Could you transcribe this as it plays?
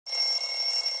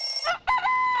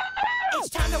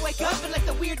time to wake up and let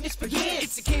the weirdness begin.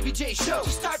 It's the KVJ Show to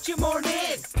start your morning.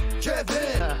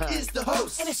 Kevin is the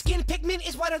host, and his skin pigment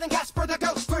is whiter than Casper the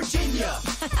Ghost. Virginia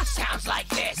sounds like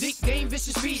this. Nickname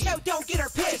Vicious Beast, so don't get her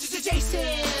pissed. It's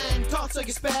Jason, talks like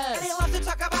a spaz, and he loves to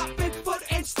talk about Bigfoot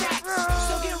and stacks.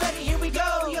 So get ready, here we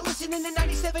go. You're listening to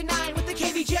 97.9 with the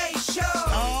KVJ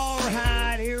Show. All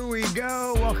right, here we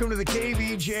go. Welcome to the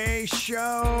KVJ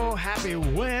Show. Happy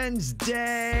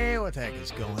Wednesday. What the heck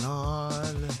is going on?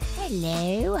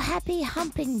 Hello, happy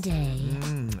humping day.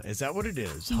 Is that what it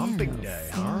is? Humping day,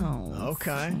 huh?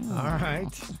 Okay, all right.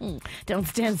 Don't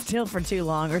stand still for too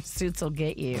long or suits will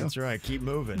get you. That's right. Keep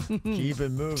moving. Keep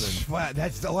it moving. Wow,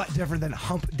 that's a lot different than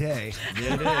hump day.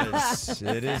 It is.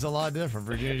 It is a lot different.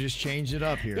 Virginia just changed it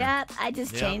up here. Yep, I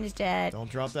just changed it. Don't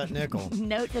drop that nickel.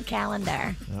 Note the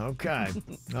calendar. Okay.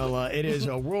 Well, it is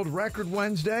a World Record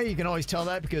Wednesday. You can always tell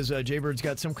that because Jaybird's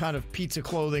got some kind of pizza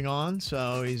clothing on.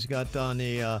 So he's got on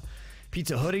the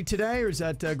pizza hoodie today, or is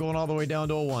that going all the way down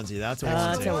to a onesie? That's a onesie.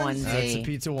 That's a onesie. That's a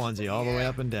pizza onesie all the way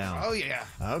up and down. Oh, yeah.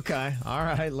 Okay. All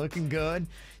right. Looking good.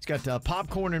 He's got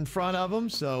popcorn in front of him,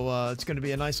 so it's going to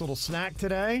be a nice little snack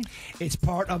today. It's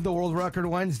part of the World Record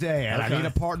Wednesday, and Okay. I need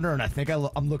a partner, and I think I'm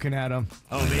looking at him.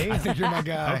 Oh, me? I think you're my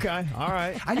guy. Okay. All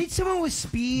right. I need someone with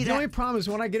speed. The only problem is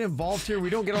when I get involved here, we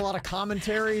don't get a lot of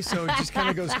commentary, so it just kind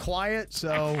of goes quiet.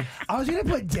 So I was going to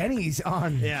put Denny's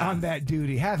on that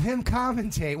duty. Have him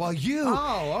commentate while you...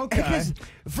 Oh, okay. Because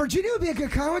Virginia would be a good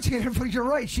commentator, but you're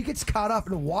right. She gets caught up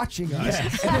in watching us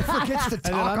and then forgets to And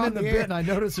then talk I'm on in the air. bit, and I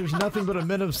notice there's nothing but a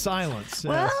minute of silence.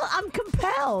 Well, I'm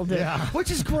compelled. Yeah.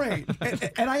 Which is great.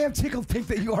 and I am tickled pink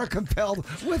that you are compelled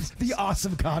with the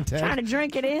awesome content. Trying to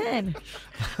drink it in.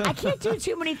 I can't do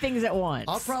too many things at once.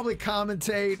 I'll probably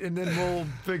commentate, and then we'll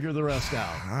figure the rest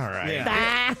out. All right.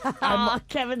 Yeah.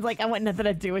 Kevin's like, I want nothing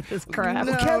to do with this crap.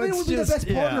 No, Kevin it's would be just- the best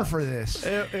partner yeah. for this.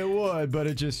 It would, but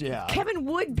it just, Kevin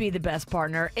would be the best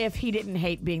partner if he didn't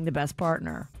hate being the best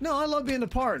partner. No, I love being the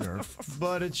partner,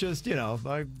 but it's just,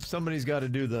 somebody's got to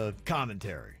do the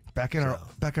commentary. Back in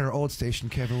our old station,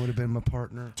 Kevin would have been my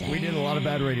partner. We did a lot of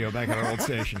bad radio back at our old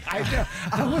station. I know.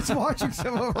 I was watching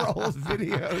some of our old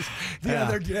videos the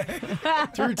other day.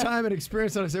 Through time and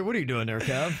experience, I said, "What are you doing there,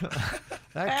 Kev?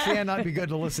 That cannot be good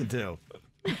to listen to."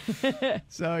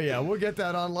 So yeah, we'll get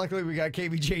that on. Luckily, we got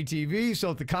KVJ TV,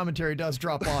 so if the commentary does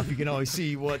drop off, you can always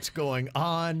see what's going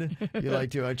on. If you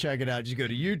like to check it out, just go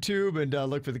to YouTube and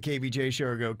look for the KVJ Show,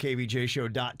 or go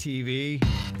kvjshow.tv.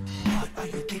 What are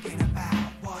you thinking about?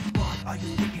 What are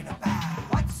you thinking about?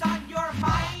 What's on your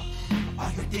mind? Are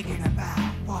you thinking about?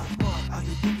 What are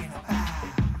you thinking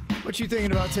about? What you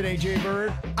thinking about today, Jay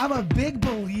Bird? I'm a big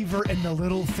believer in the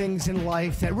little things in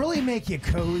life that really make you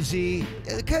cozy,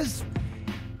 because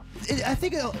I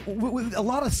think a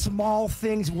lot of small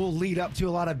things will lead up to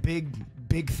a lot of big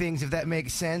things, if that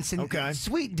makes sense. And Okay.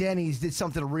 Sweet Denny's did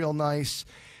something real nice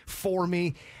for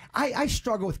me. I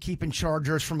struggle with keeping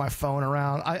chargers for my phone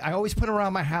around. I always put them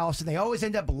around my house, and they always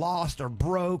end up lost or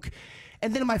broke.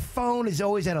 And then my phone is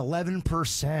always at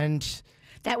 11%.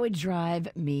 That would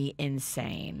drive me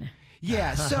insane.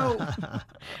 Yeah, so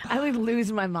I would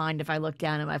lose my mind if I looked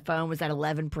down and my phone was at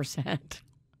 11%.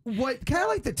 what kind of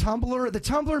like the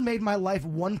Tumblr made my life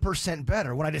 1%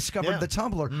 better when I discovered the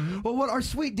Tumblr. Well, what our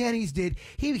Sweet Denny's did,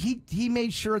 he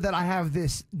made sure that I have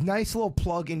this nice little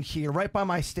plug in here right by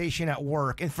my station at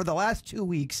work. And for the last 2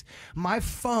 weeks, my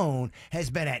phone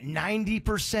has been at 90%,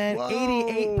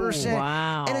 88%.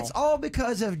 Wow. And it's all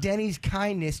because of Denny's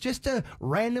kindness, just to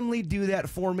randomly do that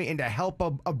for me and to help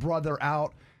a brother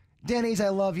out. Denny's, I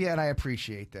love you, and I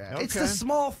appreciate that. Okay. It's the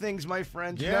small things, my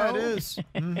friend. Yeah, you know? it is.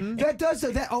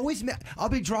 That always. I'll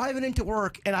be driving into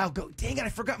work, and I'll go, dang it, I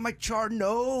forgot my chart.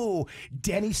 No,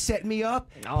 Denny set me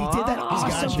up. He did that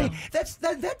awesome thing.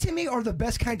 That to me are the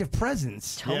best kind of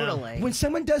presents. Totally. When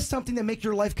someone does something that makes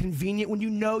your life convenient, when you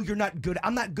know you're not good.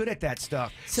 I'm not good at that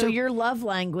stuff. So your love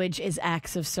language is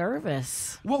acts of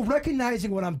service. Well, recognizing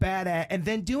what I'm bad at and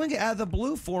then doing it out of the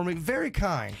blue for me, very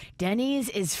kind. Denny's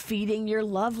is feeding your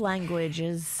love languages.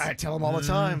 I tell him all the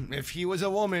time, if he was a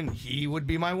woman, he would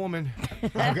be my woman.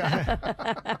 Okay.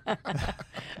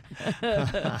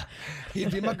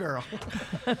 He'd be my girl.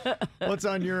 What's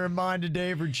on your mind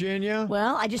today, Virginia?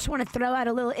 Well, I just want to throw out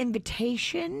a little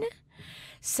invitation.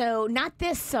 So not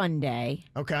this Sunday,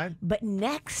 Okay. but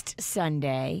next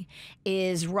Sunday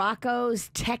is Rocco's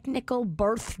technical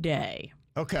birthday.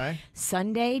 Okay.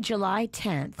 Sunday, July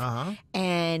 10th. Uh-huh.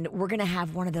 And and we're going to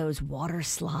have one of those water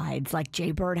slides like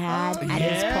Jay Bird had at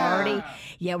his party.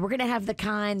 Yeah, we're going to have the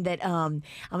kind that I'm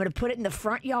going to put it in the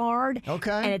front yard.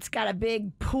 Okay. And it's got a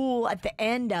big pool at the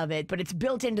end of it, but it's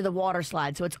built into the water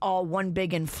slide, so it's all one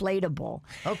big inflatable.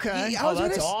 Okay. Yeah,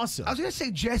 That's awesome. I was going to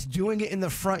say just doing it in the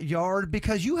front yard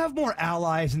because you have more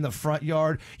allies in the front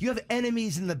yard. You have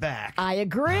enemies in the back. I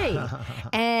agree.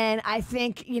 And I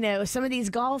think, some of these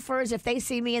golfers, if they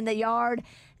see me in the yard,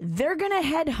 they're going to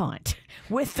headhunt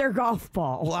with their golf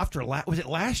ball. Well, was it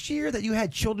last year that you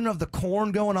had Children of the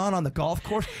Corn going on the golf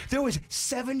course? There was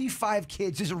 75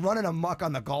 kids just running amok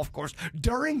on the golf course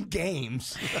during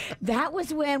games. That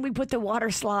was when we put the water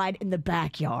slide in the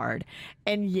backyard.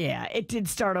 And yeah, it did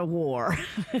start a war.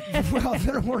 Well,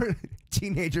 there were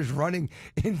teenagers running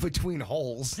in between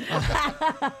holes.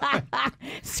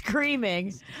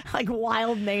 Screaming like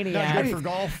wild Not maniacs. good for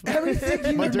golf.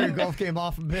 Everything But their golf came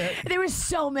off a bit. There were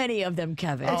so many of them,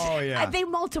 Kevin. Oh, yeah. They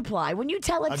multiply. When you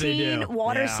tell a They teen do.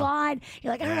 water Yeah. slide,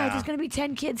 you're like, all right, Yeah. there's going to be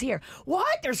 10 kids here.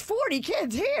 What? There's 40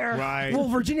 kids here. Right. Well,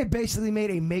 Virginia basically made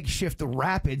a makeshift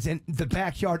rapids in the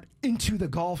backyard into the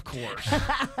golf course.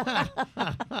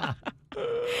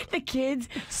 The kids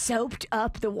soaped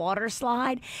up the water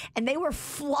slide and they were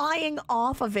flying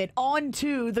off of it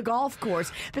onto the golf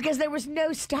course because there was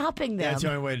no stopping them. That's the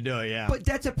only way to do it, yeah. But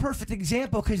that's a perfect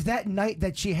example because that night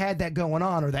that she had that going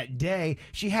on, or that day,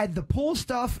 she had the pool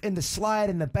stuff and the slide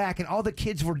in the back, and all the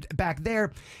kids were back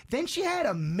there. Then she had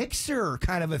a mixer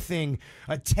kind of a thing,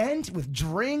 a tent with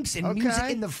drinks and music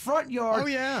in the front yard. Oh,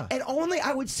 yeah. And only,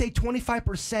 I would say,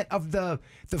 25% of the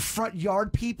front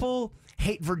yard people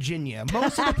hate Virginia.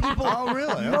 Most of the people. Oh,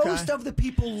 really? Most of the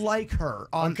people like her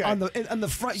on the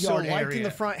front yard So liking area. the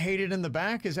front, hated in the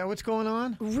back? Is that what's going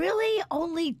on? Really,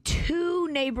 only 2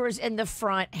 neighbors in the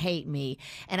front hate me.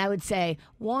 And I would say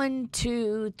 1,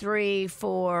 2, 3,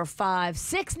 4, 5,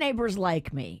 6 neighbors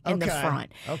like me in the Okay.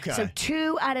 front. Okay. So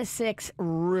 2 out of 6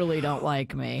 really don't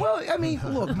like me. Well, I mean,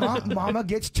 look, Mama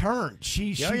gets turned.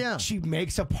 She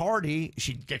makes a party.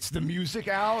 She gets the music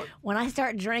out. When I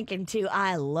start drinking too,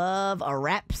 I love a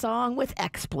rap song with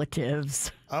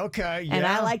expletives. Okay, yeah. And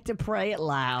I like to pray it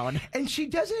loud. And she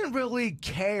doesn't really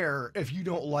care if you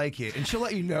don't like it, and she'll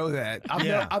let you know that.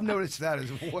 I've noticed that as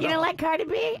well. You don't like Cardi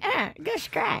B? Go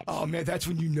scratch. Oh man, that's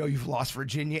when you know you've lost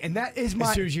Virginia, and that is my.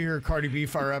 As soon as you hear Cardi B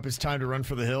fire up, it's time to run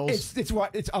for the hills. It's why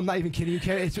I'm not even kidding you,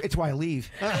 Ken. It's why I leave.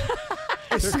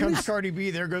 There comes Cardi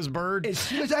B, there goes Bird. As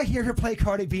soon as I hear her play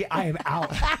Cardi B, I am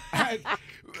out.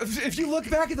 If you look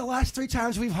back at the last 3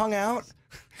 times we've hung out,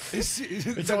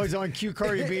 It's always on cue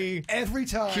Cardi B, every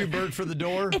time. cue Bird for the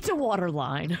door. It's a water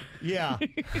line. Yeah.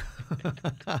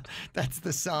 That's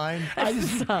the sign. I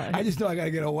just know I gotta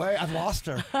get away. I've lost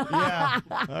her. Yeah.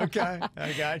 Okay.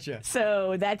 I gotcha.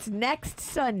 So that's next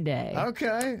Sunday. Okay.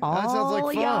 That All sounds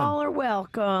like fun. y'all are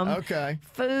welcome. Okay.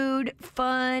 Food,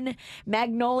 fun.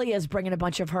 Magnolia's bringing a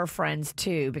bunch of her friends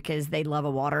too because they love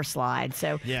a water slide.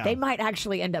 So Yeah. they might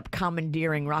actually end up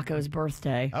commandeering Rocco's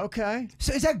birthday. Okay.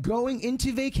 So is that going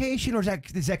into vacation, or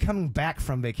is that coming back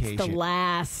from vacation? The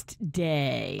last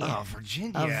day Oh,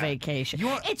 Virginia. of vacation.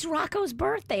 It's Rocco's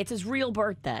birthday. It's his real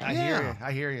birthday. I hear you.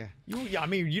 I hear you. I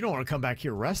mean, you don't want to come back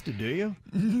here rested, do you?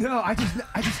 No, I've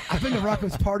been to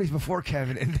Rocco's parties before,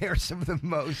 Kevin, and they're some of the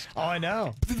most. Oh, I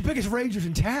know. They're the biggest ragers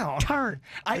in town. Turn.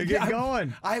 Get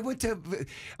going. I went to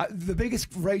the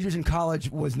biggest ragers in college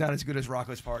was not as good as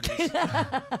Rocco's parties.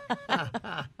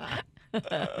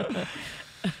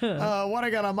 What I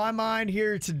got on my mind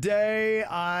here today,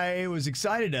 I was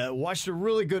excited to watch a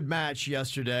really good match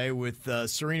yesterday with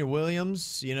Serena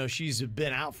Williams. You know, she's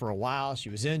been out for a while. She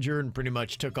was injured and pretty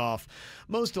much took off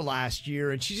most of last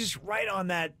year. And she's just right on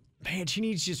that, man, she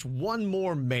needs just one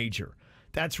more major.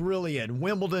 That's really it.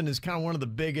 Wimbledon is kind of one of the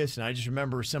biggest, and I just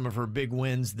remember some of her big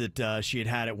wins that she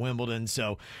had at Wimbledon.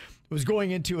 So was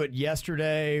going into it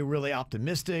yesterday really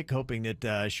optimistic, hoping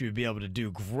that she would be able to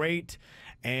do great.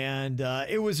 And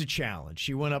it was a challenge.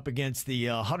 She went up against the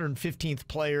 115th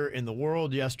player in the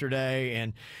world yesterday,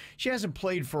 and she hasn't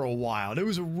played for a while. It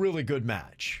was a really good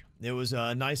match. It was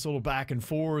a nice little back and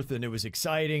forth, and it was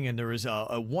exciting. And there was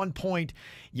at one point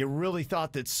you really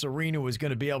thought that Serena was going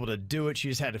to be able to do it. She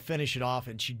just had to finish it off,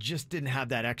 and she just didn't have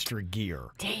that extra gear.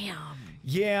 Damn.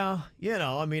 Yeah, you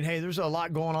know, I mean, hey, there's a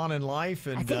lot going on in life.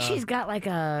 And I think she's got like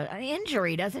an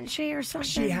injury, doesn't she, or something?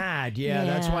 She had, yeah.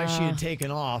 That's why she had taken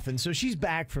off. And so she's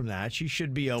back from that. She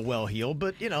should be well healed.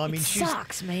 But, you know, I mean,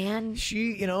 sucks, man.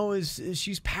 She, you know,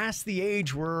 she's past the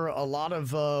age where a lot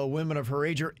of women of her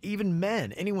age, or even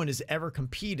men, anyone has ever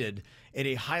competed at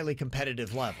a highly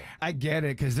competitive level. I get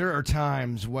it, because there are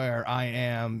times where I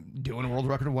am doing a world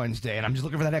record Wednesday, and I'm just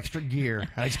looking for that extra gear, and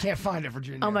I just can't find it,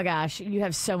 Virginia. Oh my gosh, you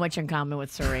have so much in common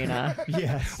with Serena.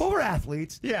 Yes. Well, we're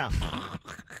athletes. Yeah.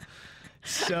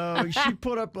 So she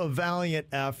put up a valiant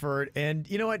effort, and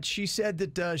you know what? She said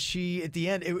that she, at the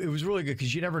end, it was really good,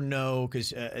 because you never know,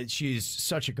 because she's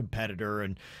such a competitor,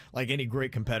 and like any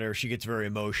great competitor, she gets very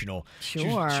emotional.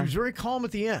 Sure. She was very calm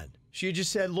at the end. She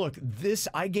just said, look,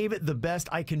 I gave it the best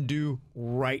I can do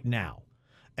right now.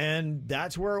 And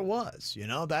that's where it was. You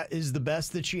know, that is the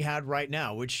best that she had right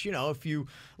now, which, you know, if you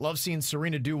love seeing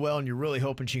Serena do well and you're really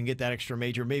hoping she can get that extra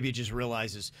major, maybe it just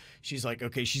realizes she's like,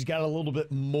 okay, she's got a little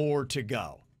bit more to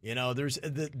go. You know, there's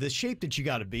the shape that you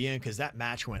got to be in, because that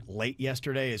match went late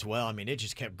yesterday as well. I mean, it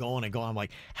just kept going and going. I'm like,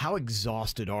 how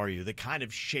exhausted are you? The kind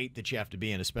of shape that you have to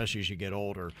be in, especially as you get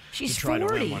older. She's to try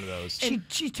 40. to win one of those.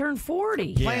 She turned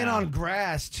 40. Playing on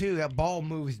grass, too, that ball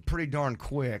moves pretty darn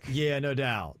quick. Yeah, no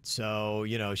doubt. So,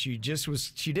 you know, she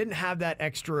didn't have that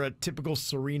extra typical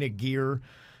Serena gear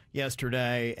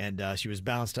yesterday, and she was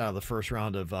bounced out of the first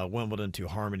round of Wimbledon to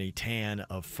Harmony Tan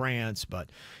of France, but,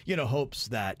 you know, hopes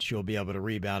that she'll be able to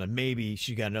rebound, and maybe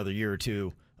she's got another year or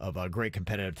two of great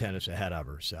competitive tennis ahead of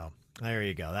her. So there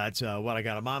you go. That's what I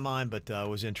got on my mind, but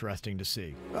was interesting to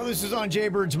see. Well, this is on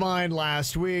Jaybird's mind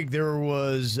last week. There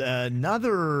was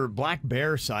another black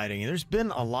bear sighting, and there's been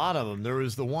a lot of them. There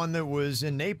was the one that was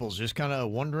in Naples, just kind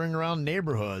of wandering around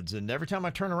neighborhoods, and every time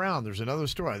I turn around, there's another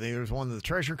story. I think there's one on the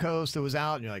Treasure Coast that was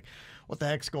out, and you're like, what the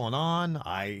heck's going on?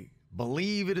 I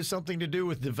believe it is something to do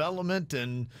with development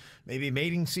and maybe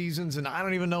mating seasons, and I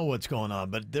don't even know what's going on,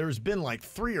 but there's been like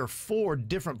 3 or 4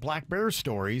 different black bear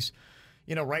stories,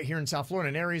 you know, right here in South Florida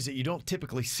in areas that you don't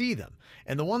typically see them.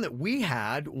 And the one that we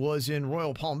had was in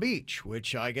Royal Palm Beach,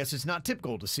 which I guess is not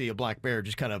typical to see a black bear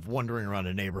just kind of wandering around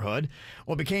a neighborhood.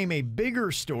 Well, it became a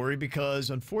bigger story because,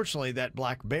 unfortunately, that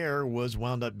black bear was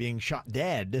wound up being shot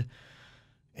dead.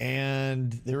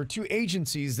 And there were 2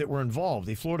 agencies that were involved,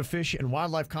 the Florida Fish and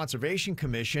Wildlife Conservation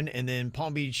Commission and then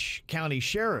Palm Beach County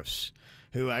Sheriffs,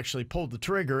 who actually pulled the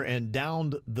trigger and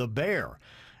downed the bear.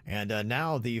 And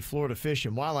now the Florida Fish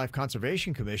and Wildlife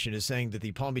Conservation Commission is saying that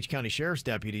the Palm Beach County Sheriff's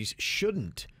deputies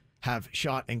shouldn't have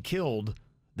shot and killed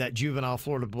that juvenile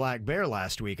Florida black bear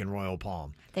last week in Royal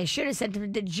Palm. They should have sent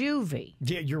him to juvie.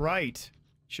 Yeah, you're right.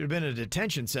 Should have been a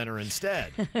detention center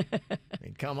instead. I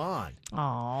mean, come on.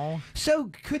 Oh.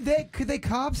 So could they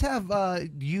cops have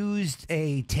used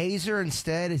a taser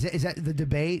instead? Is that the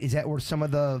debate? Is that where some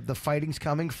of the fighting's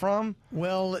coming from?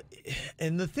 Well,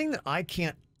 and the thing that I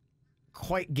can't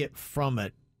quite get from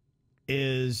it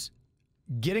is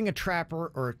getting a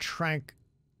trapper or a trank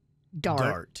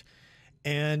dart.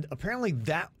 And apparently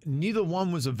that neither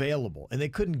one was available, and they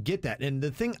couldn't get that. And the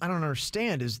thing I don't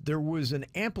understand is there was an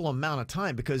ample amount of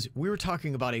time, because we were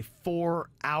talking about a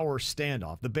 4-hour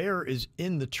standoff. The bear is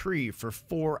in the tree for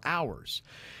 4 hours.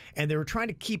 And they were trying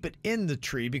to keep it in the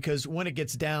tree because when it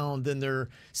gets down, then they're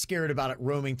scared about it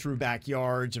roaming through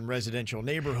backyards and residential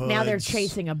neighborhoods. Now they're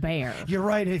chasing a bear. You're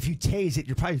right. If you tase it,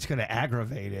 you're probably just going to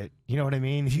aggravate it. You know what I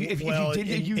mean? If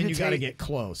you got to get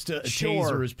close. A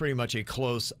taser is pretty much a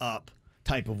close-up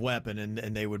type of weapon,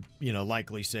 and they would, you know,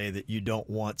 likely say that you don't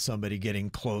want somebody getting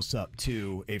close up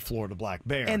to a Florida black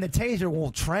bear. And the taser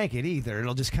won't trank it either.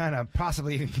 It'll just kind of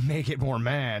possibly make it more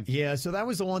mad. Yeah, so that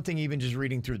was the one thing, even just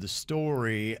reading through the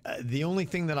story. The only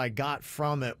thing that I got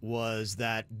from it was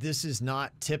that this is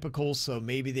not typical, so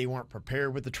maybe they weren't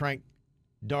prepared with the trank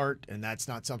dart, and that's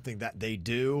not something that they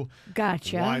do.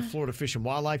 Gotcha. Why Florida Fish and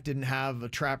Wildlife didn't have a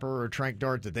trapper or a trank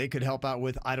dart that they could help out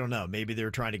with, I don't know. Maybe they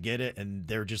were trying to get it, and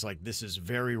they're just like, this is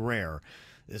very rare.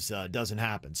 This doesn't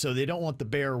happen. So they don't want the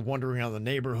bear wandering around the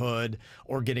neighborhood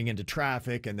or getting into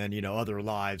traffic, and then, you know, other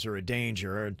lives are in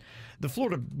danger. And the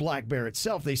Florida black bear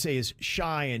itself, they say, is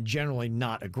shy and generally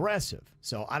not aggressive.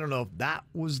 So I don't know if that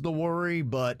was the worry,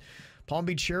 but Palm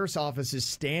Beach Sheriff's Office is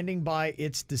standing by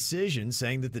its decision,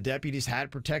 saying that the deputies had to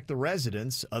protect the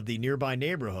residents of the nearby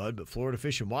neighborhood, but Florida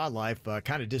Fish and Wildlife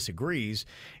kind of disagrees.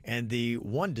 And the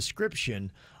one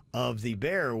description of the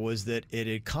bear was that it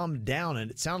had come down and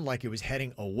it sounded like it was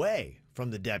heading away from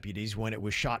the deputies when it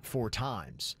was shot 4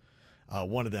 times.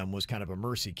 One of them was kind of a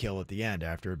mercy kill at the end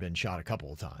after it had been shot a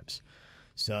couple of times.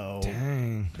 So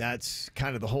that's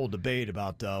kind of the whole debate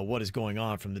about what is going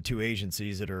on from the 2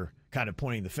 agencies that are kind of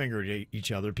pointing the finger at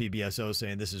each other. PBSO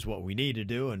saying this is what we need to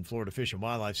do, and Florida Fish and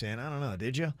Wildlife saying, I don't know,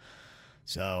 did you?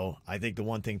 So I think the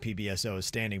one thing PBSO is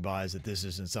standing by is that this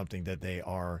isn't something that they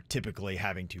are typically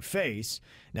having to face.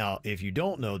 Now, if you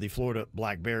don't know, the Florida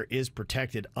black bear is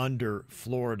protected under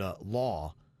Florida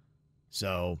law.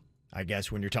 So I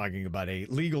guess when you're talking about a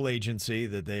legal agency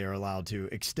that they are allowed to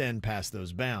extend past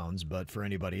those bounds, but for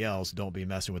anybody else, don't be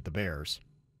messing with the bears.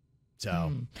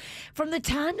 So, from the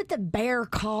time that the bear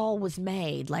call was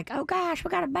made, like, oh gosh,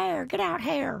 we got a bear, get out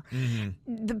here.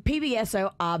 The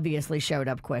PBSO obviously showed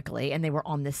up quickly and they were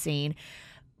on the scene.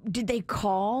 Did they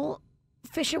call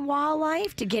Fish and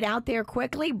Wildlife to get out there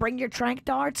quickly, bring your trank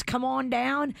darts, come on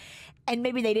down, and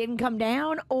maybe they didn't come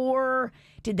down, or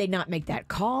did they not make that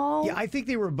call? Yeah, I think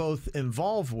they were both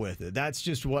involved with it. That's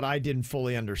just what I didn't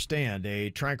fully understand. A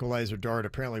tranquilizer dart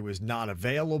apparently was not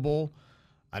available.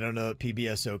 I don't know if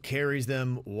PBSO carries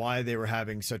them, why they were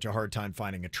having such a hard time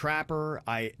finding a trapper.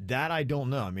 I don't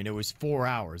know. I mean, it was 4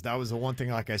 hours. That was the one thing,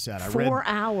 like I said. 4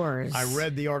 hours. I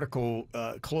read the article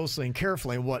closely and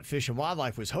carefully, and what Fish and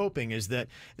Wildlife was hoping is that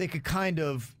they could kind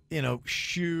of,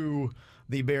 shoo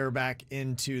the bear back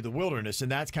into the wilderness.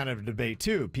 And that's kind of a debate,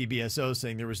 too. PBSO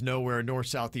saying there was nowhere north,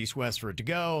 south, east, west for it to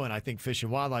go. And I think Fish and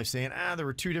Wildlife saying, there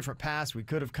were two different paths. We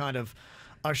could have kind of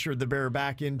ushered the bear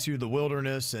back into the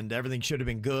wilderness and everything should have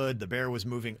been good. The bear was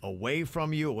moving away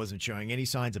from you. It wasn't showing any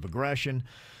signs of aggression.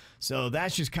 So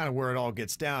that's just kind of where it all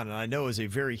gets down. And I know it's a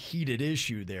very heated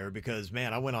issue there because,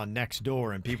 man, I went on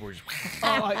Nextdoor and people were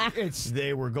just,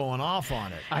 they were going off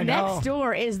on it. I know.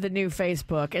 Nextdoor is the new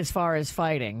Facebook as far as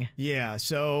fighting. Yeah,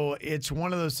 so it's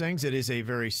one of those things that is a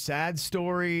very sad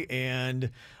story, and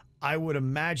I would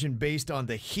imagine based on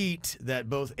the heat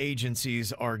that both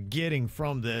agencies are getting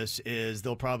from this is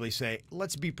they'll probably say,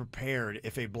 let's be prepared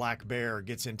if a black bear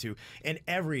gets into, and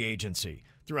every agency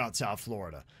throughout South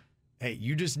Florida. Hey,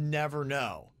 you just never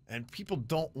know. And people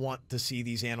don't want to see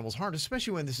these animals harmed,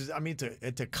 especially when this is,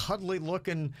 it's a cuddly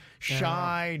looking,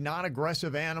 shy,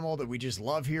 non-aggressive animal that we just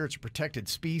love here. It's a protected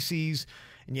species.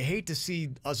 And you hate to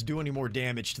see us do any more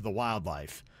damage to the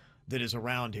wildlife that is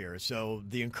around here. So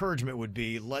the encouragement would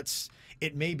be,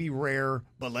 it may be rare,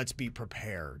 but let's be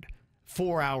prepared.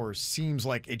 4 hours seems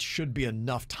like it should be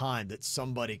enough time that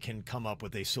somebody can come up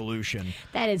with a solution.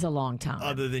 That is a long time.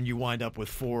 Other than you wind up with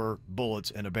 4 bullets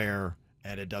and a bear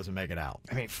and it doesn't make it out.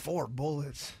 4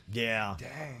 bullets. Yeah.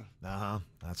 Dang.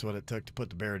 That's what it took to put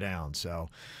the bear down. So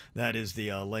that is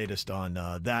the latest on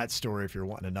that story if you're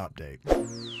wanting an update.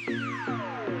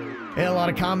 Hey, a lot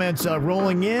of comments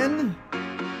rolling in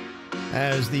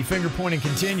as the finger pointing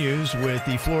continues with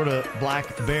the Florida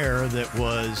black bear that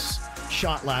was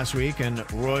shot last week in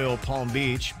Royal Palm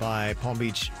Beach by Palm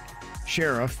Beach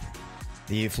Sheriff,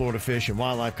 the Florida Fish and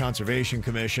Wildlife Conservation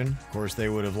Commission. Of course, they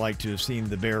would have liked to have seen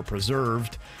the bear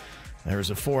preserved. There was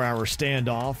a 4-hour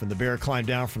standoff, and the bear climbed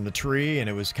down from the tree, and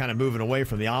it was kind of moving away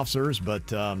from the officers,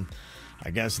 but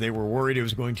I guess they were worried it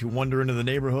was going to wander into the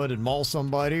neighborhood and maul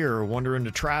somebody or wander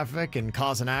into traffic and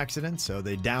cause an accident, so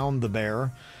they downed the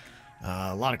bear.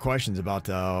 A lot of questions about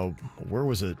where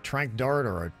was a trank dart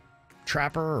or a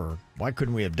trapper, or why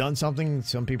couldn't we have done something?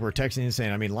 Some people are texting and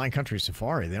saying, Lion Country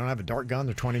Safari, they don't have a dart gun.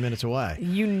 They're 20 minutes away.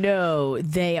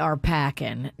 They are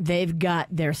packing. They've got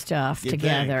their stuff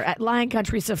together. Think. At Lion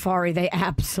Country Safari, they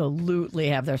absolutely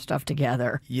have their stuff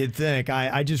together. You'd think.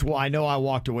 I know I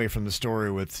walked away from the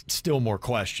story with still more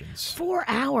questions. 4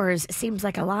 hours seems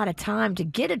like a lot of time to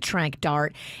get a trank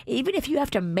dart, even if you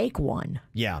have to make one.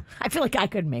 Yeah. I feel like I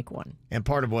could make one. And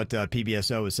part of what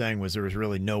PBSO was saying was there was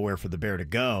really nowhere for the bear to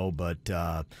go, but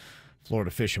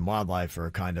Florida Fish and Wildlife are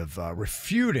kind of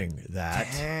refuting that.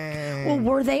 Well,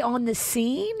 were they on the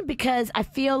scene? Because I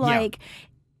feel like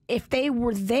if they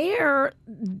were there,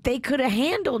 they could have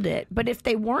handled it. But if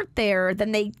they weren't there,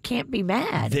 then they can't be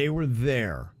mad. They were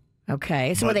there.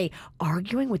 Okay. So were they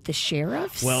arguing with the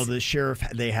sheriffs? Well, the sheriff,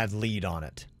 they had lead on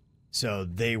it. So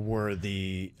they were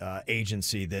the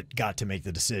agency that got to make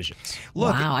the decisions.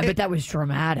 Look, wow, I bet that was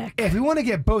dramatic. If we want to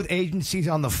get both agencies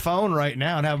on the phone right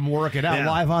now and have them work it out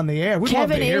live on the air, we'd love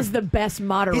to Kevin hear. is the best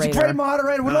moderator. He's a great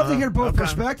moderator. We'd love to hear both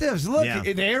perspectives. Look,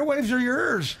 the airwaves are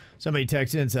yours. Somebody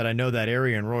texted in and said, I know that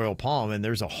area in Royal Palm, and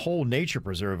there's a whole nature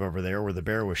preserve over there where the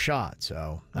bear was shot.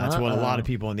 So that's what a lot of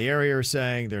people in the area are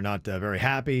saying. They're not very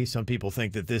happy. Some people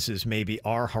think that this is maybe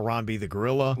our Harambe the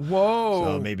gorilla. Whoa.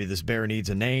 So maybe this bear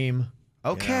needs a name.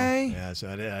 Okay. Yeah, so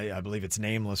I believe it's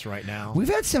nameless right now. We've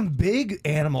had some big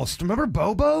animals. Remember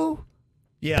Bobo?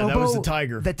 Yeah, that was the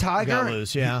tiger. The tiger? Got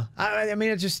loose, yeah. I mean,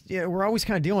 it's just, we're always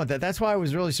kind of dealing with that. That's why I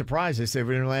was really surprised. They said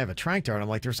we didn't really have a trank dart. I'm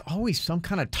like, there's always some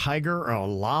kind of tiger or a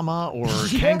llama or a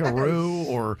kangaroo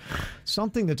or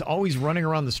something that's always running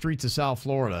around the streets of South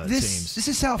Florida, it seems. This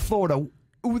is South Florida.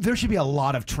 Ooh, there should be a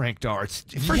lot of trank darts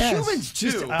for humans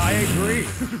too. I agree.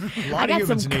 A lot I of got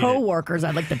some humans need it. coworkers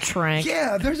I'd like to trank.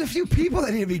 Yeah, there's a few people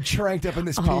that need to be tranked up in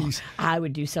this piece. I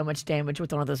would do so much damage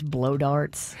with one of those blow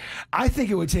darts. I think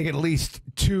it would take at least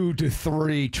 2 to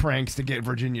 3 tranks to get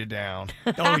Virginia down.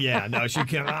 Oh yeah, no, she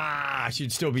can.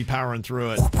 She'd still be powering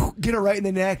through it. Get her right in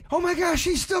the neck. Oh my gosh,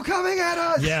 she's still coming at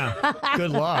us. Yeah.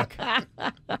 Good luck.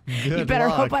 You better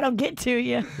hope I don't get to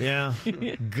you. Yeah.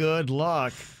 Good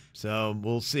luck. So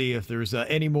we'll see if there's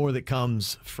any more that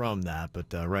comes from that.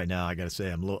 But right now, I got to say,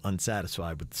 I'm a little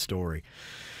unsatisfied with the story.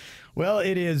 Well,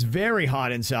 it is very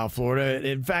hot in South Florida.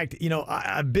 In fact, you know,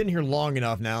 I've been here long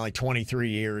enough now, like 23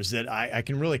 years, that I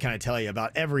can really kind of tell you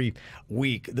about every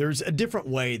week. There's a different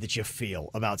way that you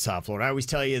feel about South Florida. I always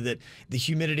tell you that the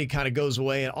humidity kind of goes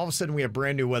away, and all of a sudden we have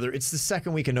brand new weather. It's the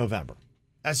second week of November.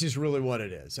 That's just really what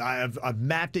it is. I've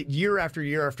mapped it year after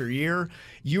year after year.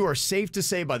 You are safe to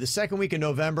say by the second week of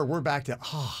November, we're back to,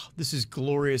 this is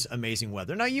glorious, amazing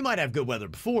weather. Now, you might have good weather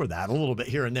before that, a little bit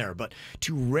here and there, but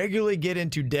to regularly get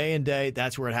into day and day,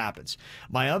 that's where it happens.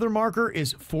 My other marker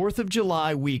is 4th of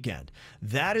July weekend.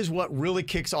 That is what really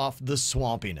kicks off the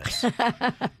swampiness.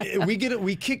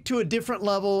 We kick to a different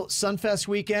level Sunfest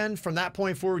weekend. From that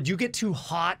point forward, you get too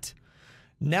hot.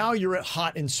 Now you're at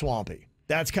hot and swampy.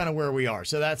 That's kind of where we are.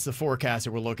 So that's the forecast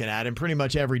that we're looking at. And pretty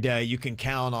much every day you can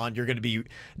count on you're going to be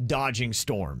dodging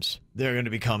storms. They're going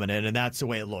to be coming in, and that's the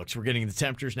way it looks. We're getting the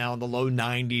temperatures now in the low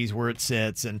 90s where it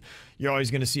sits, and you're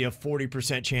always going to see a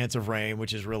 40% chance of rain,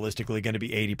 which is realistically going to be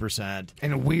 80%.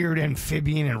 And a weird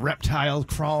amphibian and reptiles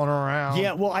crawling around.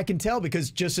 Yeah, well, I can tell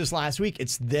because just this last week,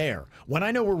 it's there. When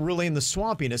I know we're really in the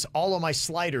swampiness, all of my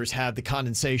sliders have the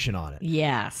condensation on it.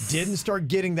 Yes. Didn't start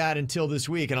getting that until this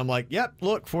week, and I'm like, yep,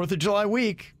 look, 4th of July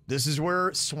week. This is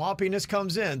where swampiness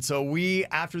comes in. So we,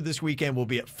 after this weekend, will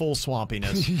be at full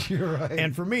swampiness. You're right.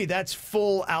 And for me, that's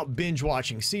full out binge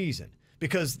watching season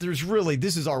because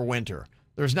this is our winter.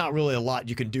 There's not really a lot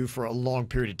you can do for a long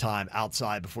period of time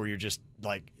outside before you're just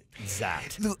like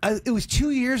zapped. It was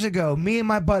 2 years ago, me and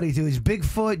my buddies, it was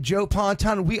Bigfoot, Joe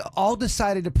Ponton, we all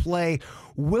decided to play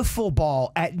wiffle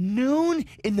ball at noon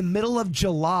in the middle of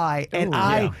July, and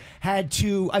I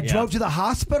drove to the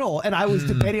hospital, and I was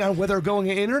debating on whether going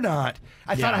in or not.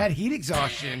 I thought I had heat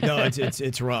exhaustion. No,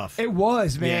 it's rough. It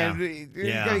was, man. Yeah.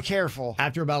 You gotta be careful.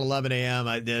 After about 11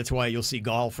 a.m., that's why you'll see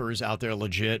golfers out there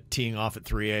legit teeing off at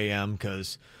 3 a.m.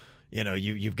 because you know,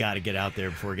 you've got to get out there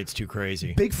before it gets too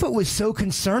crazy. Bigfoot was so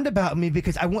concerned about me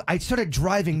because I started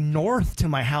driving north to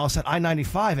my house at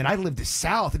I-95, and I lived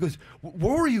south. It goes,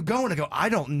 where were you going? I go, I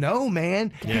don't know,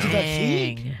 man. Because of that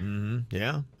heat. Mm-hmm.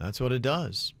 Yeah, that's what it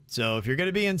does. So if you're going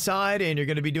to be inside and you're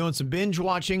going to be doing some binge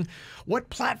watching, what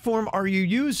platform are you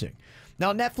using?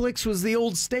 Now, Netflix was the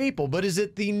old staple, but is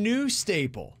it the new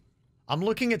staple? I'm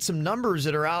looking at some numbers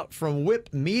that are out from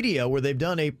Whip Media where they've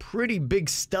done a pretty big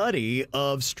study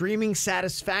of streaming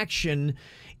satisfaction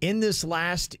in this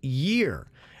last year.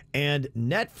 And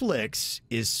Netflix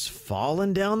is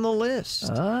falling down the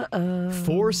list.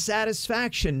 For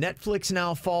satisfaction, Netflix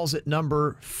now falls at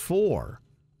number 4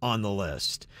 on the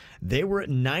list. They were at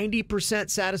 90%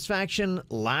 satisfaction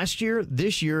last year.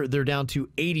 This year, they're down to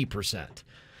 80%.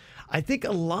 I think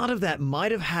a lot of that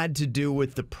might have had to do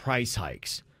with the price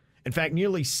hikes. In fact,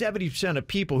 nearly 70% of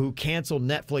people who canceled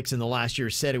Netflix in the last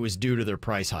year said it was due to their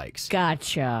price hikes.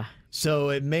 Gotcha. So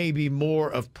it may be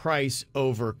more of price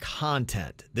over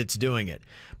content that's doing it.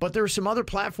 But there are some other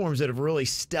platforms that have really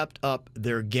stepped up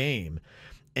their game.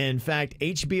 In fact,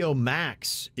 HBO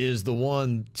Max is the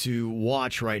one to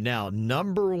watch right now.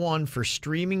 Number 1 for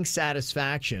streaming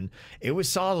satisfaction. It was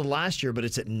solid last year, but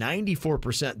it's at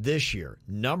 94% this year.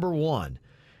 Number 1.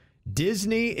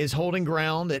 Disney is holding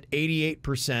ground at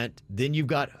 88%. Then you've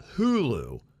got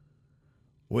Hulu,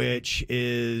 which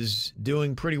is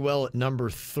doing pretty well at number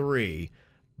 3.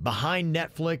 Behind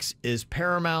Netflix is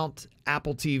Paramount,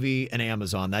 Apple TV, and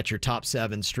Amazon. That's your top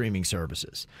 7 streaming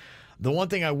services. The one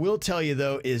thing I will tell you,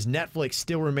 though, is Netflix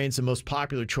still remains the most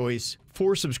popular choice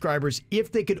for subscribers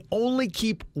if they could only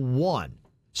keep one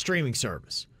streaming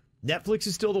service. Netflix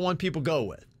is still the one people go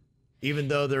with, even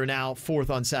though they're now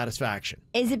 4th on satisfaction.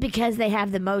 Is it because they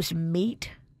have the most meat,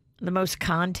 the most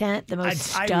content, the most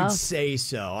stuff? I would say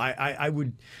so. I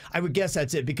would guess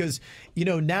that's it because, you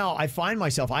know, now I find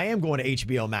myself, I am going to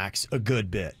HBO Max a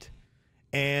good bit.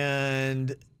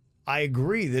 And I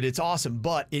agree that it's awesome,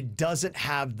 but it doesn't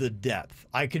have the depth.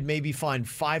 I could maybe find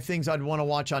 5 things I'd want to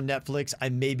watch on Netflix. I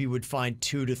maybe would find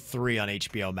 2 to 3 on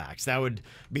HBO Max. That would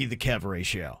be the Kev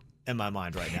ratio. in my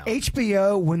mind right now.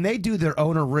 HBO, when they do their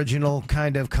own original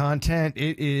kind of content,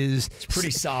 it's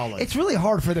pretty solid. It's really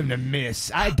hard for them to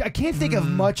miss. I can't think of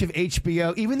much of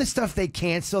HBO, even the stuff they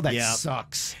cancel that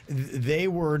sucks. They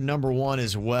were #1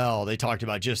 as well. They talked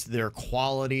about just their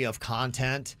quality of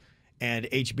content, and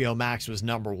HBO Max was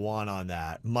 #1 on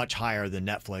that, much higher than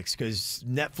Netflix, because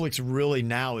Netflix really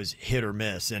now is hit or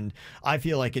miss, and I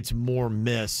feel like it's more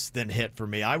miss than hit for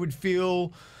me. I would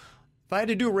feel... If I had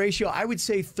to do a ratio, I would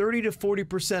say 30 to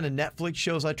 40% of Netflix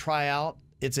shows I try out,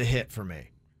 it's a hit for me.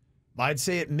 I'd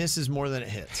say it misses more than it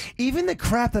hits. Even the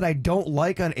crap that I don't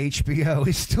like on HBO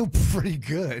is still pretty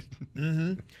good.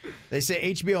 They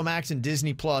say HBO Max and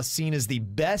Disney Plus seen as the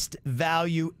best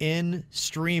value in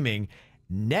streaming.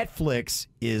 Netflix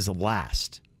is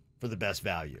last for the best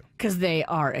value. Because they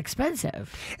are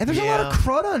expensive. And there's a lot of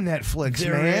crud on Netflix,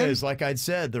 there man. There is. Like I'd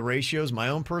said, the ratios, my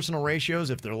own personal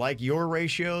ratios, if they're like your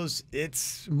ratios,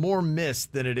 it's more miss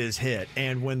than it is hit.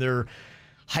 And when they're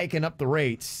hiking up the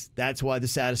rates, that's why the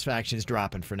satisfaction is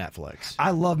dropping for Netflix. I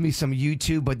love me some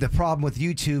YouTube, but the problem with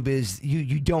YouTube is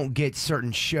you don't get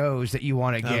certain shows that you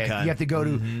want to get. Okay. You have to go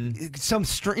to some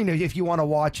stream. If you want to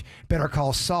watch Better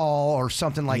Call Saul or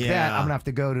something like that, I'm going to have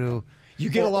to go to... You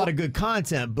get a lot of good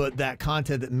content, but that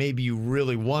content that maybe you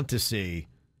really want to see,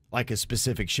 like a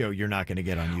specific show, you're not going to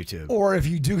get on YouTube. Or if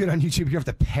you do get on YouTube, you have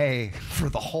to pay for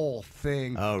the whole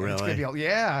thing. Oh, really? It's gonna be,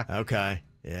 yeah. Okay.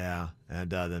 Yeah.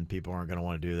 And then people aren't going to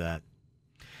want to do that.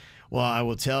 Well, I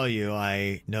will tell you,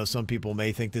 I know some people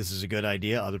may think this is a good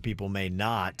idea. Other people may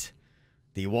not.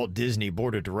 The Walt Disney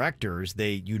Board of Directors,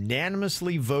 they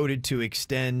unanimously voted to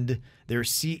extend their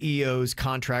CEO's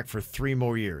contract for 3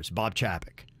 more years, Bob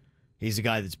Chapek. He's the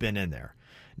guy that's been in there.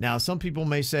 Now, some people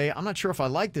may say, I'm not sure if I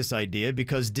like this idea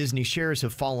because Disney shares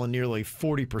have fallen nearly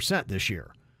 40% this year.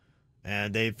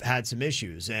 And they've had some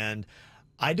issues. And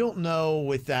I don't know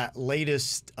with that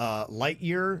latest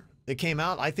Lightyear that came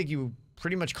out, I think you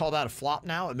pretty much called out a flop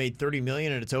now. It made $30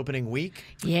 million in its opening week.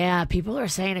 Yeah, people are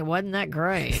saying it wasn't that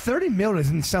great. $30 million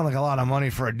doesn't sound like a lot of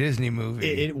money for a Disney movie.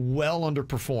 It well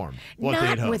underperformed what they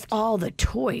had hoped. Not with all the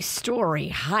Toy Story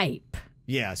hype.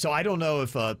 Yeah, so I don't know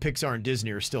if Pixar and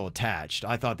Disney are still attached.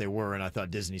 I thought they were, and I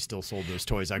thought Disney still sold those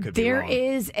toys. I could be wrong.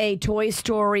 There is a Toy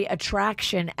Story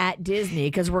attraction at Disney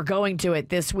because we're going to it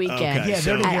this weekend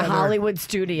at Hollywood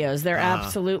Studios. There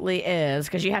absolutely is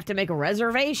because you have to make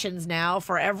reservations now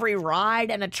for every ride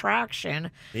and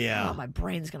attraction. Yeah. Oh, my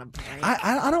brain's going to break.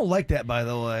 I don't like that, by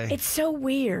the way. It's so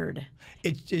weird.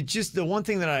 It just, the one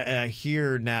thing that I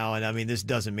hear now, and I mean, this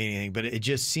doesn't mean anything, but it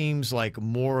just seems like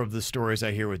more of the stories I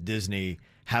hear with Disney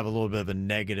have a little bit of a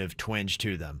negative twinge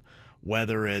to them.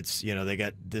 Whether it's, they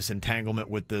got this entanglement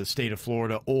with the state of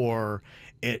Florida, or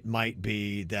it might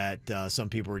be that some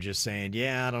people are just saying,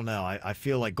 yeah, I don't know. I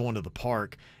feel like going to the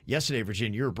park. Yesterday,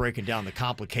 Virginia, you were breaking down the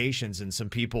complications, and some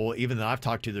people, even that I've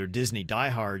talked to, they're Disney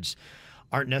diehards,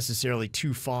 aren't necessarily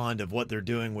too fond of what they're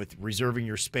doing with reserving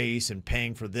your space and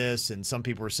paying for this. And some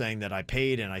people are saying that I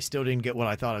paid and I still didn't get what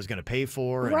I thought I was going to pay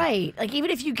for. Right. Like, even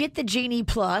if you get the Genie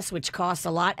Plus, which costs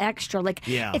a lot extra,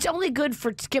 it's only good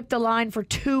for skip the line for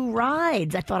 2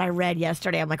 rides. I thought I read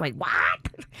yesterday. I'm like, wait, what?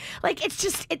 Like, it's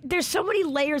just, there's so many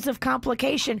layers of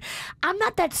complication. I'm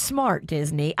not that smart,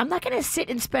 Disney. I'm not going to sit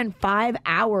and spend 5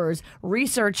 hours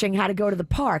researching how to go to the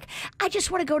park. I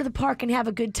just want to go to the park and have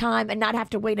a good time and not have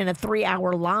to wait in a 3-hour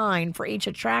line for each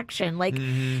attraction. Like,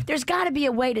 there's got to be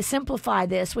a way to simplify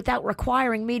this without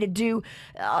requiring me to do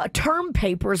term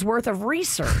papers worth of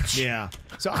research. Yeah.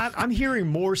 So I'm hearing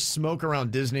more smoke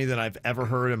around Disney than I've ever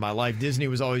heard in my life. Disney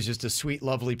was always just a sweet,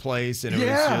 lovely place, and it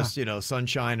was just,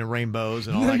 sunshine and rainbows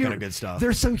and all that kind of good stuff.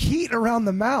 There's some heat around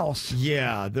the mouse.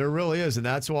 Yeah, there really is, and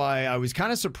that's why I was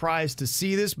kind of surprised to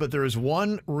see this, but there is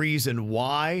one reason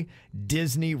why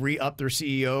Disney re-upped their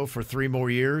CEO for 3 more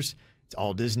years. It's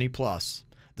all Disney Plus.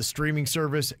 The streaming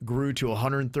service grew to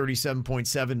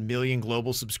 137.7 million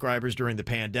global subscribers during the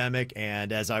pandemic,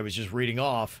 and as I was just reading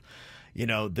off,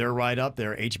 they're right up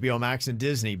there. HBO Max and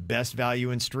Disney, best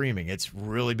value in streaming. It's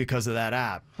really because of that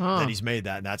app that he's made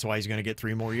that, and that's why he's going to get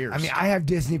 3 more years. I mean, I have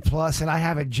Disney Plus, and I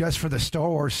have it just for the Star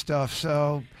Wars stuff,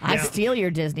 so... I steal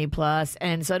your Disney Plus,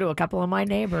 and so do a couple of my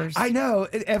neighbors. I know.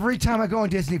 Every time I go on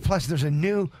Disney Plus, there's a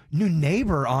new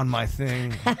neighbor on my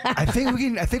thing. I think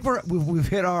we've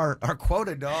hit our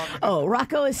quota, dog. Oh,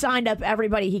 Rocco has signed up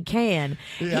everybody he can.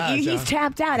 Yeah, he's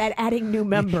tapped out at adding new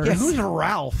members. Yeah, who's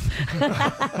Ralph?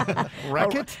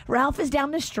 Wreck-It? Ralph is down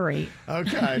the street.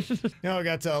 Okay. We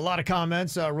got a lot of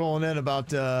comments rolling in about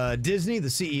Disney. The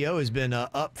CEO has been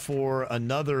up for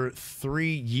another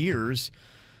 3 years.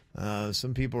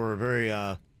 Some people are very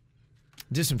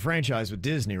disenfranchised with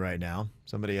Disney right now.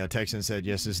 Somebody texted and said,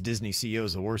 yes, this Disney CEO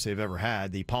is the worst they've ever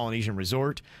had. The Polynesian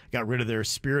resort got rid of their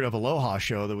Spirit of Aloha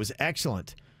show that was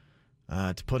excellent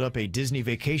to put up a Disney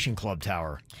Vacation Club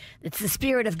tower. It's the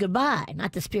spirit of goodbye,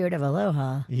 not the spirit of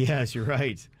aloha. Yes, you're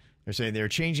right. They're saying they're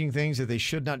changing things that they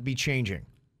should not be changing.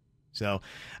 So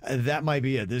that might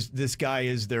be it. This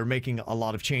guy they're making a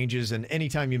lot of changes, and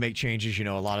anytime you make changes, a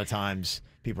lot of times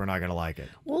people are not going to like it.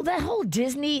 Well, that whole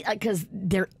Disney, because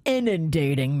they're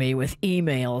inundating me with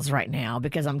emails right now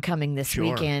because I'm coming this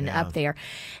weekend up there.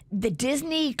 The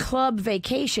Disney Club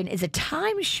Vacation is a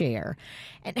timeshare.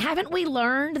 And haven't we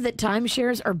learned that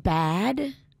timeshares are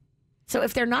bad? So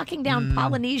if they're knocking down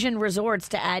Polynesian resorts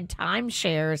to add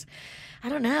timeshares, I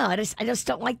don't know. I just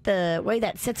don't like the way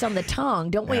that sits on the tongue.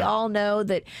 Don't we all know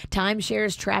that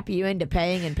timeshares trap you into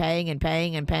paying and paying and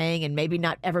paying and paying and maybe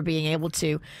not ever being able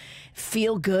to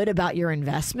feel good about your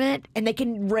investment? And they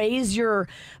can raise your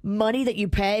money that you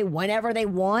pay whenever they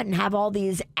want and have all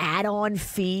these add-on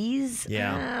fees.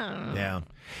 Yeah.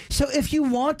 So if you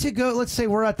want to go, let's say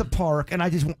we're at the park, and I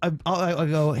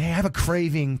go, hey, I have a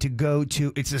craving to go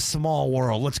to. It's a Small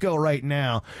World. Let's go right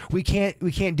now. We can't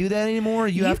do that anymore.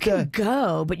 You have can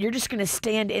go, but you're just going to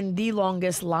stand in the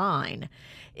longest line.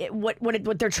 What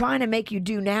they're trying to make you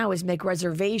do now is make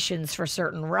reservations for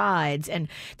certain rides, and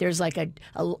there's like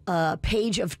a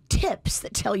page of tips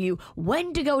that tell you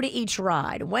when to go to each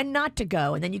ride, when not to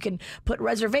go, and then you can put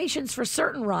reservations for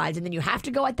certain rides, and then you have to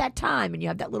go at that time, and you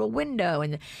have that little window,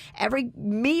 and every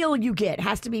meal you get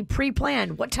has to be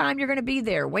pre-planned. What time you're going to be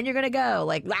there, when you're going to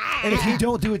go, And if you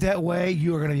don't do it that way,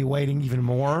 you are going to be waiting even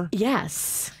more.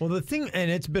 Yes. Well, the thing, and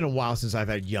it's been a while since I've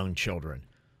had young children.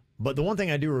 But the one thing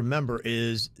I do remember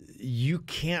is you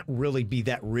can't really be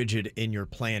that rigid in your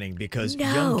planning because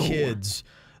young kids,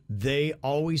 they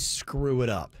always screw it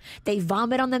up. They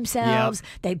vomit on themselves.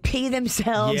 Yep. They pee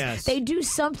themselves. Yes. They do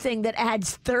something that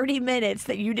adds 30 minutes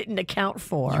that you didn't account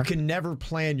for. You can never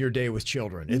plan your day with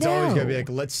children. It's always going to be like,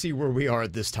 let's see where we are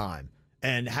at this time.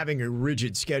 And having a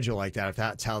rigid schedule like that, if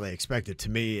that's how they expect it, to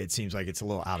me, it seems like it's a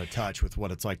little out of touch with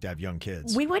what it's like to have young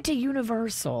kids. We went to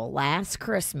Universal last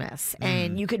Christmas,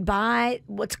 and you could buy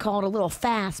what's called a little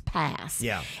fast pass.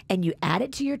 Yeah. And you add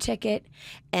it to your ticket,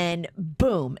 and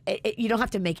boom, you don't have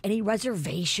to make any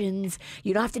reservations.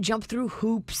 You don't have to jump through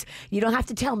hoops. You don't have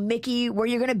to tell Mickey where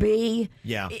you're going to be.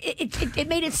 Yeah. It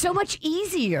made it so much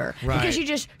easier Right. because you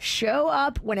just show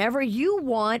up whenever you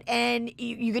want, and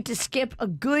you get to skip a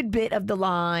good bit of the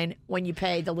line when you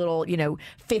pay the little,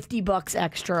 $50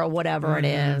 extra or whatever it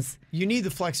is. You need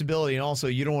the flexibility, and also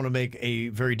you don't want to make a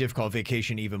very difficult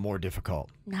vacation even more difficult.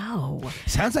 No.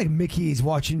 Sounds like Mickey's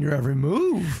watching your every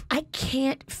move. I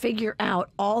can't figure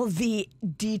out all the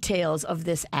details of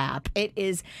this app.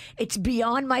 It's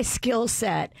beyond my skill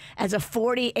set as a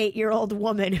 48-year-old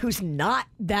woman who's not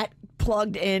that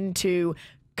plugged into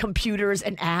computers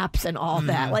and apps and all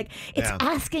that. It's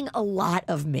asking a lot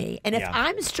of me. And if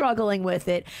I'm struggling with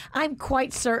it, I'm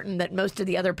quite certain that most of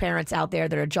the other parents out there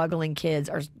that are juggling kids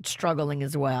are struggling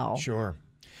as well. Sure.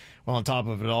 Well, on top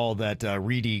of it all, that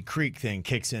Reedy Creek thing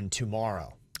kicks in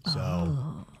tomorrow.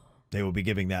 So they will be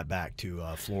giving that back to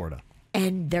Florida.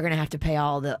 And they're going to have to pay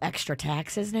all the extra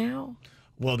taxes now?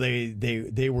 Well,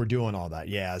 they were doing all that,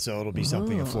 yeah. So it'll be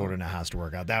something that Florida now has to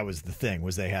work out. That was the thing,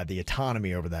 was they had the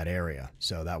autonomy over that area.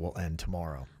 So that will end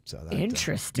tomorrow. So that,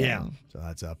 interesting. Yeah. So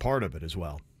that's a part of it as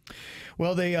well.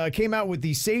 Well, they came out with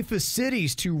the safest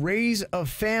cities to raise a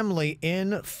family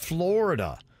in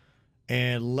Florida,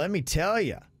 and let me tell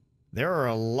you, there are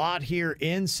a lot here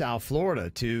in South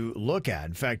Florida to look at.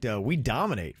 In fact, we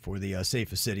dominate for the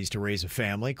safest cities to raise a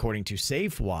family, according to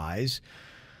SafeWise.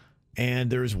 And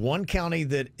there's one county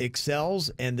that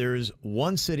excels, and there's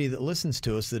one city that listens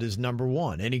to us that is number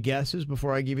one. Any guesses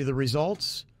before I give you the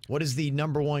results? What is the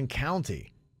number one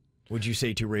county, would you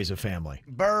say, to raise a family?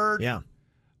 Bird. Yeah.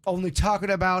 Only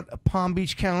talking about Palm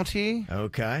Beach County.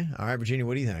 Okay. All right, Virginia,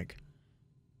 what do you think?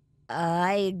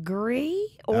 I agree.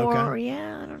 Or,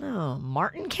 I don't know.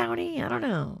 Martin County? I don't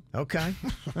know. Okay.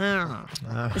 I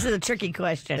don't know. This is a tricky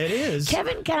question. It is.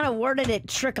 Kevin kind of worded it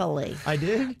trickily. I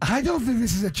did? I don't think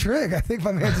this is a trick. I think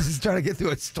my man just is trying to get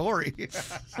through a story.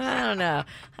 I don't know.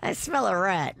 I smell a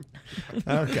rat.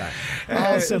 Okay.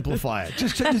 I'll simplify it.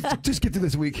 Just get through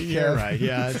this week. You're right.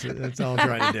 Yeah, that's all I'm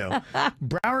trying to do.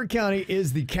 Broward County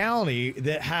is the county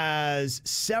that has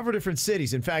several different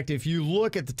cities. In fact, if you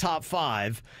look at the top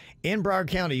 5, in Broward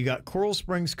County, you got Coral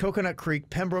Springs, Coconut Creek,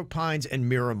 Pembroke Pines, and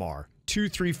Miramar. 2,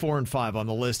 3, 4, and 5 on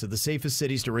the list of the safest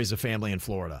cities to raise a family in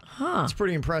Florida. It's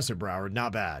pretty impressive, Broward.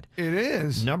 Not bad. It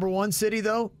is. Number 1 city,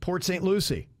 though, Port St.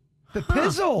 Lucie. The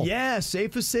pizzle. Yeah,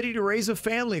 safest city to raise a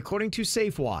family, according to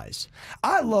SafeWise.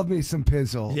 I love me some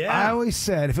pizzle. Yeah. I always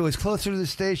said if it was closer to the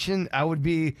station, I would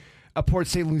be a Port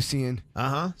St. Lucian.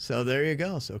 So there you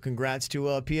go. So congrats to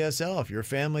PSL. If you're a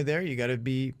family there, you got to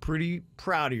be pretty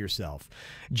proud of yourself.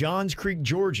 Johns Creek,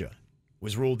 Georgia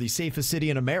was ruled the safest city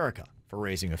in America for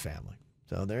raising a family.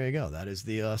 So there you go. That is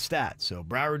the stat. So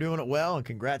Broward doing it well, and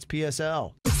congrats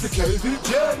PSL. It's the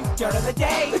KVJ Dirt of the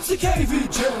Day. It's the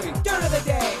KVJ Dirt of the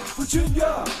Day.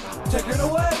 Virginia, take it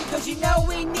away, because you know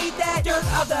we need that Dirt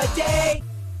of the Day.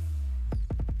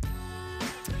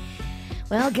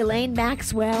 Well, Ghislaine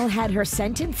Maxwell had her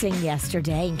sentencing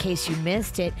yesterday. In case you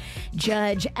missed it,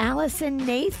 Judge Allison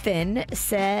Nathan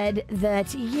said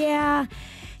that, yeah,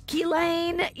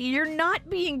 Ghislaine, you're not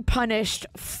being punished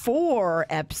for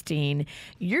Epstein.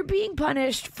 You're being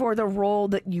punished for the role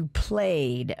that you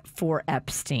played for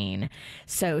Epstein.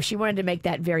 So she wanted to make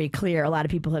that very clear. A lot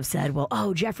of people have said, well,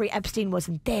 oh, Jeffrey Epstein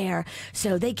wasn't there,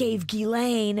 so they gave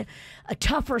Ghislaine a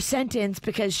tougher sentence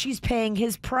because she's paying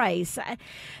his price.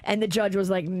 And the judge was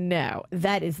like, no,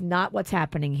 that is not what's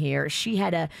happening here. She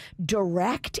had a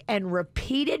direct and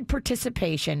repeated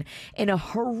participation in a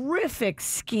horrific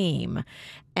scheme.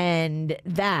 And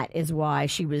that is why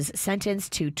she was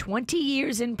sentenced to 20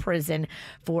 years in prison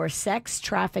for sex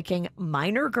trafficking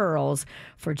minor girls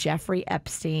for Jeffrey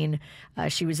Epstein.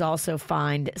 She was also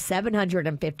fined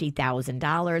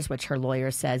 $750,000, which her lawyer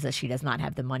says that she does not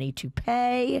have the money to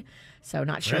pay. So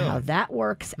not sure how that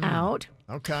works out.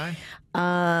 Okay.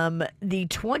 The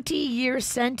 20-year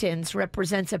sentence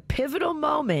represents a pivotal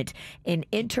moment in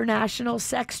international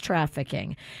sex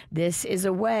trafficking. This is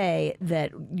a way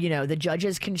that, you know, the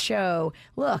judges can show,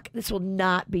 look, this will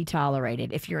not be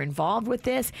tolerated. If you're involved with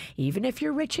this, even if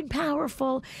you're rich and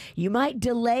powerful, you might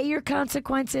delay your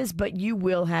consequences, but you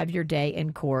will have your day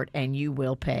in court and you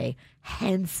will pay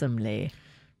handsomely.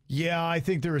 Yeah, I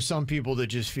think there are some people that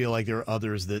just feel like there are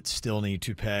others that still need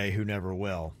to pay who never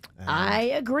will.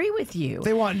 I agree with you.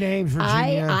 They want names,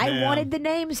 Virginia. I wanted the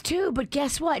names too, but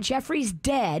guess what? Jeffrey's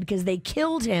dead because they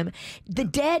killed him. The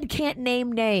dead can't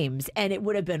name names, and it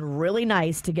would have been really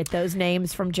nice to get those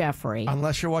names from Jeffrey.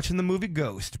 Unless you're watching the movie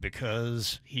Ghost,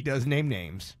 because he does name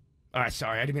names. All right,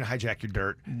 sorry, I didn't mean to hijack your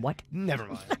dirt. What? Never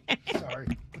mind.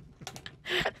 Sorry.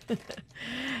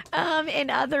 In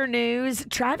other news,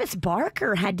 Travis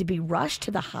Barker had to be rushed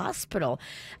to the hospital.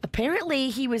 Apparently,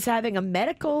 he was having a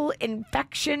medical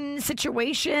infection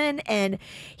situation, and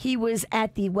he was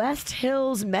at the West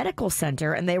Hills Medical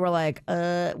Center, and they were like,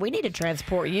 we need to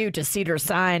transport you to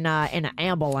Cedars-Sinai in an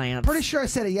ambulance. Pretty sure I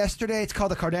said it yesterday. It's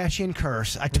called the Kardashian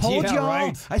curse. I told y'all.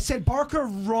 Right. I said, Barker,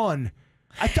 run.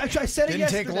 I said it Didn't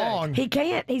yesterday. take long. He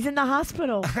can't. He's in the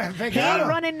hospital. He got ain't him.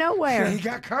 running nowhere. He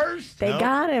got cursed. They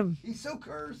got him. He's so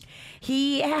cursed.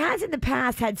 He has in the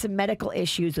past had some medical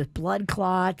issues with blood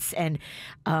clots and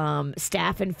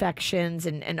staph infections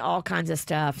and all kinds of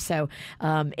stuff. So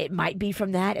it might be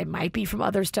from that. It might be from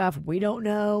other stuff. We don't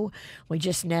know. We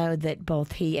just know that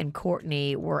both he and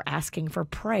Courtney were asking for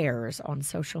prayers on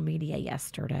social media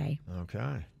yesterday.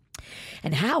 Okay.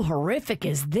 And how horrific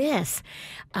is this?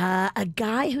 A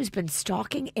guy who's been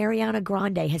stalking Ariana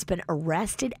Grande has been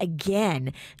arrested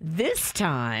again. This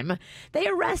time, they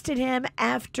arrested him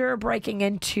after breaking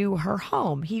into her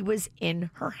home. He was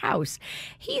in her house.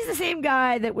 He's the same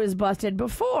guy that was busted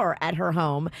before at her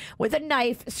home with a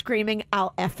knife screaming,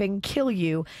 "I'll effing kill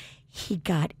you." He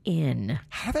got in.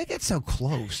 How did they get so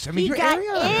close? I mean, He you're got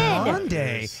Ariana in.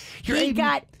 Grande. He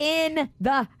got in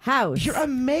the house. You're a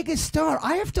mega star.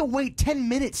 I have to wait 10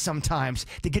 minutes sometimes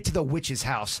to get to the witch's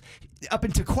house up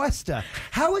in Tequesta.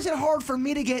 How is it hard for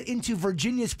me to get into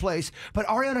Virginia's place, but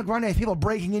Ariana Grande has people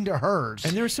breaking into hers?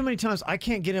 And there are so many times I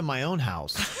can't get in my own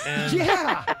house. And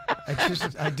Yeah.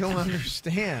 I don't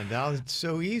understand how it's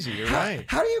so easy. You're right.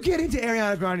 How do you get into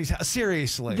Ariana Grande's house?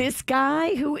 Seriously. This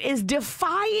guy who is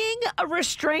defying a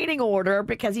restraining order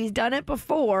because he's done it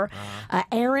before.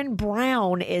 Aaron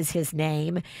Brown is his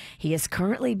name. He is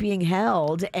currently being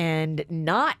held and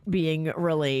not being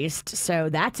released, so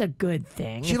that's a good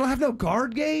thing. You don't have no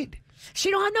guard gate?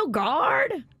 She don't have no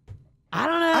guard? I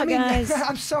don't know, I mean, guys.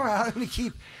 I'm sorry. I'm going to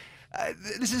keep...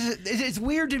 it's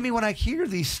weird to me when I hear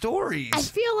these stories. I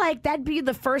feel like that'd be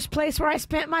the first place where I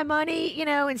spent my money. You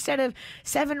know, instead of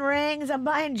 7 rings, I'm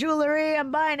buying jewelry,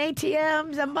 I'm buying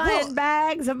ATMs, I'm buying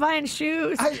bags, I'm buying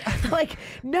shoes. Like,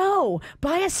 no,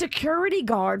 buy a security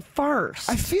guard first.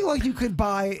 I feel like you could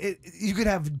you could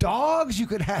have dogs, you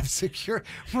could have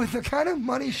with the kind of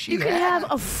money she You could had.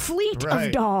 have a fleet Right.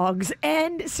 of dogs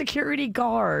and security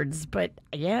guards. But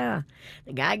yeah,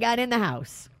 the guy got in the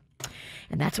house.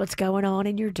 And that's what's going on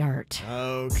in your dirt.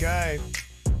 Okay.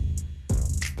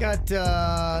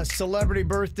 Got celebrity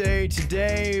birthday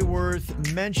today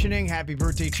worth mentioning. Happy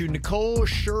birthday to Nicole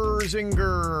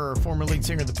Scherzinger, former lead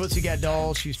singer of the Pussycat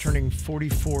Dolls. She's turning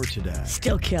 44 today.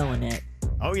 Still killing it.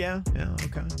 Oh, yeah? Yeah,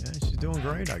 okay. Yeah, she's doing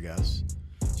great, I guess.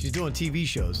 She's doing TV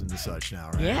shows and the such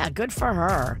now, right? Yeah, good for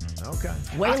her. Okay.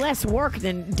 Way less work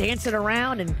than dancing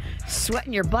around and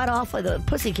sweating your butt off like the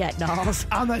Pussycat Dolls.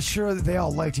 I'm not sure that they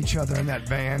all liked each other in that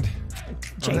band.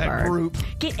 Or that Jaybird. group.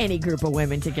 Get any group of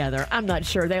women together. I'm not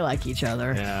sure they like each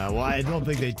other. Yeah, well, I don't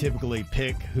think they typically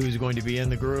pick who's going to be in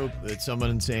the group. It's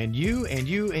someone saying, you and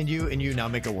you and you and you, now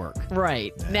make it work.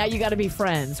 Right. Yeah. Now you got to be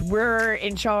friends. We're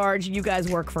in charge. You guys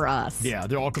work for us. Yeah,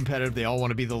 they're all competitive. They all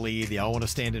want to be the lead. They all want to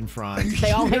stand in front.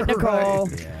 They all hate Nicole.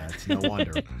 Right. Yeah, it's no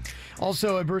wonder.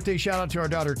 Also, a birthday shout out to our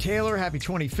daughter Taylor. Happy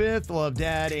 25th. Love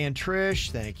Dad and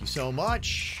Trish. Thank you so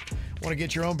much. Want to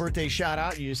get your own birthday shout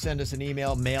out? You just send us an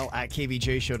email,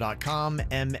 mail@kvjshow.com,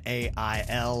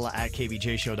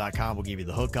 mail@kvjshow.com. We'll give you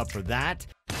the hookup for that.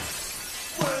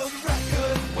 World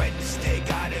Record Wednesday,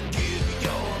 gotta give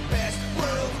your best.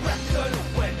 World Record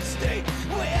Wednesday,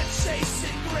 we're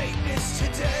chasing greatness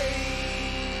today.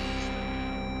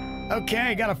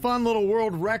 Okay, got a fun little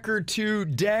world record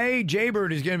today.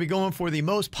 Jaybird is going to be going for the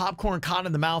most popcorn caught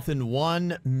in the mouth in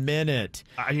 1 minute.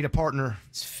 I need a partner.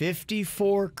 It's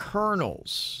 54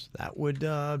 kernels. That would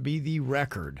be the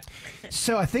record.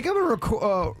 So I think I'm going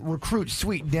to recruit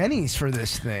Sweet Denny's for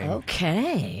this thing.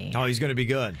 Okay. Oh, he's going to be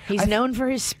good. He's known for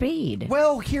his speed.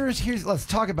 Well, here's let's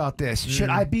talk about this. Should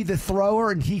I be the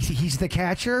thrower and he's the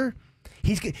catcher?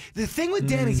 The thing with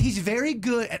Denny's, he's very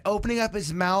good at opening up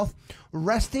his mouth,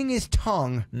 resting his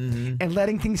tongue, and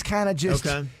letting things kind of just,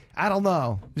 I don't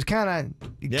know, just kind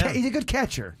of, he's a good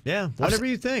catcher. Yeah, whatever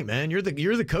you think, man. You're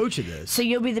the coach of this. So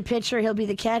you'll be the pitcher, he'll be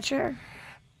the catcher?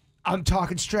 I'm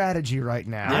talking strategy right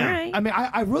now. All right. I mean,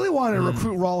 I really want to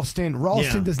recruit Ralston.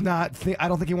 Ralston Yeah. does not think, I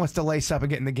don't think he wants to lace up and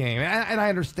get in the game. And I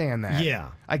understand that. Yeah.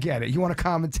 I get it. You want to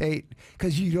commentate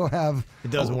because you don't have.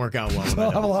 It doesn't work out well. You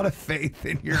don't have a lot of faith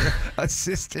in your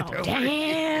assistant. Oh, over here.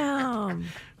 damn.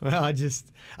 Well,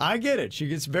 I get it. She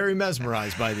gets very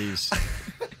mesmerized by these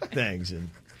things,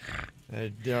 and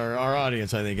our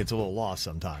audience, I think, gets a little lost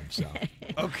sometimes. So.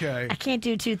 Okay. I can't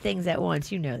do two things at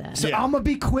once. You know that. So Yeah. I'm going to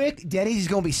be quick. Denny's is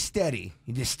going to be steady.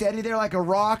 You just steady there like a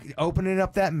rock, opening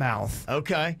up that mouth.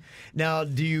 Okay. Now,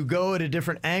 do you go at a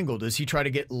different angle? Does he try to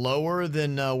get lower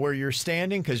than where you're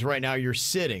standing? Because right now you're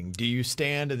sitting. Do you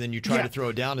stand and then you try to throw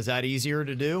it down? Is that easier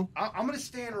to do? I'm going to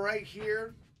stand right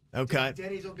here. Okay.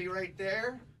 Denny's will be right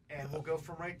there, and we'll go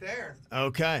from right there.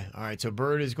 Okay. All right. So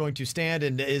Bird is going to stand,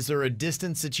 and is there a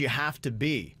distance that you have to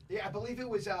be? Yeah, I believe it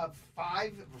was 4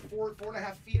 and a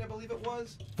half feet, I believe it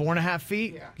was. 4.5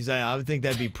 feet? Yeah. Because I would think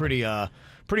that'd be pretty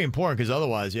important. Because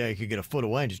otherwise, you could get a foot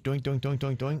away and just doink, doink, doink,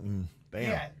 doink, doink, and bam.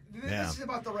 Yeah, this is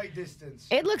about the right distance.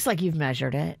 It looks like you've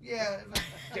measured it. Yeah,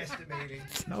 guesstimating.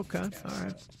 Okay. All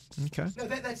right. Okay. No,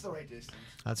 that's the right distance.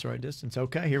 That's the right distance.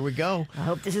 Okay. Here we go. I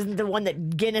hope this isn't the one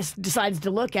that Guinness decides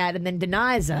to look at and then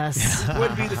denies us.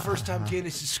 Wouldn't be the first time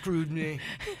Guinness has screwed me.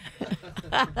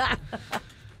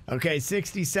 Okay,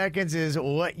 60 seconds is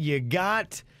what you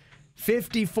got.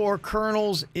 54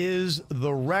 kernels is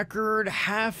the record.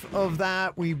 Half of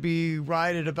that, we'd be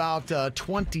right at about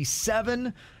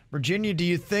 27. Virginia, do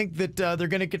you think that they're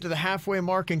going to get to the halfway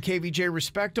mark in KVJ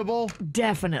respectable?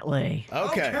 Definitely.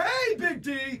 Okay. Big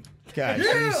D. Okay,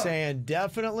 so you're saying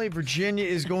definitely. Virginia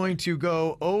is going to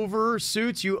go over.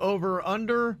 Suits, you over,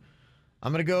 under?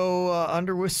 I'm going to go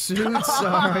under with Suits.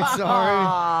 Sorry.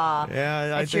 Yeah,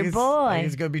 That's I your boy. think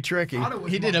it's going to be tricky.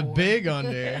 He did a big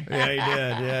under. Yeah, he did.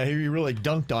 Yeah, he really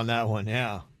dunked on that one.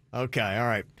 Yeah. Okay, all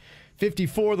right.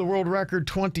 54, the world record,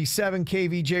 27,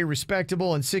 KVJ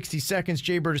respectable. In 60 seconds,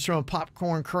 Jaybird is throwing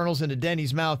popcorn kernels into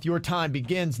Denny's mouth. Your time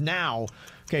begins now.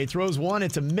 Okay, throws one,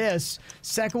 it's a miss.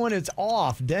 Second one, it's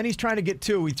off. Denny's trying to get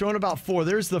two. We've thrown about four.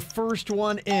 There's the first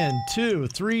one in. 2,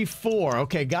 3, 4.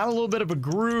 Okay, got a little bit of a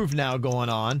groove now going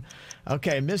on.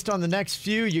 Okay, missed on the next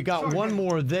few. You got one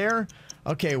more there.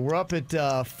 Okay, we're up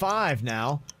at 5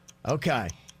 now. Okay.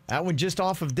 That one just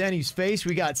off of Denny's face.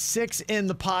 We got 6 in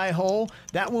the pie hole.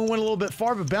 That one went a little bit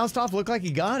far, but bounced off. Looked like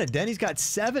he got it. Denny's got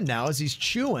 7 now as he's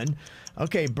chewing.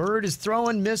 Okay, Bird is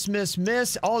throwing. Miss, miss,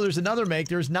 miss. Oh, there's another make.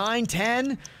 There's 9,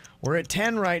 10. We're at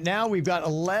 10 right now. We've got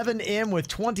 11 in with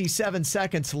 27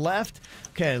 seconds left.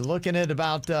 Okay, looking at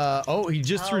about, he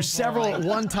just threw several at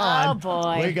one time. Oh,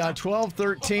 boy. We got 12,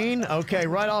 13. Okay,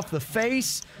 right off the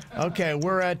face. Okay,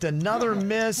 we're at another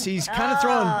miss. He's kind of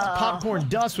throwing popcorn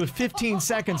dust with 15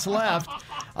 seconds left.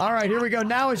 All right, here we go.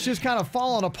 Now it's just kind of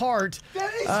falling apart.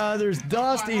 There's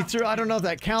dust. He threw. I don't know if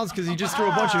that counts because he just threw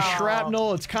a bunch of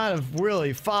shrapnel. It's kind of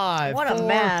really 5, What a 4,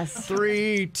 mess.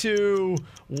 3, 2,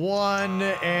 1,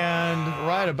 and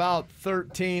right about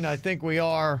 13. I think we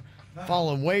are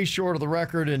falling way short of the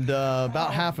record and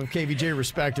about half of KVJ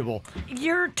respectable.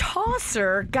 Your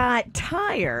tosser got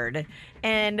tired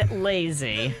and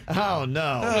lazy. Oh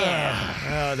no!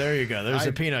 Yeah. Oh, there you go. There's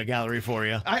a peanut gallery for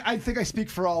you. I think I speak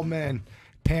for all men.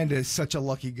 Panda is such a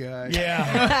lucky guy.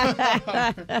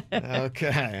 Yeah.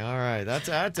 Okay. All right.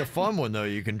 That's a fun one though.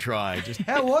 You can try. Just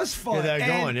That was fun. get that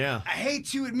And going. Yeah. I hate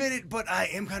to admit it, but I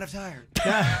am kind of tired.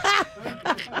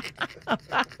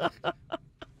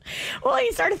 Well,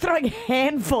 he started throwing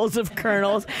handfuls of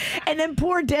kernels, and then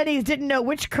poor Denny's didn't know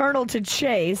which kernel to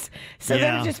chase, so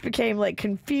then Yeah. it just became like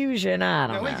confusion. I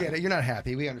No, don't we know. get it. You're not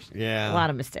happy. We understand. Yeah. A lot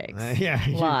of mistakes. Yeah.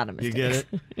 A lot of You mistakes.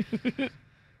 get it.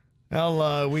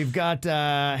 Well, we've got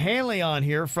Haley on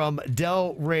here from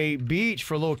Delray Beach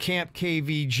for a little Camp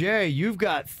KVJ. You've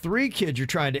got 3 kids you're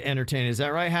trying to entertain. Is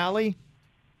that right, Hallie?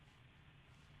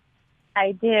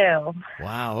 I do.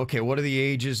 Wow. Okay. What are the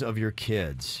ages of your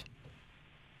kids?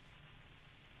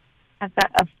 I've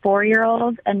got a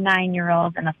 4-year-old, a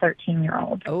 9-year-old, and a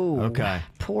 13-year-old. Oh, Okay.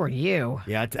 poor you.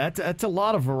 Yeah, that's a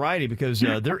lot of variety because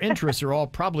their interests are all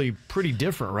probably pretty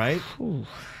different, right?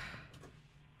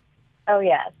 Oh,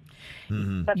 yes.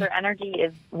 But their energy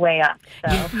is way up.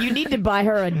 So You need to buy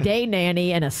her a day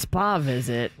nanny and a spa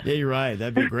visit. Yeah, you're right.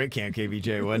 That'd be a great Camp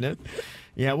KVJ, wouldn't it?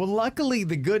 Yeah, well, luckily,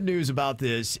 the good news about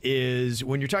this is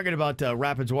when you're talking about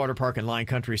Rapids Water Park and Lion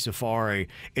Country Safari,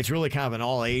 it's really kind of an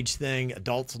all-age thing.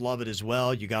 Adults love it as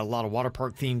well. You got a lot of water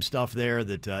park-themed stuff there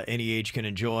that any age can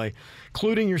enjoy,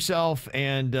 including yourself,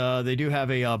 and they do have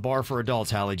a bar for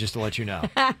adults, Hallie, just to let you know.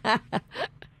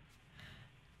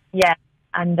 yeah,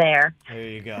 I'm there. There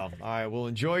you go. All right, well,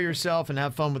 enjoy yourself and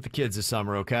have fun with the kids this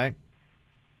summer, okay?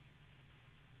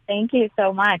 Thank you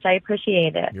so much. I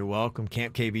appreciate it. You're welcome.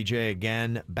 Camp KVJ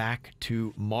again back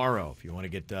tomorrow. If you want to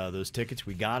get those tickets,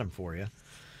 we got them for you.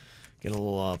 Get a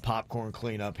little popcorn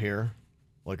cleanup here.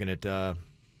 Looking at the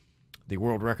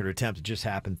world record attempt that just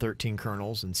happened, 13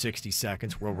 kernels in 60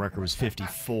 seconds. World record was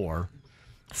 54.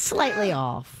 Slightly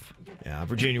off. Yeah,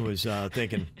 Virginia was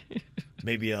thinking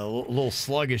maybe a little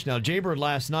sluggish. Now, Jaybird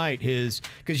last night, because,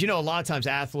 a lot of times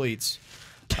athletes,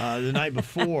 the night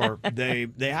before, they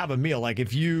have a meal. Like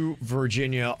if you,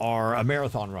 Virginia, are a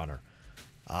marathon runner.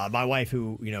 My wife,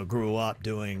 who grew up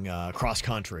doing cross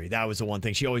country, that was the one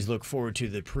thing she always looked forward to,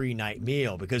 the pre-night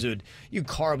meal, because you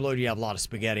carb load, you have a lot of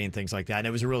spaghetti and things like that, and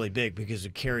it was really big because it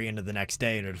would carry into the next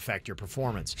day and it would affect your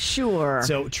performance. Sure.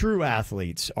 So true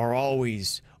athletes are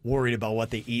always worried about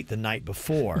what they eat the night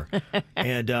before,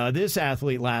 and this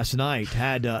athlete last night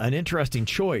had an interesting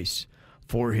choice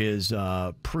for his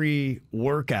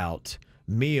pre-workout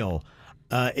meal.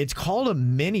 It's called a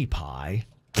mini pie.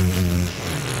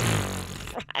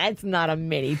 That's not a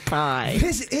mini pie.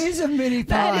 This is a mini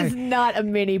pie. That is not a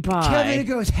mini pie. Kevin, it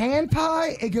goes hand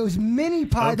pie, it goes mini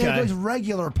pie, then Okay. it goes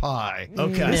regular pie.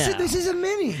 Okay. This is a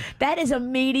mini. That is a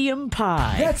medium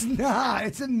pie. That's not.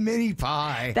 It's a mini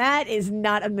pie. That is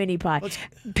not a mini pie.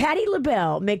 Patty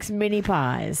LaBelle makes mini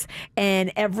pies,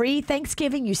 and every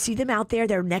Thanksgiving you see them out there.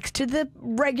 They're next to the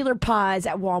regular pies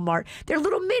at Walmart. They're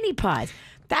little mini pies.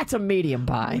 That's a medium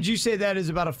pie. Would you say that is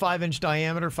about a 5-inch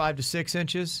diameter, 5 to 6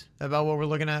 inches? About what we're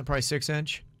looking at? Probably 6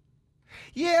 inch?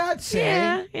 Yeah, I'd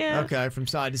say. Yeah. Okay, from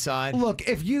side to side. Look,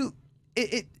 if you,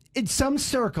 in some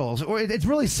circles, or it's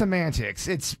really semantics.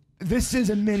 This is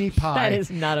a mini pie. That is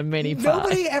not a mini pie.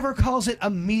 Nobody ever calls it a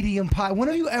medium pie. When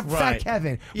have you ever, Right.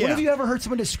 Kevin? Yeah. When have you ever heard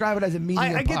someone describe it as a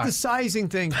medium pie? I get the sizing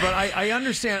things, but I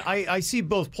understand. I see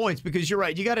both points because you're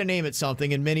right. You got to name it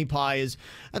something, and mini pie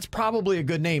that's probably a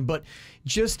good name. But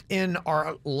just in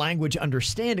our language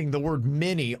understanding, the word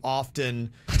mini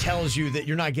often tells you that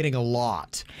you're not getting a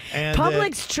lot. And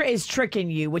Publix is tricking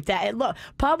you with that. Look,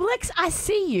 Publix, I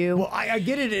see you. well, I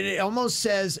get it. It almost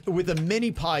says with a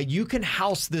mini pie, you can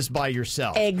house this by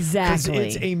yourself. Exactly.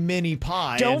 'Cause it's a mini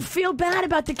pie. Don't and- feel bad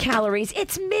about the calories.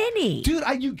 It's mini. Dude,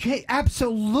 you can't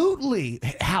absolutely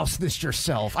house this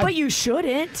yourself. But you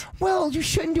shouldn't. Well, you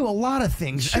shouldn't do a lot of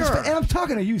things. Sure. And I'm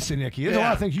talking to you, Sinicki. There's a Yeah.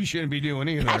 lot of things you shouldn't be doing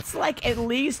either. That's like at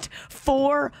least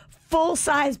 4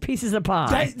 full-size pieces of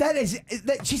pie.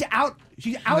 She's out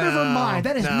of her mind.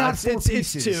 That is not four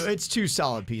pieces. It's two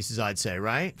solid pieces, I'd say,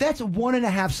 right? That's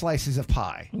 1.5 slices of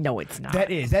pie. No, it's not. That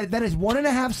is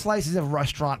 1.5 slices of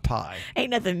restaurant pie.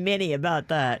 Ain't nothing mini about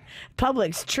that.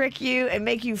 Publix trick you and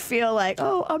make you feel like,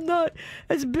 oh, I'm not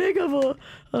as big of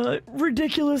a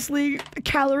ridiculously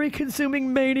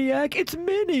calorie-consuming maniac. It's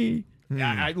mini.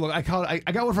 Look, I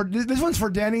got one for this one's for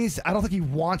Denny's. I don't think he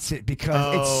wants it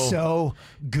because it's so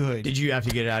good. Did you have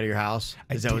to get it out of your house?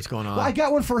 Is that what's going on? Well, I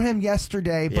got one for him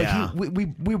yesterday, but Yeah. we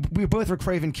both were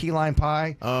craving key lime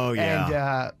pie. Oh,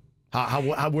 yeah.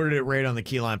 And where did it rate on the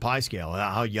key lime pie scale?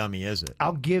 How yummy is it?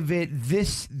 I'll give it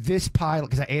this pie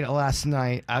because I ate it last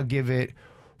night. I'll give it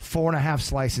 4.5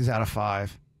 slices out of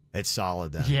 5. It's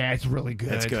solid then. Yeah, it's really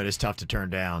good. It's good. It's tough to turn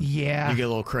down. Yeah. You get a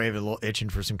little craving, a little itching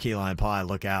for some key lime pie.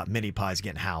 Look out. Mini pie's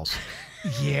getting house.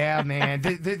 Yeah, man.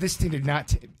 This thing did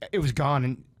not. It was gone,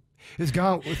 and it was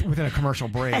gone within a commercial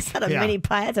break. That's not a mini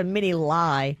pie. That's a mini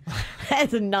lie.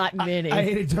 That's not mini. I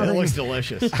ate it during. It looks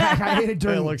delicious. I ate it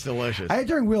during. It looks delicious. I ate it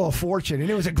during Wheel of Fortune, and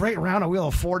it was a great round of Wheel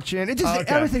of Fortune. It just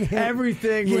everything hit.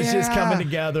 Everything was just coming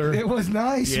together. It was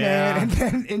nice, Yeah. man. And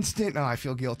then instant. Oh, I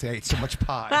feel guilty. I ate so much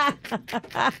pie.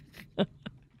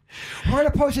 We're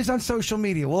gonna post this on social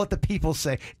media. We'll let the people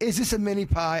say, "Is this a mini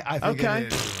pie?" I think Okay.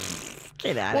 it is.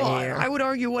 Get out of here. I would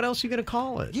argue, what else are you going to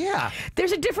call it? Yeah.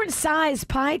 There's a different size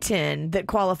pie tin that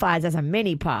qualifies as a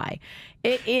mini pie.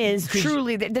 It is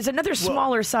truly. There's another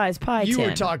smaller size pie tin. You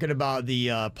were talking about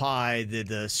the pie,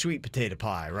 the sweet potato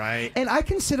pie, right? And I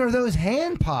consider those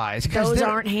hand pies. 'Cause Those they're-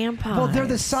 aren't hand pies. Well, they're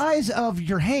the size of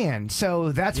your hand,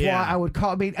 so that's Yeah. why I would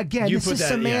call. I mean, again, You this put is that-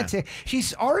 yeah. semantic.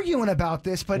 She's arguing about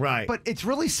this, but Right. but it's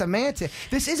really semantic.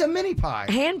 This is a mini pie.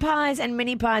 Hand pies and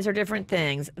mini pies are different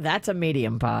things. That's a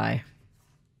medium pie.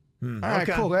 All right,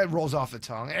 okay. cool. That rolls off the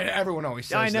tongue. Everyone always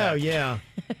says I know, that. yeah.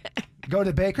 Go to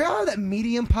the bakery. Oh, that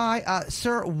medium pie.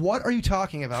 Sir, what are you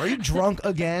talking about? Are you drunk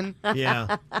again?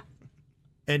 Yeah.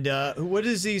 And what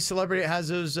is the celebrity that has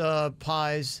those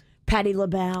pies? Patti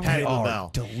LaBelle. Patti They are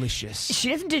LaBelle. delicious. She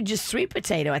doesn't do just sweet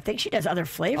potato. I think she does other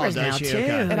flavors does now she? too.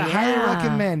 Okay. And I highly Yeah.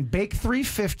 recommend bake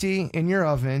 350 in your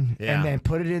oven Yeah. and then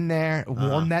put it in there,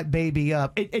 warm that baby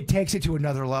up. It takes it to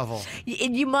another level.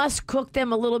 You must cook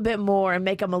them a little bit more and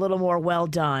make them a little more well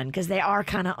done because they are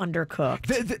kind of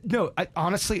undercooked.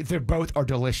 Honestly, they both are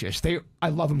delicious. I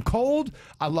love them cold.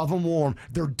 I love them warm.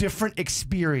 They're different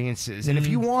experiences. And if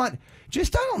you want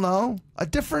just, I don't know, a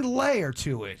different layer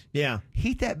to it, Yeah.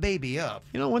 heat that baby up.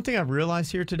 You know, one thing I've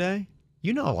realized here today,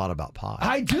 you know a lot about pie.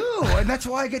 I do, and that's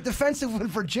why I get defensive with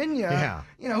Virginia. Yeah.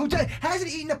 You know, who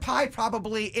hasn't eaten a pie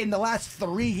probably in the last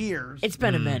 3 years. It's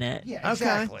been a minute. Yeah, Okay.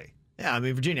 exactly. Yeah, I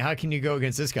mean, Virginia, how can you go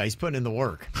against this guy? He's putting in the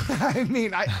work. I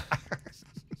mean, I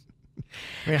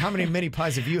mean, how many mini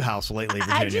pies have you housed lately,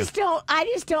 Virginia? I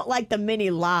just don't like the mini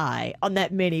lie on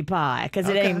that mini pie because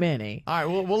it ain't mini. All right,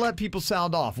 well, we'll let people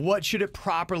sound off. What should it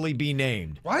properly be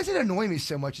named? why does it annoy me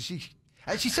so much?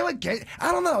 She's so against.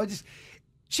 I don't know.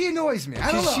 She annoys me.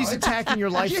 I don't know. She's attacking your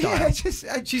lifestyle. Yeah,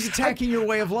 She's attacking your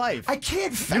way of life. I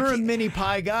can't. You're a mini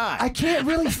pie guy. I can't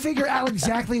really figure out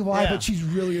exactly why, Yeah. but she's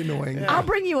really annoying. I'll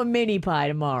bring you a mini pie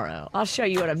tomorrow. I'll show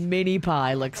you what a mini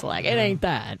pie looks like. It ain't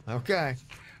that. Okay.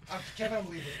 Can't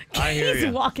believe it. I hear He's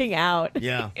you. walking out.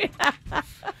 Yeah.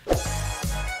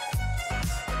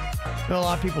 Well, a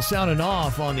lot of people sounding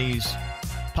off on these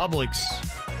Publix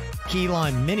key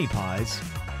lime mini pies.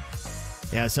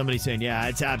 Yeah, somebody saying, yeah,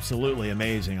 it's absolutely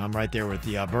amazing. I'm right there with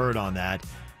the bird on that.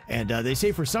 And they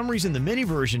say for some reason the mini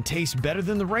version tastes better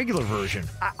than the regular version.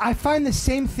 I find the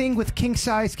same thing with king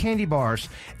size candy bars.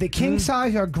 The king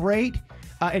size are great.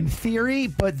 In theory,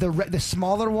 but the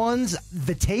smaller ones,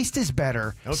 the taste is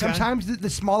better. Okay. Sometimes the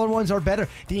smaller ones are better.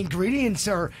 The ingredients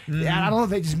are, I don't know,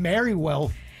 they just marry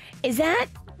well. Is that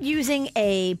using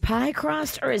a pie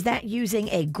crust or is that using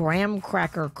a graham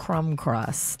cracker crumb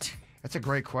crust? That's a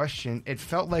great question. It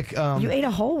felt like You ate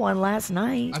a whole one last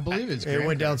night. I believe it's It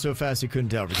went down so fast you couldn't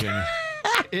tell, Virginia.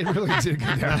 it really did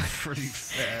go down pretty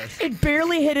fast. It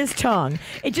barely hit his tongue.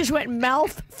 It just went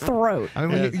mouth, throat. I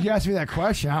mean, when you asked me that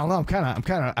question, I don't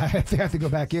know. I have to go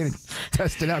back in and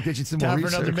test it out, get you some more Time for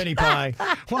research. another mini pie.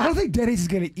 Well, I don't think Denny's is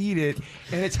going to eat it,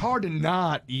 and it's hard to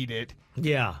not eat it.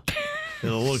 Yeah. It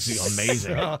looks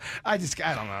amazing. So, I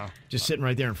don't know. Just sitting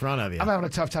right there in front of you. I'm having a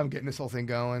tough time getting this whole thing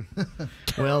going.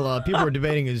 Well, people are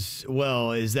debating as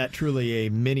well, is that truly a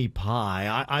mini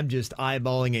pie? I'm just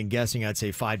eyeballing and guessing. I'd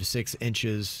say 5 to 6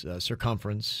 inches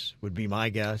circumference would be my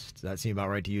guess. Does that seem about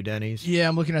right to you, Denny's? Yeah,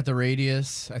 I'm looking at the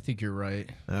radius. I think you're right.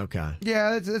 Okay.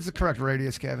 Yeah, that's the correct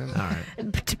radius, Kevin. All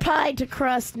right. Pie to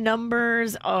crust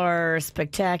numbers are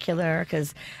spectacular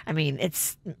because, I mean,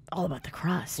 it's all about the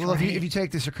crust. Well, right? if you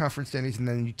take the circumference, Denny's, and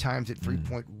then you times it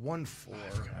 3.14.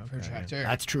 Protractor.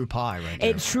 That's true pie right there.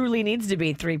 It truly needs to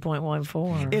be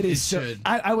 3.14. It is It so. should.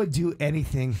 I would do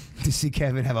anything to see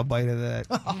Kevin have a bite of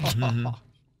that.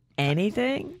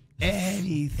 Anything?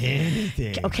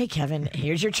 Anything. Okay, Kevin,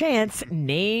 here's your chance.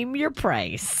 Name your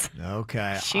price.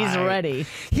 Okay. She's ready.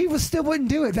 He still wouldn't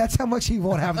do it. That's how much he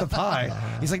won't have the pie.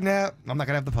 He's like, nah, I'm not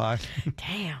going to have the pie.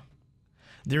 Damn.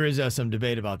 There is some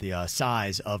debate about the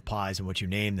size of pies and what you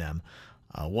name them.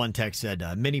 One text said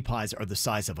mini pies are the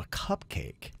size of a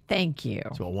cupcake. Thank you.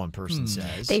 That's what one person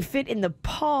says. They fit in the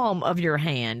palm of your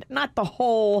hand, not the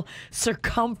whole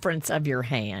circumference of your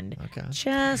hand. Okay.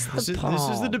 Just the palm. This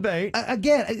is the debate.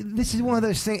 Again, this is one of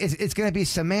those things. It's going to be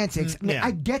semantics. I mean, yeah.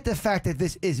 I get the fact that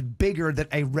this is bigger than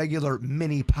a regular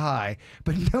mini pie,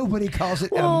 but nobody calls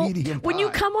it a medium pie. When you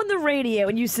come on the radio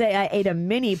and you say, I ate a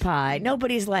mini pie,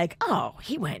 nobody's like, oh,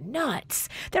 he went nuts.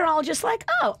 They're all just like,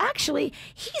 oh, actually,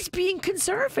 he's being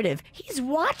conservative. He's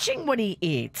watching what he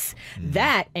eats.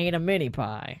 That ain't a mini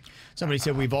pie. Somebody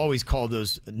said we've always called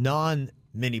those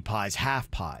non-mini pies half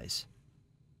pies.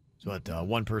 That's what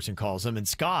one person calls them. And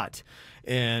Scott,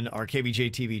 in our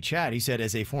KVJ TV chat, he said,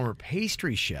 as a former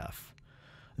pastry chef,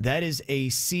 that is a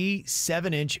C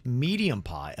 7-inch medium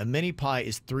pie. A mini pie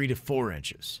is 3 to 4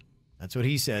 inches. That's what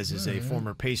he says as a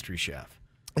former pastry chef.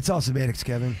 It's all semantics,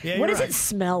 Kevin. Yeah, What you're does right. it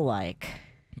smell like?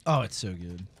 Oh, it's so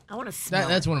good. I want to smell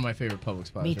That's it. one of my favorite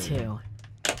Publix pies. Me right there. too.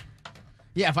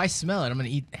 Yeah, if I smell it, I'm gonna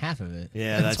eat half of it.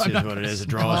 Yeah, that's why I'm just not what it gonna is. It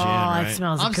smell draws you in, Oh, right? it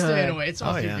smells I'm good. staying away. It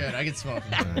smells Oh, too yeah. good. I can smell it.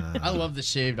 I love the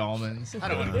shaved almonds. I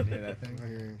don't want to do that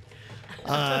thing.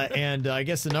 And I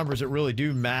guess the numbers that really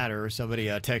do matter. Somebody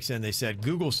texted in. They said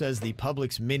Google says the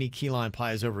Publix mini key lime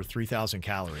pie is over 3,000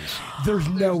 calories. There's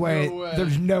no way. no way.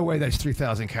 There's no way that's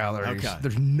 3,000 calories. Okay.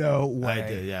 There's no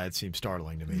way. Yeah, it seems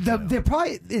startling to me. The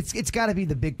pie, it's got to be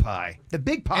the big pie. The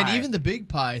big pie. And even the big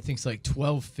pie, I think, is like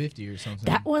 12.50 or something.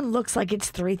 That one looks like it's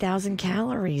 3,000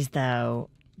 calories, though.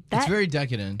 It's very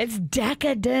decadent. It's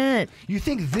decadent. You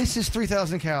think this is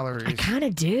 3,000 I calories? kind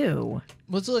of do.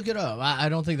 Let's look it up. I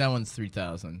don't think that one's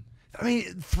 3,000. I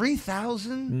mean,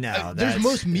 3,000? No, There's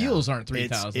most meals no. aren't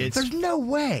 3,000. It's There's no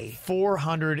way.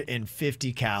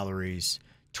 450 calories,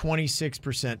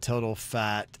 26% total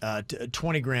fat,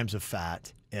 20 grams of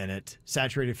fat in it.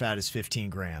 Saturated fat is 15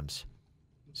 grams.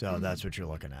 So that's what you're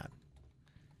looking at.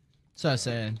 So I was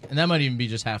saying, and that might even be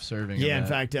just half serving. Yeah, of in that.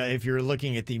 fact, if you're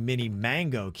looking at the mini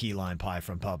mango key lime pie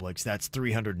from Publix, that's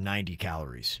 390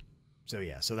 calories. So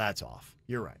yeah, so that's off.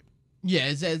 You're right. Yeah,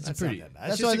 it's That's pretty. not that bad. It's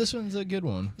That's just why a- this one's a good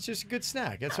one. It's just a good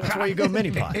snack. That's why you go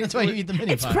mini pie. That's why you eat the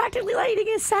mini It's pie. practically like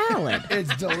eating a salad.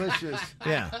 It's delicious.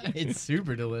 Yeah, It's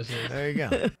super delicious. there you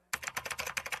go.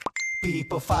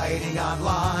 People fighting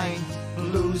online,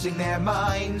 losing their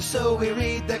minds. So we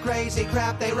read the crazy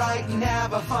crap they write and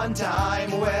have a fun time.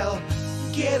 Well,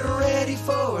 get ready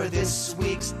for this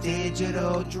week's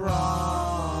digital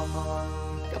drama.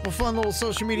 Couple fun little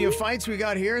social media fights we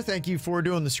got here. Thank you for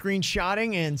doing the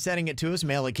screenshotting and sending it to us.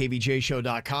 Mail at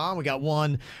kvjshow.com. We got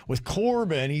one with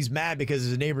Corbin. He's mad because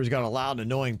his neighbor's got a loud and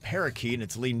annoying parakeet, and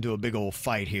it's leading to a big old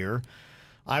fight here.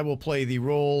 I will play the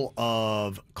role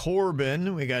of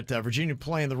Corbin. We got Virginia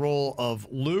playing the role of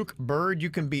Luke. Bird,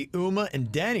 you can be Uma,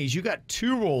 and Denny's. You got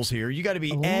two roles here. You got to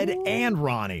be Ed and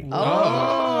Ronnie.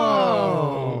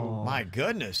 Oh. My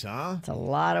goodness, huh? It's a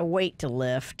lot of weight to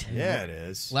lift. Yeah, it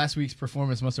is. Last week's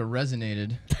performance must have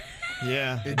resonated.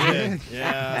 Yeah, it did.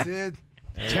 Yeah. Dude.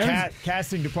 The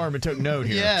casting department took note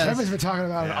here. Yeah. Kevin's been talking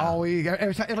about it Yeah. all week.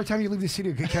 Every time you leave the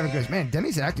studio, Kevin goes, man,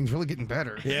 Denny's acting's really getting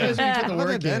better. Yeah. Guys, we put the How about work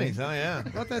that in. Denny's? Oh, yeah. How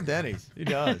about that Denny's? He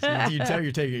does. You can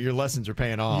tell your lessons are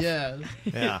paying off. Yeah.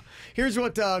 Yeah. Here's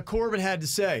what Corbin had to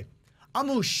say. I'm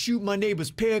going to shoot my neighbor's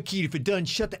parakeet if it doesn't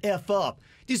shut the F up.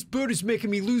 This bird is making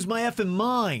me lose my effing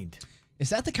mind. Is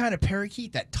that the kind of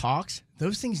parakeet that talks?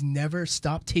 Those things never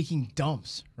stop taking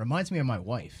dumps. Reminds me of my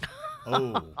wife.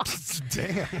 Oh.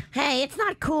 Damn. Hey, it's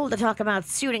not cool to talk about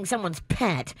shooting someone's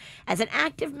pet. As an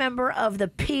active member of the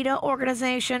PETA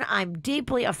organization, I'm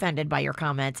deeply offended by your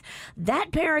comments.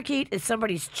 That parakeet is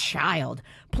somebody's child.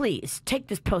 Please, take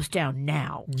this post down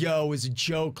now. Yo, it's a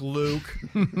joke, Luke.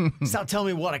 Stop telling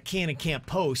me what I can and can't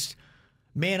post.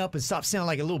 Man up and stop sounding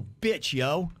like a little bitch,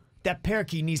 yo. That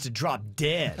parakeet needs to drop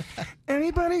dead.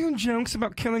 Anybody who jokes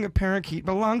about killing a parakeet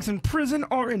belongs in prison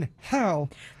or in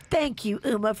hell. Thank you,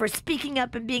 Uma, for speaking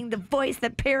up and being the voice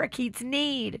that parakeets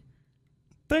need.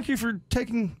 Thank you for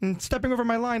taking and stepping over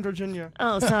my line, Virginia.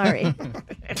 Oh, sorry.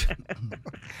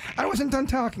 I wasn't done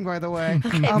talking, by the way.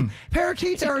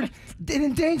 Parakeets are an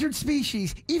endangered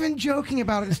species. Even joking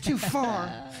about it is too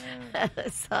far.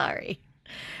 Sorry.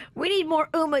 We need more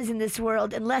Umas in this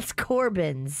world and less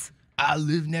Corbins. I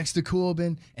live next to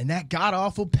Corbin, and that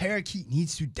god-awful parakeet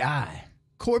needs to die.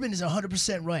 Corbin is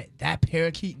 100% right. That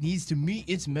parakeet needs to meet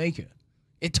its maker.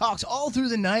 It talks all through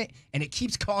the night, and it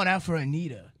keeps calling out for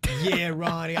Anita. Yeah,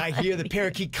 Ronnie, I hear the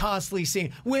parakeet constantly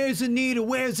saying, "Where's Anita?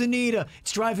 Where's Anita?"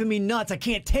 It's driving me nuts. I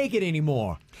can't take it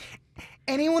anymore.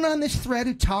 Anyone on this thread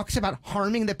who talks about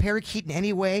harming the parakeet in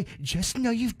any way, just know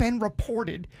you've been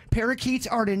reported. Parakeets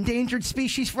are an endangered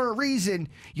species for a reason.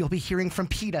 You'll be hearing from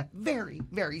PETA very,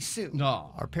 very soon.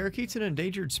 No. Are parakeets an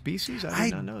endangered species? I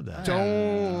did not know that.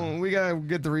 Don't. We gotta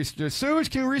get the research. Suze,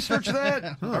 can you research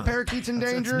that? Are parakeets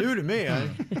endangered? That's new to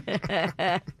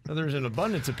me. There's an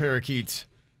abundance of parakeets.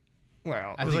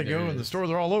 Well, I was like, in the store,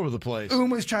 they're all over the place.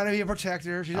 Uma's trying to be a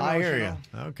protector. She's I emotional. hear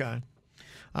you. Okay.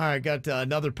 All right, got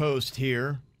another post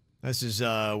here. This is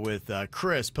with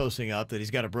Chris posting up that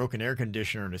he's got a broken air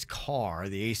conditioner in his car.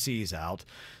 The AC is out.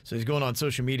 So he's going on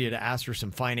social media to ask for some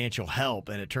financial help,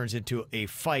 and it turns into a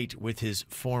fight with his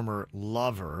former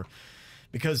lover.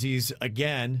 Because he's,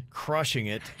 again, crushing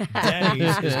it,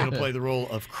 Denny's is going to play the role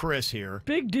of Chris here.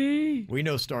 Big D. We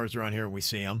know stars around here when we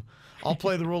see them. I'll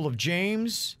play the role of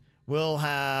James. We'll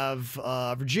have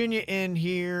Virginia in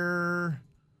here.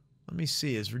 Let me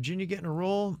see. Is Virginia getting a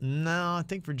role? No, I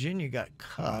think Virginia got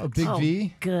cut. Big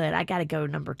V? Good. I got to go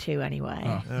number 2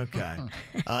 anyway. Okay.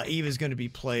 Eva's going to be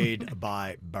played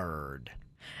by Bird.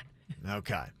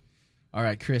 Okay. All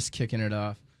right, Chris kicking it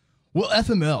off. Well,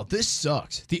 FML, this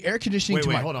sucks. The air conditioning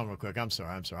Wait, hold on real quick. I'm sorry.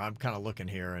 I'm kind of looking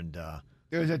here and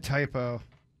There was a typo.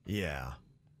 yeah.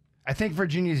 I think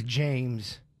Virginia's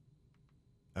James.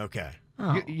 Okay.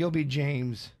 Oh. You'll be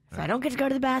James. So I don't get to go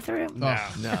to the bathroom? No.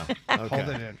 Okay. Hold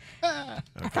it in. I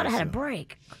thought I had a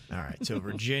break. All right. So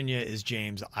Virginia is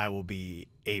James. I will be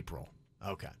April.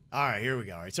 Okay. All right. Here we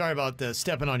go. All right. Sorry about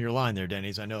stepping on your line there,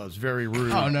 Denny's. I know it was very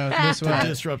rude. Oh, no, this to one.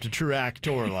 disrupt a true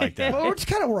actor like that. Well, we're just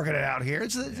kind of working it out here.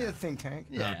 It's a think tank.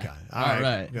 Yeah. Okay. All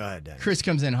right. Go ahead, Denny. Chris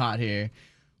comes in hot here.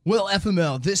 Well,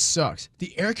 FML, this sucks.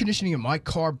 The air conditioning in my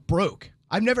car broke.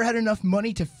 I've never had enough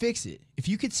money to fix it. If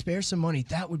you could spare some money,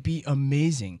 that would be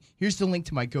amazing. Here's the link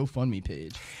to my GoFundMe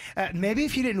page. Maybe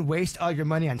if you didn't waste all your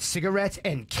money on cigarettes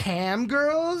and cam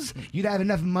girls, you'd have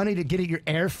enough money to get your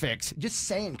air fixed. Just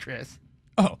saying, Chris.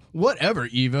 Oh, whatever,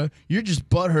 Eva. You're just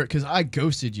butthurt because I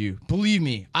ghosted you. Believe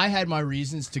me, I had my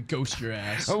reasons to ghost your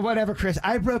ass. Oh, whatever, Chris.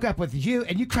 I broke up with you,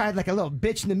 and you cried like a little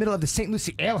bitch in the middle of the St.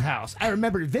 Lucie Ale House. I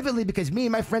remember it vividly because me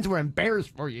and my friends were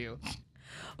embarrassed for you.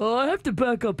 I have to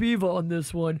back up Eva on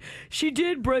this one. She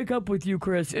did break up with you,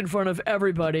 Chris, in front of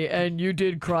everybody, and you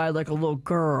did cry like a little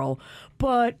girl.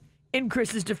 But in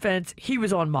Chris's defense, he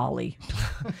was on Molly.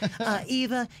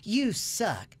 Eva, you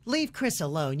suck. Leave Chris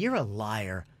alone. You're a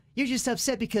liar. You're just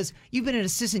upset because you've been an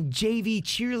assistant JV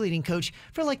cheerleading coach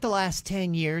for like the last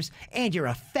 10 years, and you're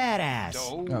a fat ass.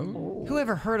 Oh. Who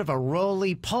ever heard of a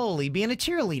roly-poly being a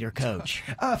cheerleader coach?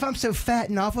 If I'm so fat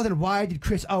and awful, then why did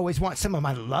Chris always want some of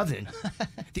my loving?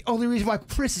 The only reason why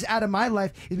Chris is out of my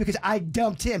life is because I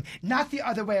dumped him, not the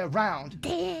other way around.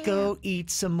 Go eat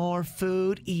some more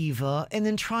food, Eva, and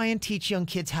then try and teach young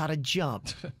kids how to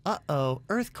jump. Uh-oh,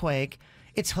 earthquake.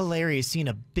 It's hilarious seeing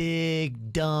a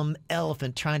big, dumb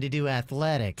elephant trying to do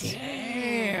athletics.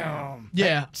 Damn.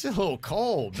 Yeah, It's a little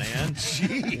cold, man.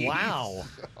 Jeez. Wow.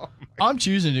 I'm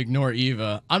choosing to ignore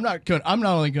Eva. I'm not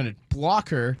only going to block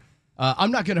her.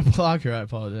 I'm not going to block her. I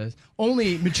apologize.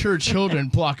 Only mature children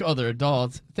block other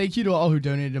adults. Thank you to all who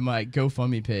donated to my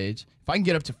GoFundMe page. If I can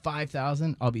get up to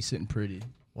 5,000, I'll be sitting pretty.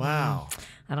 Wow.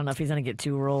 I don't know if he's going to get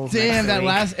 2 rolls. Damn,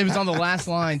 next week. it was on the last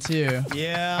line too.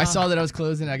 Yeah. I saw that I was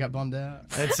closing. I got bummed out.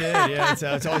 That's it. Yeah.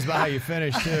 It's always about how you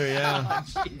finish, too. Yeah.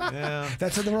 Yeah.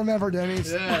 That's what they remember,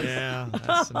 Denny's. Yeah.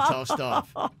 That's some tough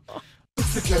stuff.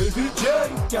 It's the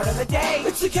KVJ Dirt of the Day.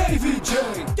 It's the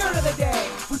KVJ Dirt of the Day.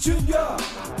 Virginia,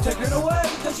 take it away,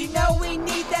 because you know we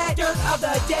need that Dirt of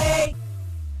the Day.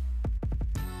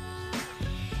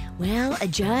 Well, a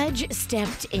judge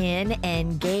stepped in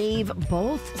and gave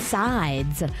both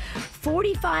sides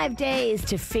 45 days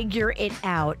to figure it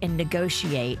out and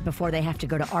negotiate before they have to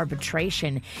go to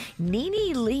arbitration.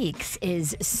 Nene Leakes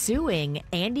is suing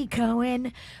Andy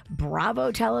Cohen,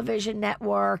 Bravo Television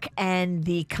Network, and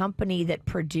the company that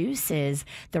produces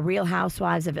The Real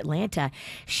Housewives of Atlanta.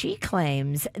 She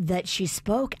claims that she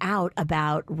spoke out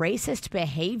about racist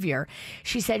behavior.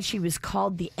 She said she was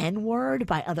called the N-word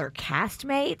by other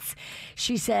castmates.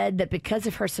 She said that because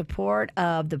of her support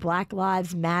of the Black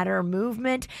Lives Matter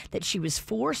movement, that she was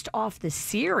forced off the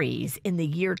series in the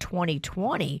year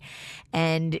 2020.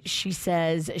 And she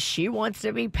says she wants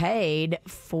to be paid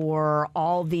for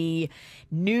all the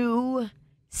new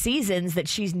seasons that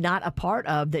she's not a part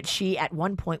of, that she at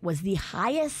one point was the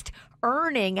highest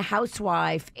earning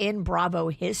housewife in Bravo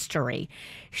history.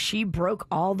 She broke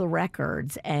all the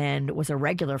records and was a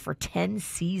regular for 10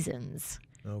 seasons.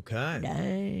 Okay.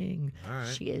 Dang. All right.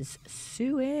 She is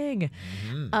suing.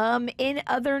 In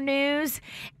other news,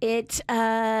 it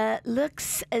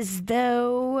looks as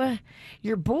though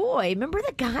your boy, remember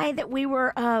the guy that we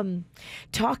were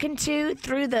talking to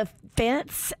through the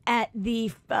fence at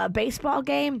the baseball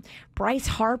game, Bryce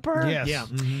Harper? Yes.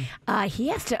 Yeah. He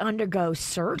has to undergo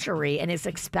surgery and is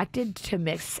expected to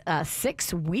miss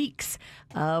 6 weeks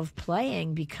of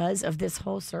playing because of this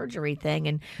whole surgery thing.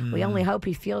 And we only hope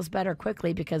he feels better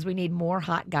quickly because we need more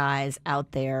hot guys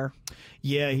out there.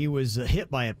 Yeah, he was hit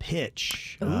by a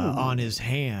pitch on his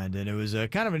hand, and it was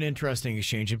kind of an interesting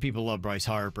exchange. And people love Bryce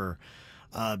Harper.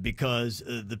 Because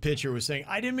the pitcher was saying,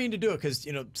 I didn't mean to do it, because,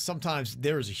 sometimes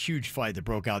there was a huge fight that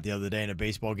broke out the other day in a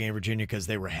baseball game in Virginia because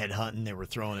they were headhunting. They were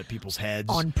throwing at people's heads.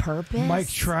 On purpose? Mike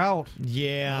Trout.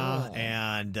 Yeah,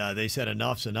 and they said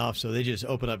enough's enough, so they just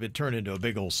opened up. It turned into a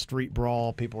big old street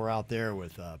brawl. People were out there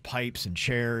with pipes and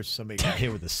chairs. Somebody got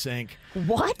hit with a sink.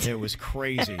 What? It was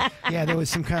crazy. Yeah, there was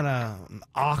some kind of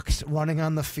ox running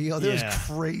on the field. It was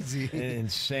crazy.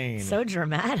 Insane. So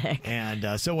dramatic.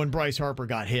 And so when Bryce Harper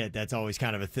got hit, that's always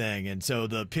kind of a thing. And so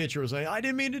the pitcher was like, I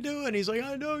didn't mean to do it. And he's like,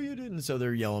 I know you didn't. So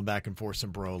they're yelling back and forth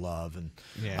some bro love. And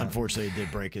unfortunately, it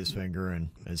did break his finger and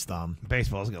his thumb.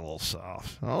 Baseball's getting a little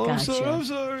soft. Oh, Gotcha. I'm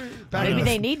sorry. Maybe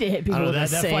they need to hit people with a that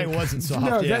sink. fight wasn't soft.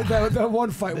 No, yeah. that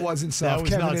one fight wasn't soft. That was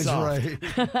Kevin not is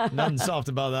soft. right. Nothing soft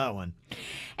about that one.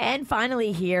 And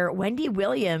finally here, Wendy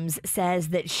Williams says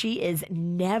that she is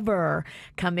never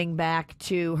coming back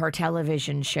to her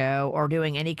television show or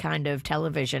doing any kind of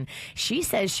television. She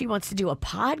says she wants to do a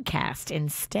podcast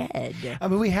instead. I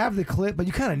mean, we have the clip, but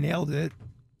you kind of nailed it.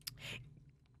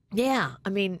 Yeah. I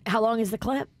mean, how long is the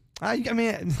clip? I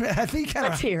mean, I think kind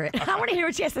of. Let's hear it. I want to hear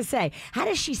what she has to say. How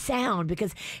does she sound?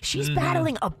 Because she's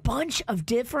battling a bunch of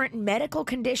different medical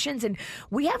conditions, and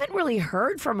we haven't really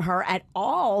heard from her at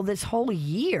all this whole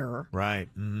year. Right.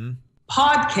 Mm-hmm.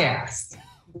 Podcast,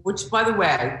 which, by the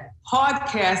way,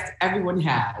 podcast everyone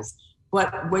has.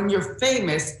 But when you're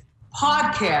famous,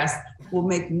 podcast will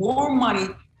make more money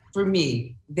for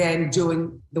me than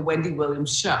doing the Wendy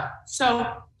Williams show.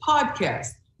 So podcast,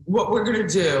 what we're going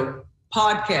to do,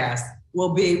 podcast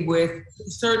will be with a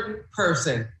certain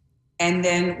person, and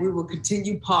then we will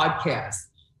continue podcast.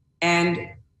 And,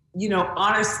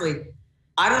 honestly,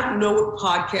 I don't know what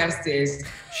podcast is.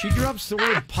 She drops the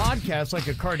word podcast like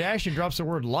a Kardashian drops the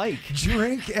word like.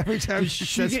 Drink every time she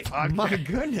says podcast. My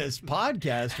goodness,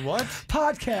 podcast, what?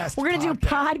 Podcast. We're going to do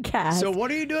podcast. So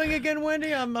what are you doing again,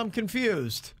 Wendy? I'm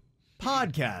confused.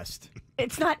 Podcast.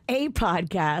 It's not a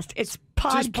podcast. It's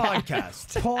podcast. Just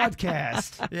podcast.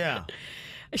 Podcast. Yeah.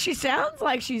 She sounds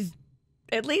like she's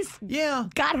at least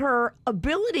got her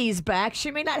abilities back. She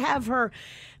may not have her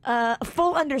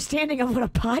full understanding of what a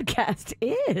podcast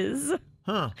is.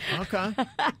 Huh. Okay.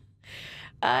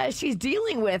 She's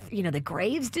dealing with, the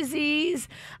Graves' disease.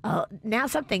 Now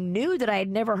something new that I had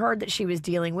never heard that she was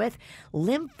dealing with,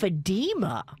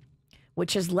 lymphedema,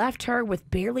 which has left her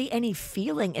with barely any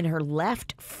feeling in her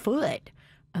left foot.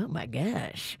 Oh, my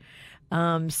gosh.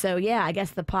 So, I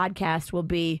guess the podcast will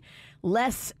be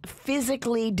less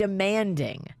physically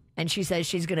demanding. And she says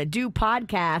she's going to do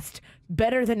podcast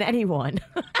better than anyone.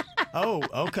 Oh,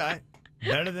 okay.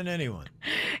 Better than anyone.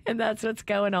 And that's what's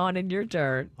going on in your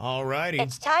dirt. All righty.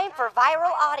 It's time for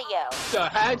viral audio. So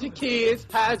how's your kids?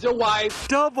 How's your wife?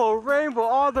 Double rainbow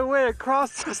all the way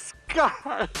across the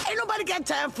sky. Ain't nobody got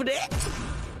time for that.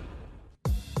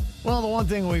 Well, the one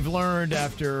thing we've learned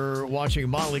after watching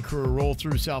Motley Crue roll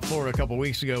through South Florida a couple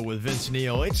weeks ago with Vince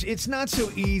Neil, it's not so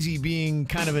easy being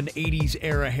kind of an 80s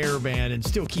era hair band and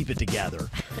still keep it together.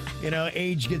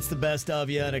 Age gets the best of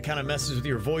you, and it kind of messes with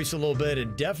your voice a little bit.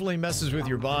 It definitely messes with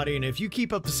your body. And if you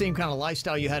keep up the same kind of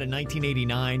lifestyle you had in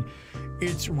 1989,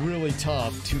 it's really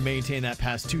tough to maintain that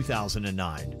past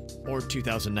 2009 or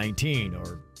 2019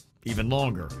 or even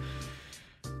longer.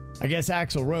 I guess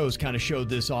Axl Rose kind of showed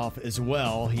this off as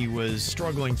well. He was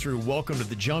struggling through Welcome to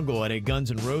the Jungle at a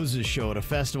Guns N' Roses show at a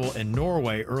festival in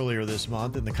Norway earlier this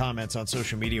month, and the comments on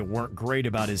social media weren't great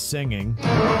about his singing.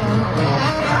 Welcome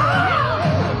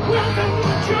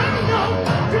to the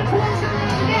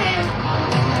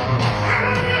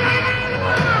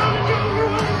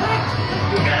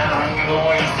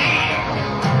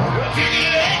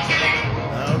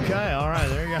Okay, all right,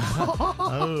 there you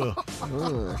go.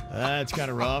 That's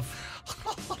kind of rough.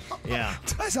 Yeah.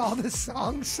 Does all the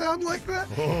songs sound like that?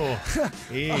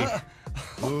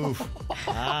 Oof.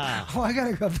 Oh, I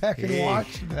gotta go back and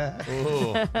watch that.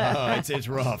 It's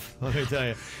rough, let me tell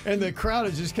you. And the crowd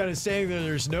is just kind of standing there.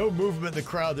 There's no movement in the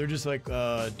crowd. They're just like,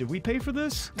 did we pay for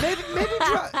this? Maybe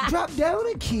drop down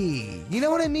a key. You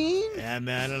know what I mean? Yeah,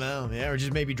 man, I don't know. Yeah, or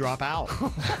just maybe drop out.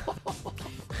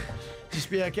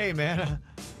 be like, hey, man,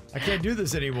 I can't do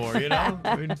this anymore, you know?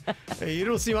 I mean, hey, you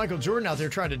don't see Michael Jordan out there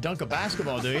trying to dunk a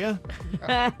basketball, do you?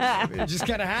 It just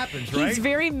kind of happens, right? He's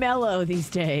very mellow these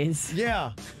days.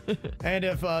 Yeah. And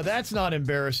if that's not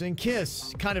embarrassing,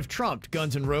 Kiss kind of trumped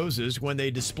Guns N' Roses when they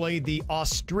displayed the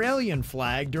Australian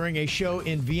flag during a show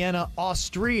in Vienna,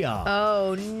 Austria.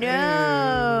 Oh,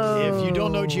 no. If you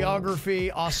don't know geography,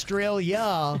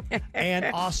 Australia and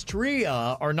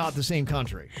Austria are not the same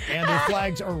country, and their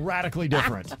flags are radically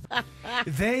different.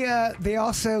 They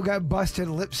also got busted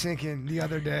lip syncing the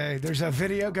other day. There's a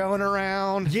video going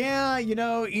around. Yeah, you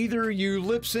know, either you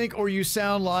lip sync or you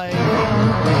sound like. There's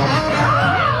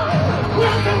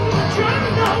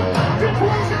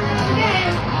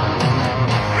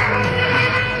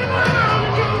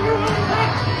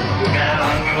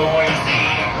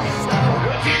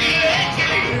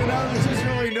just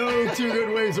really no two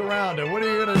good ways around it. What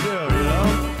are you going to do, you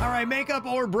know? All right, makeup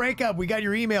or breakup. We got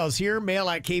your emails here, mail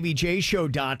at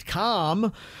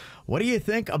kvjshow.com. What do you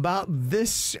think about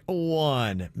this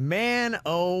one? Man,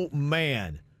 oh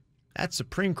man. That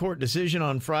Supreme Court decision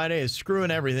on Friday is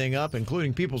screwing everything up,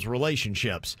 including people's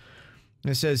relationships.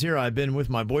 It says here, I've been with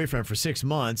my boyfriend for 6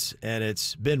 months, and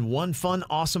it's been one fun,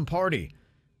 awesome party.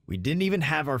 We didn't even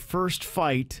have our first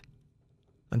fight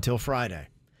until Friday.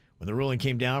 When the ruling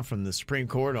came down from the Supreme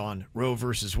Court on Roe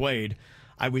versus Wade,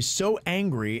 I was so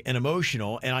angry and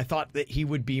emotional, and I thought that he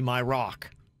would be my rock.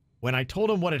 When I told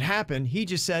him what had happened, he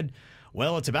just said,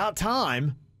 well, it's about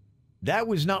time. That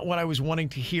was not what I was wanting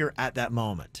to hear at that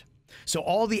moment. So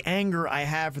all the anger I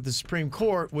have for the Supreme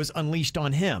Court was unleashed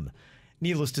on him.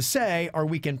 Needless to say, our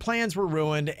weekend plans were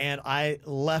ruined, and I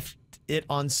left it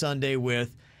on Sunday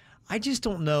with, I just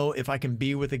don't know if I can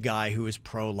be with a guy who is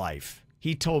pro-life.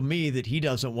 He told me that he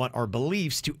doesn't want our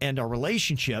beliefs to end our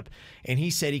relationship, and he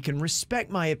said he can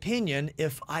respect my opinion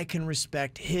if I can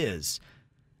respect his.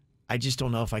 I just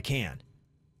don't know if I can.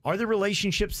 Are there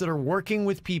relationships that are working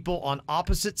with people on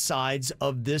opposite sides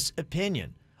of this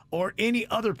opinion or any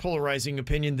other polarizing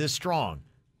opinion this strong?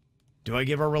 Do I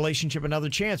give our relationship another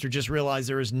chance or just realize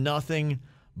there is nothing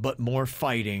but more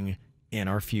fighting in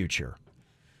our future?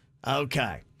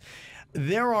 Okay.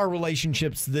 There are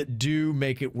relationships that do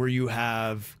make it where you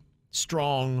have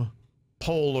strong,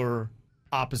 polar,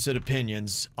 opposite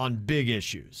opinions on big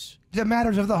issues. The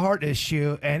matters of the heart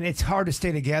issue, and it's hard to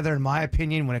stay together, in my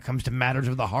opinion, when it comes to matters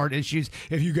of the heart issues,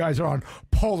 if you guys are on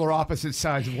polar opposite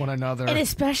sides of one another. And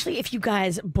especially if you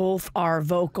guys both are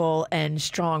vocal and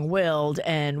strong-willed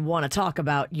and want to talk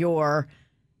about your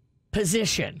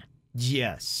position.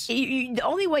 Yes. The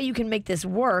only way you can make this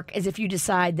work is if you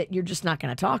decide that you're just not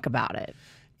going to talk about it.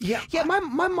 Yeah,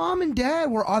 my mom and dad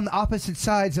were on the opposite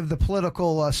sides of the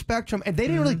political spectrum, and they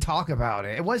didn't really talk about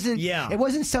it. It wasn't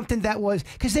something that was,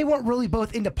 because they weren't really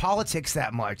both into politics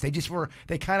that much. They just were.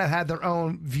 They kind of had their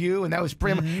own view, and that was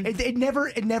pretty much. It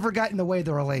never got in the way of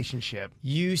the relationship.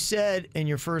 You said in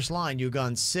your first line you'd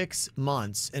gone 6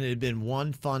 months, and it had been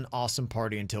one fun, awesome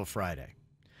party until Friday.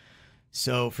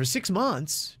 So for 6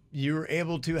 months, you were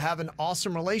able to have an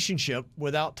awesome relationship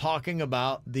without talking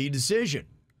about the decision.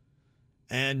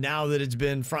 And now that it's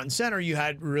been front and center, you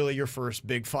had really your first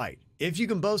big fight. If you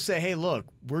can both say, hey, look,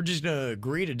 we're just going to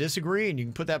agree to disagree, and you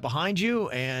can put that behind you,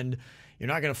 and you're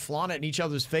not going to flaunt it in each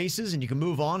other's faces, and you can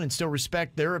move on and still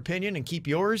respect their opinion and keep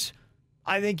yours,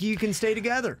 I think you can stay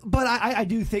together. But I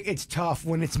do think it's tough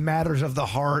when it's matters of the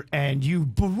heart, and you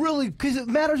really, because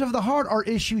matters of the heart are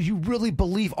issues you really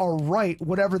believe are right,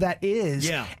 whatever that is.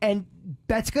 Yeah. And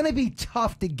that's going to be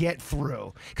tough to get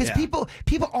through, because people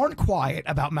aren't quiet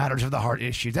about matters of the heart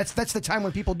issues. That's the time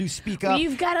when people do speak up,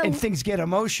 and things get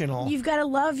emotional. You've got to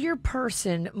love your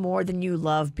person more than you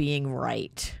love being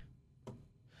right.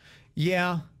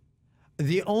 Yeah.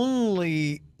 The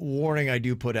only warning I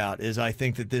do put out is I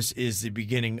think that this is the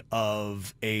beginning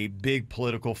of a big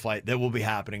political fight that will be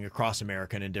happening across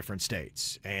America and in different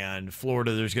states. And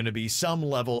Florida, there's going to be some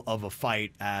level of a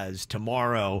fight as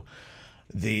tomorrow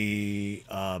the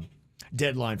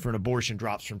deadline for an abortion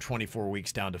drops from 24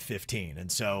 weeks down to 15.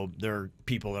 And so there are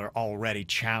people that are already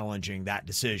challenging that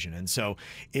decision. And so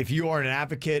if you are an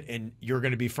advocate and you're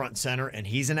going to be front and center, and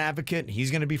he's an advocate and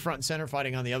he's going to be front and center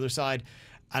fighting on the other side,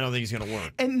 I don't think he's going to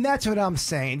work. And that's what I'm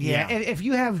saying. Yeah. If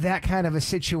you have that kind of a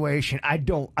situation, I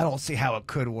don't see how it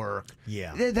could work.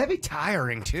 Yeah. That'd be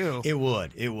tiring too. It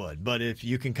would. But if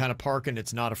you can kind of park and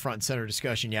it's not a front and center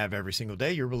discussion you have every single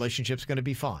day, your relationship's going to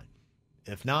be fine.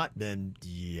 If not, then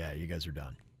yeah, you guys are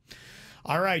done.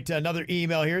 All right. Another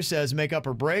email here says, make up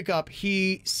or break up.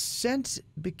 He sent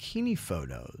bikini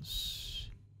photos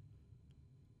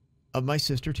of my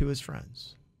sister to his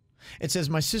friends. It says,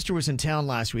 my sister was in town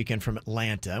last weekend from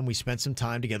Atlanta, and we spent some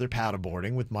time together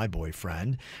paddleboarding with my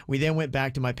boyfriend. We then went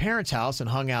back to my parents' house and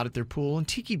hung out at their pool and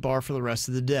tiki bar for the rest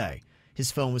of the day.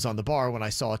 His phone was on the bar when I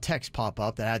saw a text pop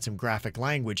up that had some graphic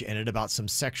language in it about some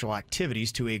sexual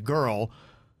activities to a girl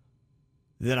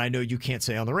that I know you can't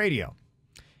say on the radio.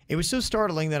 It was so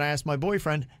startling that I asked my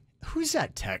boyfriend, who's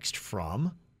that text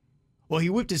from? Well, he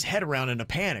whipped his head around in a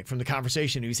panic from the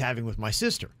conversation he was having with my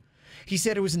sister. He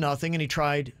said it was nothing, and he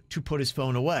tried to put his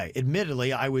phone away.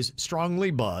 Admittedly, I was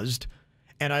strongly buzzed,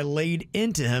 and I laid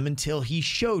into him until he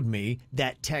showed me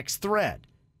that text thread.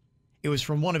 It was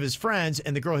from one of his friends,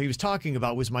 and the girl he was talking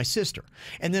about was my sister.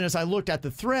 And then as I looked at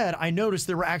the thread, I noticed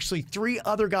there were actually 3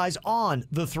 other guys on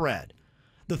the thread.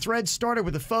 The thread started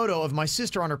with a photo of my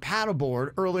sister on her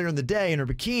paddleboard earlier in the day in her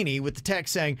bikini with the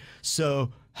text saying,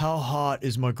 so how hot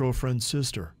is my girlfriend's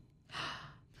sister?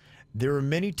 There were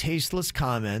many tasteless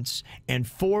comments and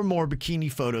 4 more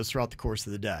bikini photos throughout the course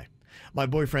of the day. My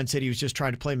boyfriend said he was just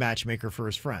trying to play matchmaker for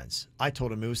his friends. I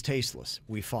told him it was tasteless.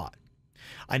 We fought.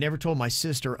 I never told my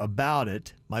sister about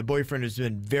it. My boyfriend has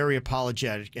been very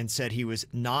apologetic and said he was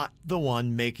not the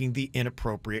one making the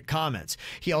inappropriate comments.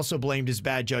 He also blamed his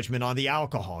bad judgment on the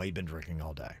alcohol he'd been drinking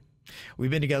all day. We've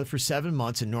been together for 7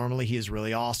 months, and normally he is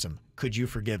really awesome. Could you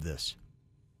forgive this?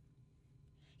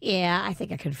 Yeah, I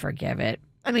think I could forgive it.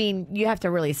 I mean, you have to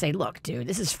really say, look, dude,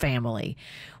 this is family.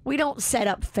 We don't set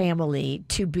up family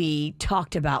to be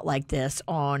talked about like this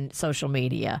on social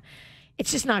media. It's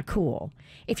just not cool.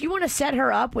 If you want to set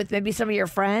her up with maybe some of your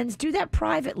friends, do that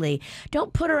privately.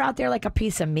 Don't put her out there like a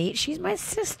piece of meat. She's my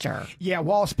sister. Yeah,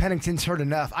 Wallace Pennington's heard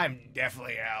enough. I'm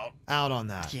definitely out. Out on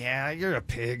that. Yeah, you're a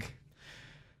pig.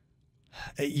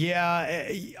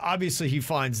 Yeah, obviously he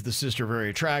finds the sister very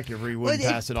attractive, or he wouldn't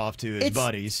pass it off to his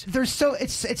buddies.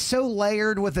 It's so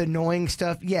layered with annoying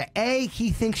stuff. Yeah, A,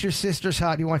 he thinks your sister's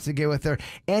hot, he wants to get with her,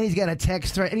 and he's got a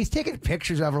text thread, and he's taking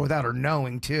pictures of her without her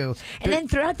knowing too. And then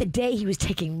throughout the day, he was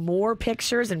taking more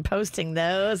pictures and posting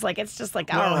those. Like, it's just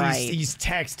like, all right. He's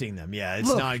texting them. Yeah,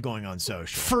 it's not going on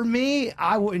social. For me,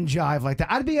 I wouldn't jive like that.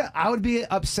 I would be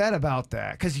upset about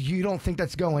that because you don't think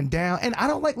that's going down, and I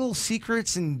don't like little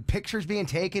secrets and pictures being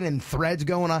taken and threads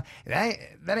going on. That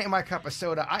ain't my cup of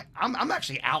soda. I'm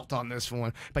actually out on this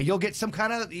one. But you'll get some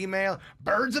kind of email.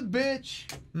 Bird's a bitch.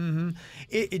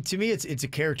 Mm-hmm. To me, it's a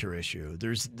character issue.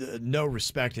 There's no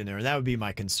respect in there, and that would be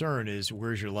my concern. Is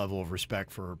where's your level of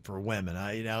respect for women?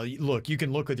 Look, you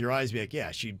can look with your eyes, and be like,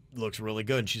 yeah, she looks really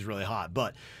good and she's really hot,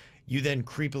 but you then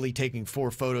creepily taking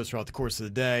 4 photos throughout the course of the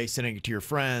day, sending it to your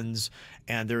friends,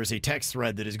 and there is a text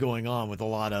thread that is going on with a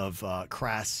lot of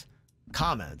crass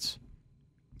comments.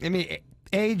 I mean,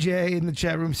 AJ in the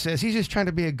chat room says he's just trying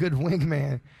to be a good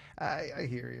wingman. I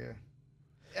hear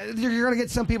you. You're going to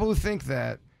get some people who think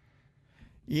that.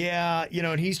 Yeah,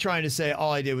 and he's trying to say,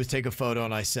 all I did was take a photo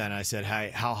and I said,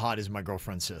 hey, how hot is my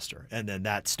girlfriend's sister? And then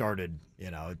that started,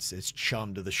 it's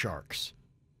chum to the sharks.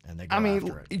 And they go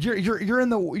after it. You're in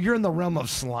the realm of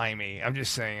slimy. I'm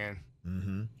just saying.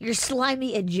 Mm-hmm. You're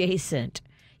slimy adjacent.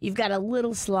 You've got a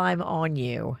little slime on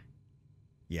you.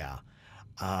 Yeah.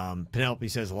 Penelope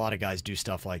says a lot of guys do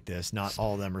stuff like this. Not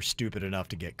all of them are stupid enough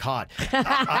to get caught.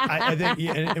 I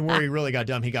think and where he really got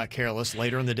dumb, he got careless.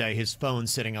 Later in the day, his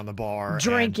phone's sitting on the bar.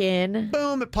 Drinking.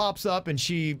 Boom, it pops up, and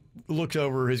she looks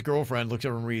over, his girlfriend looks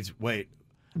over and reads, wait,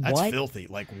 that's filthy.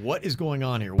 Like, what is going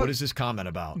on here? What is this comment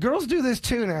about? Girls do this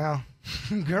too now.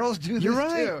 Girls do this You're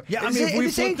right. too. Yeah, I mean, if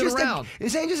we flipped it around.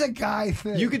 This ain't just a guy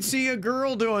thing. You could see a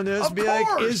girl doing this, Of be course.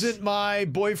 like, isn't my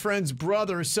boyfriend's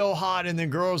brother so hot? And then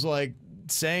girls like,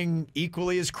 saying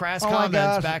equally as crass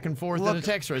comments back and forth in a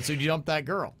text thread, so you dump that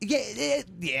girl.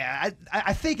 Yeah.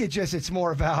 I think it's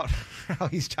more about how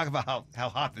he's talking about how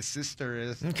hot the sister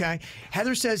is. Okay.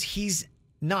 Heather says he's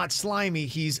not slimy,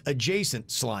 he's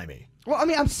adjacent slimy. Well, I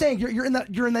mean, I'm saying you're in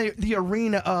the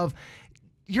arena of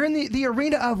the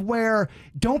arena of where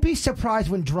don't be surprised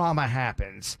when drama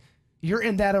happens. You're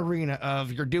in that arena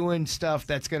of you're doing stuff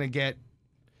that's gonna get.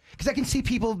 Because I can see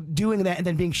people doing that and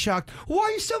then being shocked. Why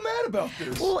are you so mad about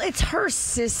this? Well, it's her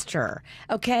sister,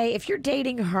 okay? If you're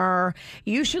dating her,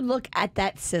 you should look at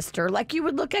that sister like you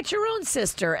would look at your own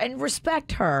sister and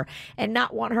respect her and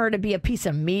not want her to be a piece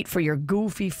of meat for your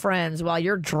goofy friends while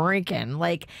you're drinking.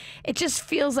 Like, it just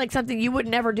feels like something you would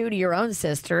never do to your own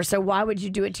sister, so why would you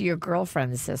do it to your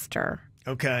girlfriend's sister?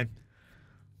 Okay.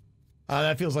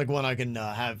 That feels like one I can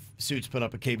have Suits put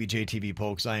up a KVJ TV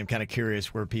poll, because I am kind of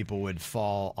curious where people would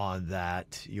fall on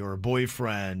that. Your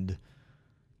boyfriend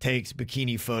takes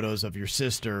bikini photos of your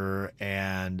sister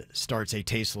and starts a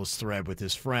tasteless thread with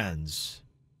his friends.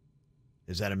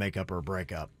 Is that a makeup or a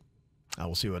breakup?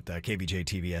 We'll see what KVJ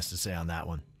TV has to say on that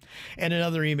one. And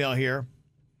another email here.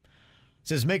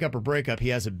 Says makeup or breakup, he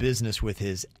has a business with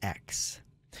his ex.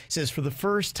 Says for the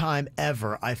first time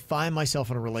ever, I find myself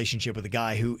in a relationship with a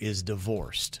guy who is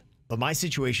divorced. But my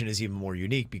situation is even more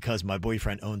unique because my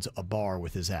boyfriend owns a bar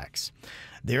with his ex.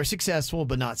 They're successful,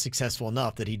 but not successful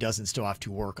enough that he doesn't still have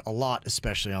to work a lot,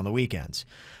 especially on the weekends.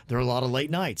 There are a lot of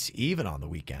late nights, even on the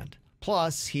weekend.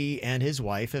 Plus, he and his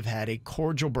wife have had a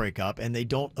cordial breakup and they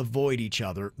don't avoid each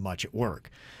other much at work.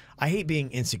 I hate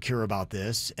being insecure about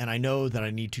this, and I know that I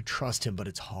need to trust him, but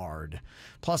it's hard.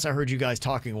 Plus, I heard you guys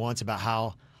talking once about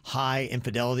how high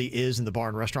infidelity is in the bar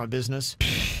and restaurant business.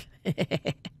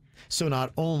 So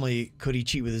not only could he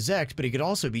cheat with his ex, but he could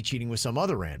also be cheating with some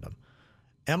other random.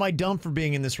 Am I dumb for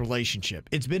being in this relationship?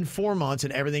 It's been 4 months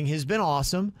and everything has been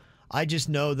awesome. I just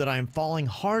know that I am falling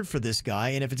hard for this guy,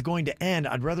 and if it's going to end,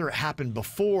 I'd rather it happen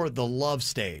before the love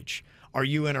stage. Are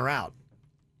you in or out?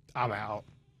 I'm out.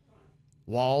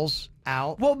 Walls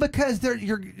out? Well, because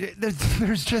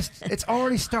there's just, it's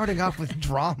already starting off with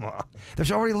drama.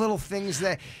 There's already little things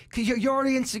that, because you're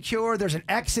already insecure. There's an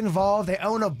ex involved. They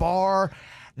own a bar.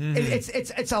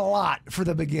 It's a lot for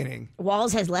the beginning.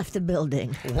 Walls has left the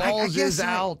building. Walls is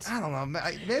out. I don't know.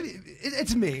 Maybe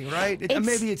it's me, right?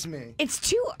 Maybe it's me. It's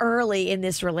too early in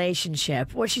this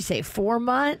relationship. What'd she say? 4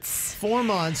 months? 4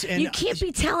 months. And you can't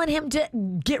be telling him to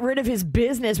get rid of his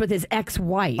business with his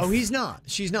ex-wife. Oh, he's not.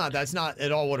 She's not. That's not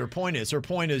at all what her point is. Her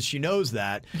point is she knows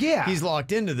that. Yeah. He's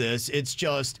locked into this. It's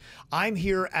just, I'm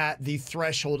here at the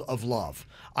threshold of love.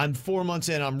 I'm 4 months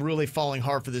in. I'm really falling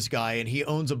hard for this guy, and he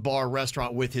owns a bar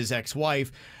restaurant with his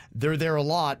ex-wife. They're there a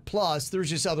lot. Plus, there's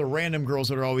just other random girls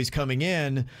that are always coming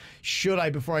in. Should I,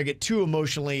 before I get too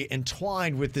emotionally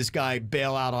entwined with this guy,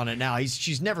 bail out on it now?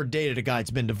 She's never dated a guy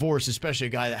that's been divorced, especially a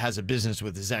guy that has a business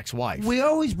with his ex-wife. We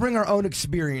always bring our own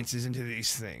experiences into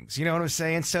these things. You know what I'm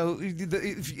saying? So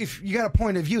if you got a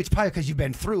point of view, it's probably because you've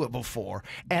been through it before.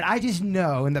 And I just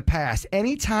know in the past,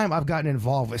 anytime I've gotten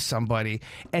involved with somebody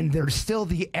and there's still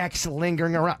the ex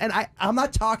lingering around, and I'm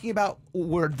not talking about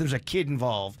where there's a kid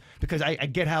involved, because I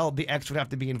get how the ex would have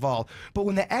to be involved. But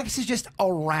when the ex is just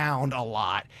around a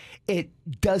lot, it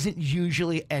doesn't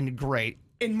usually end great.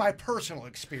 In my personal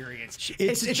experience,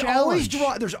 it's a always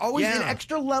challenge. there's always an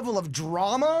extra level of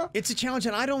drama. It's a challenge,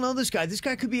 and I don't know this guy. This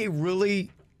guy could be a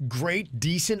really great,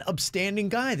 decent, upstanding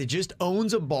guy that just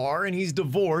owns a bar, and he's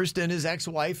divorced, and his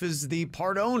ex-wife is the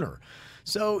part owner.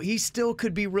 So he still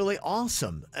could be really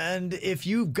awesome. And if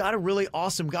you've got a really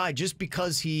awesome guy, just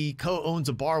because he co-owns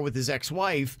a bar with his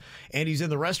ex-wife and he's in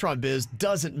the restaurant biz,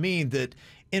 doesn't mean that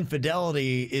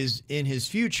infidelity is in his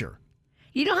future.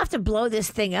 You don't have to blow this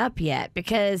thing up yet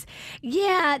because,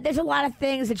 yeah, there's a lot of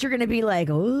things that you're going to be like,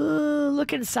 ooh,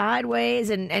 looking sideways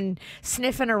and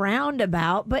sniffing around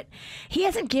about. But he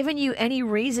hasn't given you any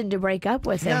reason to break up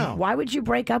with him. No. Why would you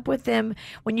break up with him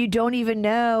when you don't even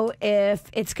know if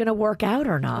it's going to work out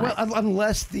or not? Well,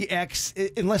 unless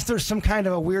there's some kind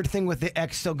of a weird thing with the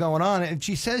ex still going on, and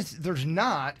she says there's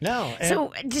not. No.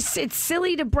 So it's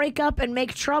silly to break up and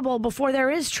make trouble before there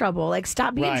is trouble. Like,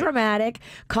 stop being dramatic,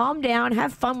 calm down,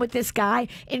 have fun with this guy,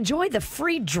 enjoy the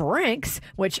free drinks,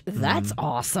 which that's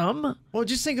awesome. Well,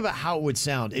 just think about how it would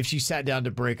sound if she sat down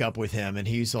to break up with him and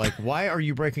he's like, why are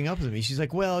you breaking up with me? She's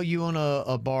like, well, you own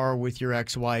a bar with your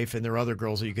ex-wife and there are other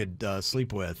girls that you could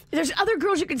sleep with. There's other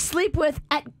girls you can sleep with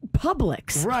at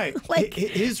Publix. Right. Like,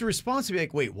 his response would be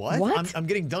like, wait, what? I'm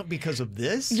getting dumped because of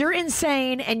this? You're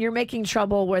insane and you're making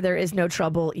trouble where there is no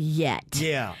trouble yet.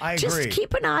 Yeah, I agree. Just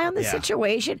keep an eye on the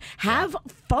situation. Have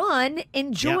fun.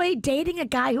 Enjoy dating a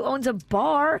guy who owns a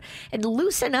bar and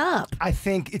loosen up. I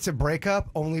think it's a breakup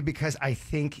only because I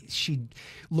think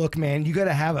look, man, you got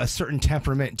to have a certain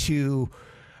temperament to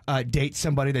date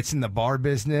somebody that's in the bar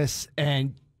business.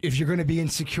 And if you're going to be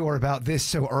insecure about this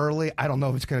so early, I don't know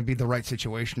if it's going to be the right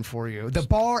situation for you. The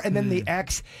bar and then the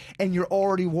ex, and you're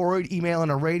already worried emailing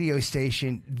a radio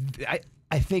station.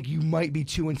 I think you might be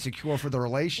too insecure for the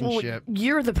relationship. Well,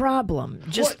 you're the problem.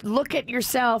 Just look at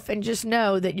yourself and just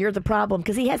know that you're the problem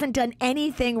because he hasn't done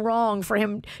anything wrong for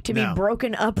him to be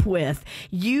broken up with.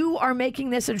 You are making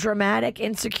this a dramatic,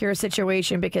 insecure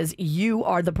situation because you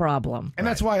are the problem. And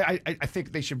that's why I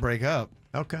think they should break up.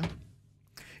 Okay.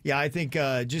 Yeah, I think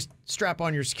just strap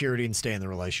on your security and stay in the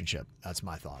relationship. That's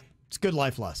my thought. It's a good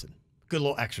life lesson. Good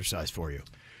little exercise for you.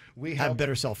 We have help-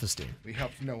 better self-esteem. We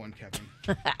helped no one, Kevin.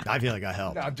 I feel like I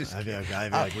helped. No, I'm just I feel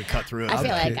like we cut through it. I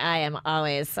feel like I am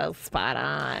always so spot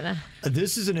on.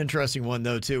 This is an interesting one,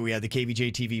 though, too. We had the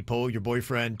KVJ TV poll. Your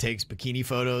boyfriend takes bikini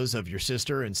photos of your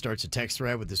sister and starts a text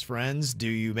thread with his friends. Do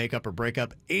you make up or break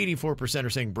up? 84% are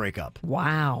saying break up.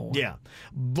 Wow. Yeah,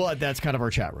 but that's kind of our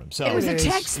chat room. So It was a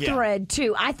text thread,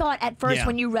 too. I thought at first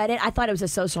when you read it, I thought it was a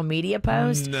social media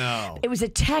post. No. It was a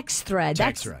text thread. Text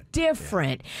That's thread.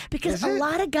 different. Because a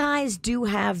lot of guys do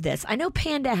have this. I know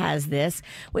Panda has this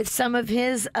with some of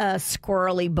his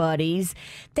squirrely buddies.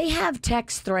 They have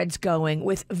text threads going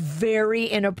with very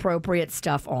inappropriate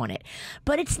stuff on it.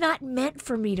 But it's not meant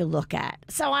for me to look at.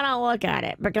 So I don't look at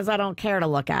it because I don't care to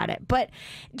look at it. But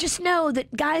just know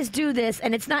that guys do this,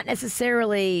 and it's not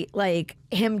necessarily like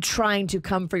him trying to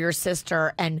come for your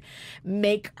sister and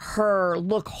make her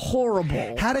look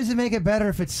horrible. How does it make it better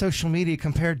if it's social media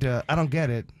compared to? I don't get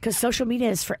it. Because social media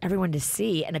is for everyone to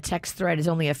see, and a text thread is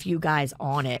only a few guys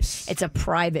on it. It's a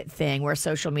private thing where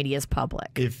social media is public.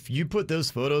 if you put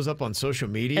those photos up on social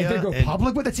media And they go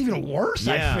public, but that's even worse.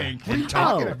 Yeah. I think. What are you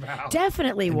talking Oh, about?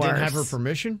 definitely and worse. didn't have her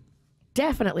permission,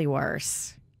 Definitely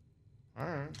worse. All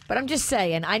right. But I'm just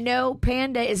saying, I know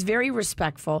Panda is very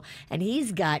respectful, and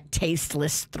he's got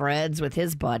tasteless threads with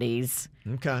his buddies.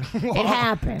 okay. It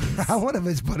happens. I'm one of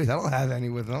his buddies. I don't have any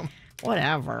with him.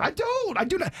 Whatever. I don't. I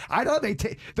do not. I don't. They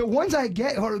take the ones I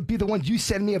get or be the ones you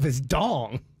send me of his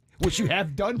dong, which you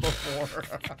have done before.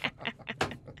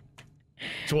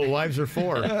 That's what wives are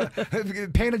for.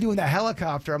 Panda doing that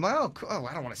helicopter. I'm like, oh, cool.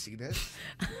 I don't want to see this.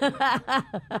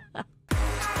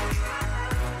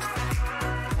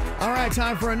 All right,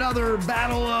 time for another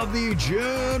battle of the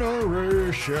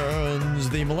generations.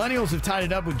 The millennials have tied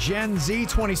it up with Gen Z,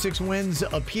 26 wins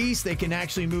apiece. They can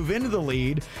actually move into the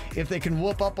lead if they can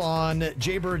whoop up on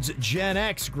Jaybird's Gen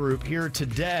X group here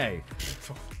today.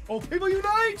 Oh, people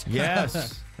unite!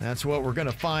 Yes, that's what we're going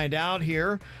to find out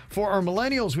here. For our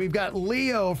millennials, we've got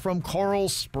Leo from Coral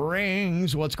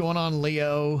Springs. What's going on,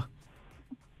 Leo?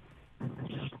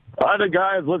 Hi, the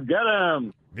guys. Let's get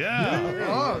him. Yeah.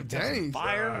 Oh, dang.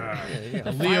 Fire.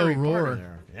 Leo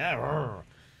roar. Yeah. Roar.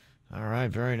 All right,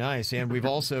 very nice. And we've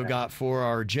also got for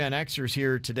our Gen Xers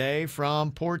here today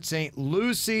from Port St.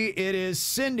 Lucie, it is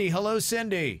Cindy. Hello,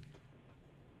 Cindy.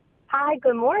 Hi,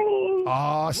 good morning.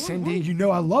 Oh, Cindy, you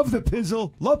know I love the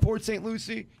pizzle. Love Port St.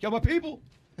 Lucie. Y'all my people.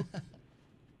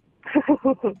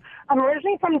 I'm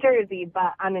originally from Jersey,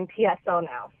 but I'm in PSO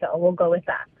now, so we'll go with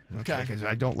that. Okay, because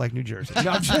I don't like New Jersey.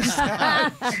 No, I'm just,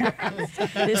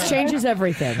 This changes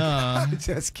everything.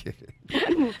 just kidding.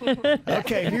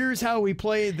 Okay, here's how we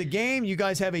play the game. You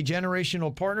guys have a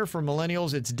generational partner. For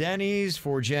millennials, it's Denny's.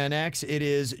 For Gen X, it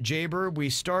is Jaybird. We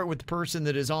start with the person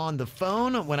that is on the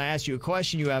phone. When I ask you a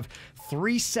question, you have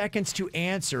 3 seconds to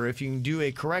answer. If you can do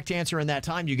a correct answer in that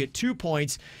time, you get 2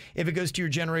 points. If it goes to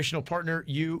your generational partner,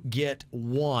 you get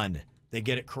 1. They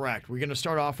get it correct. We're going to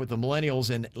start off with the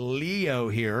millennials and Leo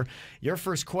here. Your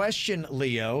first question,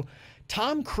 Leo.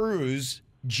 Tom Cruise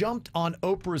jumped on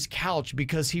Oprah's couch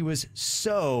because he was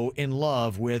so in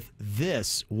love with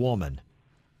this woman.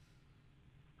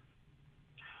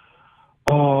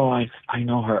 Oh, I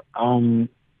know her.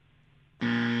 Okay.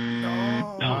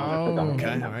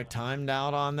 All right. Timed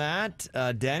out on that.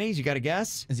 Denny's, you got a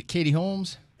guess? Is it Katie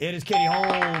Holmes? It is Katie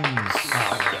Holmes.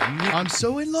 I'm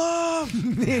so in love.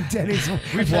 Me and Denny's.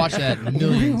 We've watched that We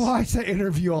millions, watched that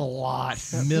interview a lot.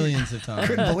 millions of times.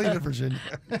 Couldn't believe it, Virginia.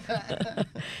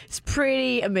 It's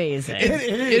pretty amazing.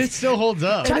 It still holds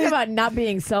up. Talk about not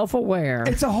being self-aware.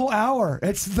 It's a whole hour.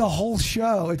 It's the whole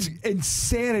show. It's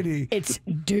insanity. It's,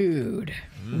 dude,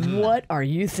 what are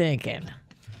you thinking?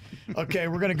 Okay,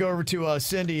 we're going to go over to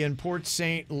Cindy in Port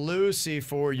St. Lucie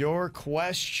for your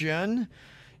question.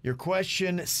 Your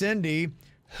question, Cindy,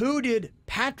 who did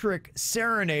Patrick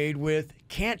serenade with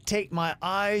Can't Take My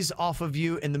Eyes Off of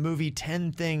You in the movie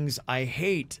 10 Things I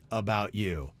Hate About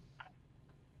You?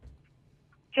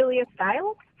 Julia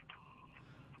Stiles?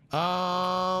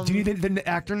 Do you need the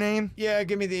actor name? Yeah,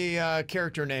 give me the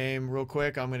character name real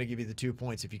quick. I'm going to give you the 2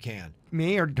 points if you can.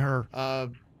 Me or her?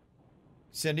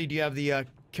 Cindy, do you have the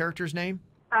character's name?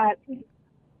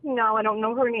 No, I don't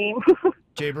know her name.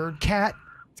 Jaybird? Cat.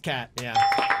 It's Cat, yeah.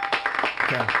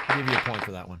 Okay, I'll give you a point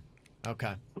for that one.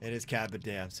 Okay, it is Cat, but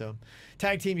yeah. So,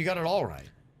 tag team, you got it all right.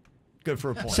 Good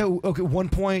for a point. So, okay, 1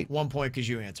 point. 1 point because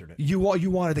you answered it. You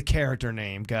wanted the character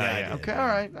name. Got Yeah, it. I did, Okay, yeah. all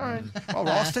right. Well,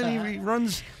 Ralston, he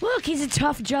runs. Look, he's a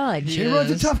tough judge. He runs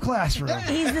a tough classroom.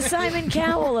 He's the Simon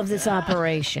Cowell of this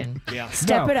operation. Yeah.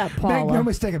 Step it up, Paula. Make no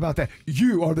mistake about that.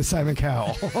 You are the Simon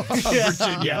Cowell.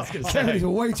 Yeah, Kevin's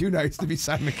way too nice to be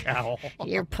Simon Cowell.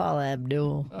 You're Paula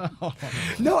Abdul.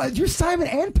 No, you're Simon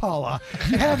and Paula.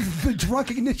 You have the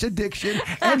drunkenness addiction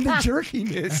and the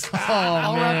jerkiness.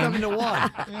 All wrapped up into one.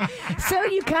 So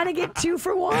you kind of get 2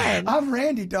 for 1. I'm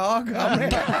Randy, dog. I'm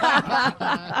Randy.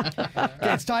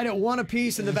 Okay, it's tied at 1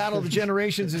 apiece in the Battle of the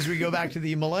Generations as we go back to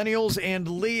the Millennials. And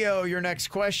Leo, your next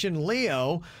question.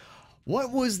 Leo,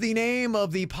 what was the name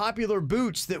of the popular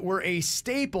boots that were a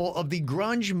staple of the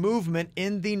grunge movement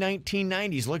in the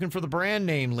 1990s? Looking for the brand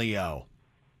name, Leo.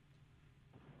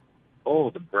 Oh,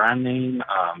 the brand name.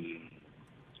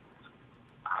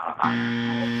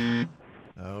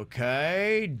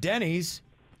 Okay, Denny's.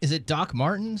 Is it Doc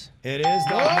Martens? It is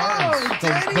Doc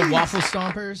Martens. The waffle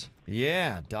stompers?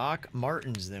 Yeah, Doc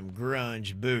Martens, them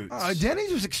grunge boots.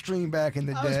 Denny's was extreme back in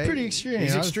the day. That was pretty extreme.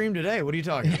 He's I was- extreme today. What are you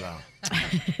talking about?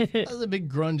 I was a big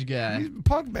grunge guy. He's a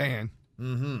punk band.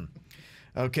 Mm-hmm.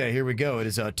 Okay, here we go. It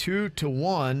is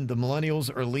 2-1. The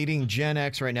Millennials are leading Gen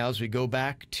X right now as we go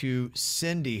back to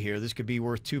Cindy here. This could be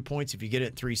worth 2 points if you get it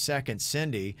in 3 seconds.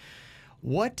 Cindy,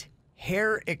 what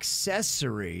hair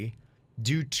accessory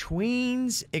do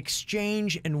tweens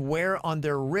exchange and wear on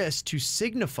their wrist to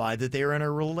signify that they are in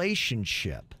a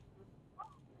relationship?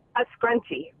 A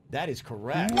scrunchie. That is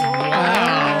correct.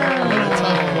 Wow. What a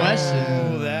tough question.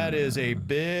 Oh, that is a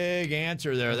big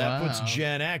answer there. That puts Wow.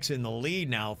 Gen X in the lead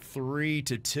now,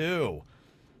 3-2.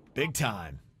 Big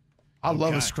time. I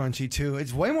love a Okay. scrunchie, too.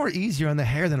 It's way more easier on the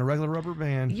hair than a regular rubber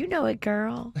band. You know it,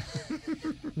 girl.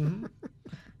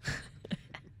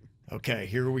 Okay,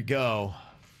 here we go.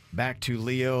 Back to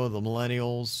Leo, the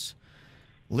Millennials.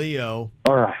 Leo.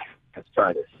 All right, let's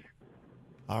try this.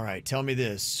 All right, tell me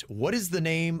this. What is the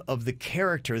name of the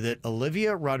character that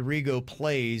Olivia Rodrigo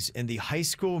plays in the High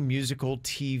School Musical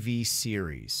TV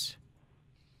series?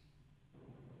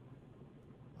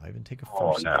 I even take a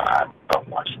Oh, first. no, I don't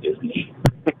watch Disney.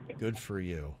 Good for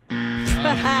you. That's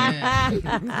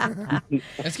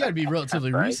got to be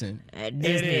relatively recent. It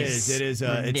is.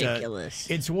 ridiculous.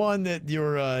 It's one that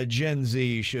your Gen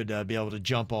Z should be able to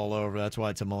jump all over. That's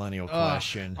why it's a millennial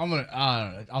question. I don't know.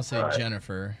 I'll say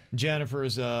Jennifer.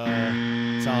 Jennifer's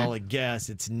a solid guess.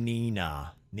 It's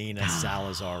Nina. Nina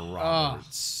Salazar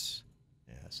Roberts.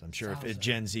 Yes, I'm sure if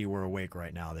Gen Z were awake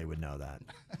right now, they would know that.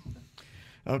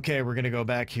 Okay, we're going to go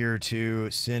back here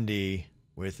to Cindy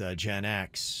with Gen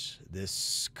X.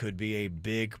 This could be a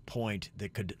big point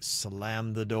that could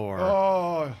slam the door.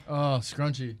 Oh,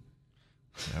 scrunchy.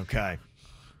 Okay.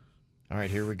 All right,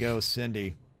 here we go,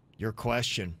 Cindy. Your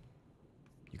question.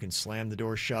 You can slam the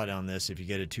door shut on this if you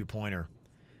get a 2-pointer.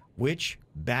 Which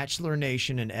Bachelor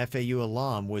Nation and FAU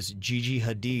alum was Gigi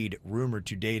Hadid rumored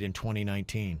to date in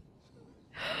 2019?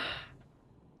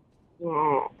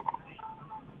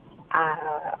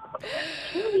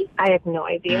 I have no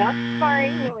idea. Sorry,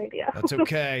 no idea. That's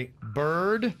okay.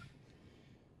 Bird.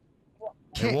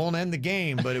 It won't end the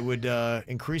game, but it would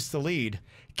increase the lead.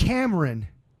 Cameron.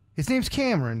 His name's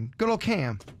Cameron. Good old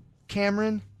Cam.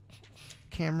 Cameron.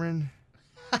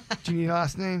 Do you need a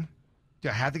last name? Do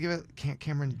I have to give it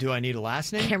Cameron? Do I need a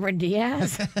last name? Cameron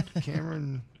Diaz.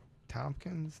 Cameron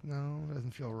Tompkins? No,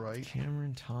 doesn't feel right.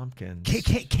 Cameron Tompkins.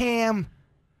 Cam.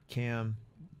 Newton?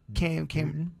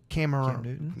 Cameron.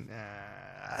 Newton?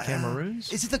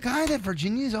 Cameroons? Is it the guy that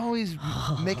Virginia's always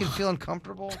making feel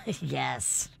uncomfortable?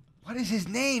 Yes. What is his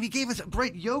name? He gave us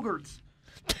great yogurts.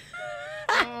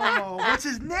 Oh, what's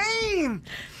his name?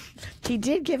 He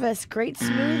did give us great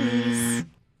smoothies.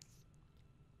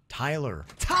 Tyler.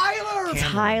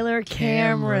 Tyler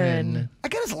Cameron. I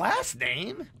got his last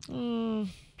name.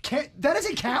 That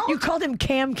doesn't count? You called him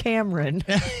Cameron.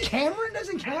 Cameron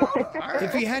doesn't count?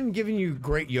 If he hadn't given you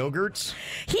great yogurts.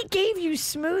 He gave you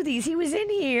smoothies. He was in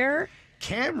here.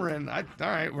 Cameron. All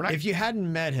right. We're not, If you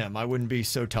hadn't met him, I wouldn't be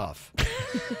so tough.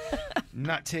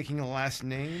 not taking the last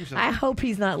names. I hope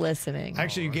he's not listening.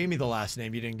 Actually, you gave me the last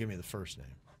name. You didn't give me the first name.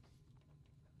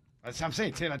 I'm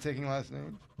saying, not taking last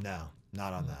name. No,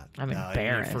 not on that. I'm no, I need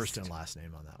embarrassed. first and last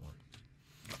name on that one.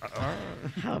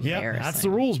 How Yeah, embarrassing. that's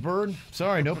the rules, Bird.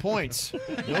 Sorry, no points.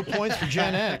 No points for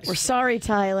Gen X. We're sorry,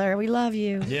 Tyler. We love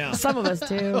you. Yeah. Some of us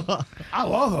do. I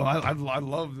love him. I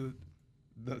love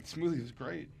the smoothie is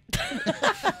great.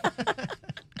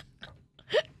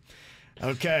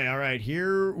 Okay, all right,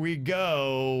 here we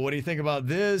go. What do you think about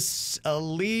this? A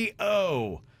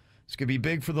Leo. This could be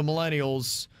big for the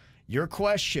millennials. Your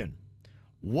question.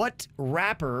 What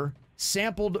rapper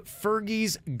sampled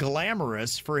Fergie's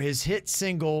Glamorous for his hit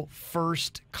single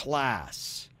First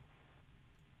Class?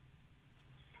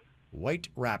 White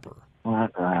rapper.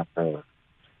 What rapper?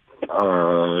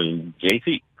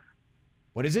 JC.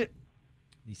 What is it?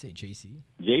 You say JC?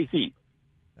 JC.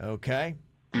 Okay.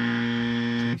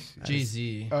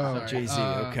 Jay-Z. Oh, Sorry. Jay-Z.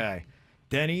 Okay.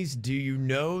 Denny's, do you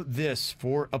know this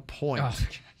for a point?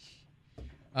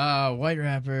 White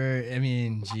rapper. I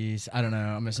mean, geez, I don't know.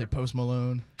 I'm gonna say Post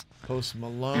Malone. Post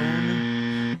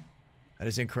Malone. That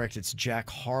is incorrect. It's Jack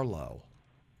Harlow.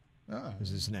 Is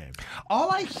his name? All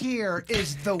I hear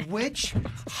is the witch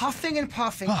huffing and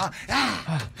puffing. You're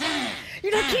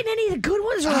not getting any of the good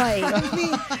ones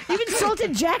right. You've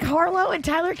insulted Jack Harlow and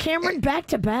Tyler Cameron back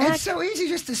to back. It's so easy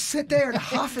just to sit there and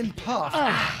huff and puff.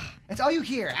 That's all you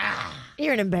hear.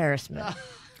 You're an embarrassment.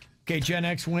 Okay, Gen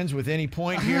X wins with any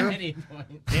point here. Any point.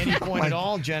 Any point at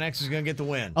all, Gen X is going to get the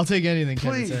win. I'll take anything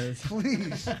Kevin Please, says.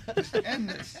 please, just end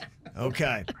this.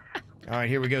 Okay. All right,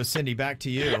 here we go. Cindy, back to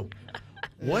you.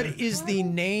 What is the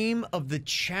name of the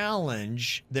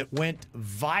challenge that went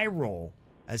viral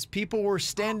as people were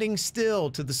standing still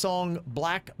to the song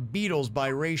Black Beatles by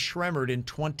Ray Shremmerd in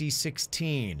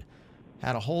 2016?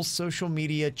 Had a whole social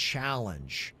media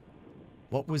challenge.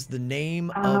 What was the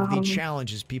name of the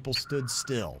challenge as people stood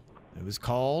still? It was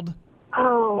called?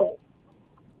 Oh,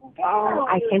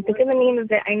 I can't think of the name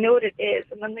of it. I know what it is,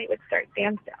 and then they would start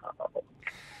dancing.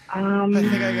 I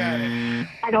think I got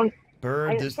it.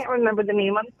 Bird. I can't remember the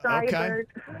name. I'm sorry, Okay. Bird.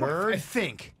 Bird? I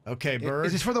think. Okay, Bird.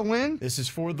 Is this for the win? This is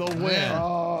for the win.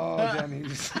 Oh,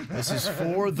 Denny's. This is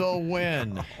for the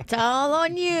win. It's all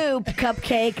on you,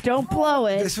 Cupcake. Don't blow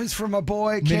it. This was for my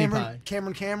boy Mini pie.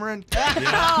 Cameron.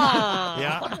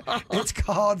 Yeah. It's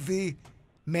called the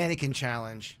Mannequin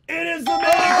Challenge. It is the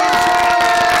Mannequin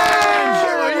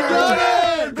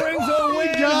Challenge! Brings a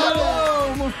win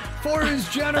home for his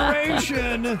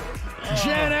generation.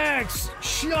 Gen X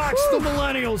shocks the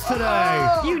millennials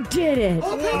today. You did it.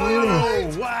 Whoa,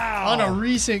 wow. On a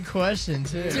recent question,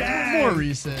 too. Dang. More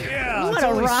recent. Yeah, What it's a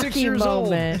only 6 rocky years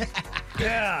moment. old.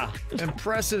 Yeah,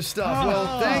 impressive stuff.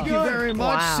 Well, thank you very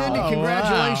much. Wow. Cindy, Oh,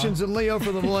 congratulations. And Leo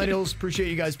for the millennials. Appreciate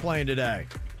you guys playing today.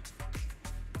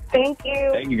 Thank you.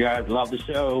 Thank you guys. Love the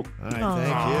show. All right,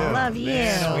 thank you. love you.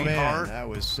 Man, oh, man, Sweetheart. that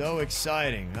was so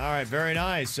exciting. All right, very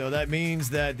nice. So that means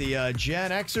that the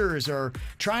Gen Xers are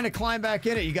trying to climb back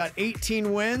in it. You got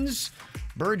 18 wins.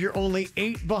 Bird, you're only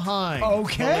 8 behind.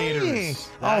 Okay. The leaders.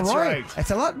 That's All right.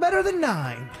 That's a lot better than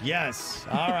 9. Yes.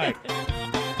 All right.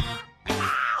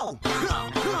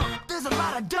 There's a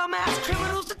lot of dumbass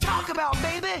criminals to talk about,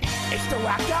 baby. It's the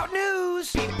whacked out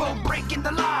news. People breaking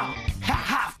the law. Ha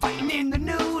ha, fighting in the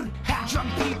nude. Ha,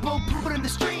 drunk people pooping in the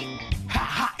street. Ha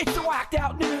ha, it's the whacked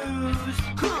out news.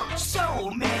 So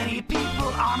many people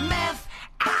on meth.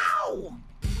 Ow!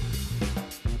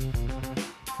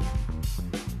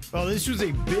 Well, this was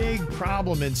a big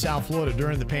problem in South Florida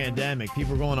during the pandemic.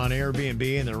 People were going on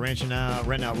Airbnb and they're renting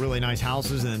out really nice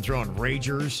houses and then throwing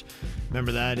ragers.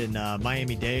 Remember that in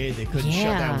Miami-Dade? They couldn't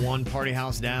shut that one party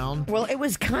house down. Well, it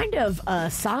was kind of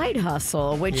a side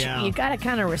hustle, which you got to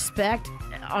kind of respect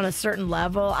on a certain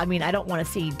level. I mean, I don't want to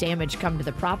see damage come to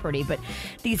the property, but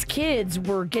these kids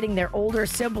were getting their older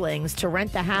siblings to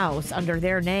rent the house under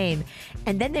their name,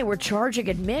 and then they were charging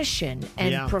admission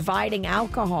and providing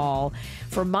alcohol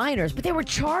for minors, but they were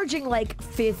charging like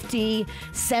 $50,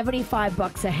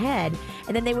 $75 a head,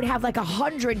 and then they would have like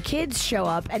 100 kids show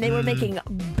up, and they were making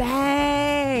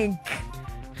bank.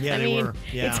 Yeah, I they mean, were.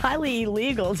 Yeah. it's highly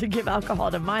illegal to give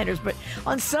alcohol to minors, but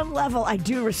on some level, I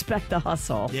do respect the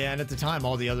hustle. Yeah, and at the time,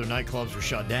 all the other nightclubs were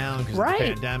shut down because of the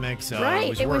pandemic, so it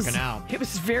was working out. It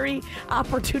was very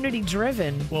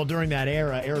opportunity-driven. Well, during that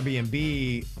era,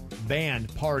 Airbnb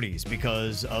banned parties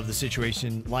because of the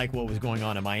situation like what was going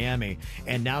on in Miami,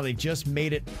 and now they just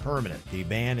made it permanent. The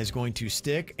ban is going to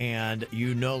stick, and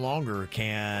you no longer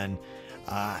can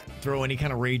throw any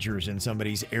kind of ragers in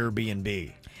somebody's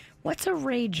Airbnb. What's a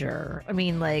rager? I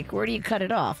mean, like, where do you cut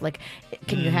it off? Like,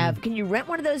 can you rent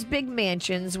one of those big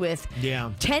mansions with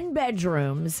 10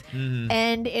 bedrooms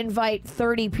and invite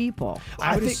 30 people?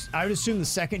 I would assume the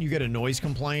second you get a noise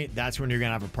complaint, that's when you're going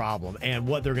to have a problem. And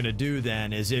what they're going to do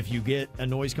then is if you get a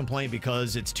noise complaint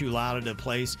because it's too loud at a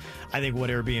place, I think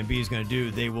what Airbnb is going to do,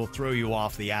 they will throw you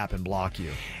off the app and block you.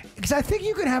 Because I think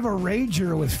you can have a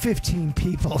rager with 15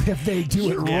 people if they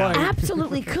do it right.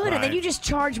 Absolutely could. And then you just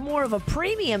charge more of a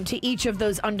premium to each of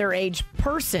those underage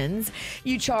persons.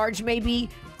 You charge maybe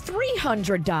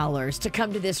 $300 to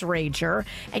come to this rager,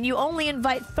 and you only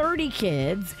invite 30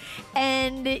 kids,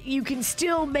 and you can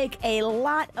still make a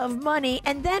lot of money.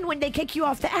 And then when they kick you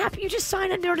off the app, you just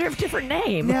sign under a different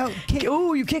name. Now,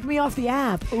 ooh, you kicked me off the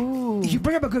app. Ooh. You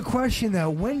bring up a good question, though.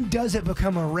 When does it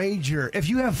become a rager? If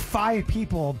you have 5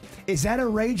 people, is that a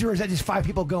rager, or is that just 5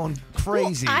 people going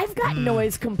crazy? Well, I've got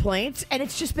noise complaints, and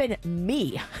it's just been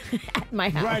me at my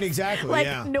house. Right, exactly.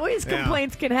 Like, noise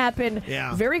complaints can happen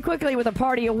very quickly with a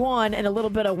party of one and a little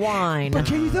bit of wine. But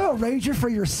can you throw a rager for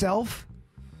yourself?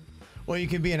 Well, you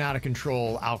can be an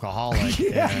out-of-control alcoholic.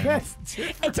 Yes.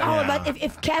 It's all about,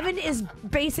 if Kevin is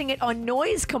basing it on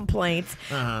noise complaints,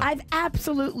 I've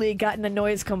absolutely gotten a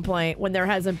noise complaint when there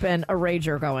hasn't been a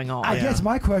rager going on. I guess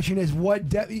my question is, what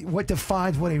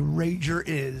defines what a rager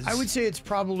is? I would say it's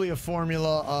probably a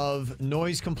formula of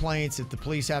noise complaints that the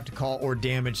police have to call or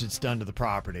damage that's done to the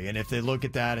property. And if they look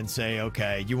at that and say,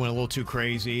 okay, you went a little too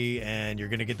crazy and you're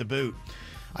going to get the boot.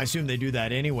 I assume they do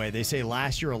that anyway. They say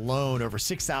last year alone, over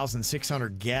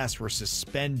 6,600 guests were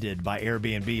suspended by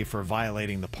Airbnb for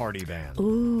violating the party ban.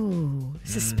 Ooh,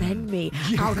 suspend me.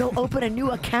 I'll go open a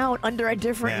new account under a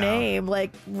different name.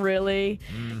 Like, really?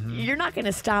 You're not going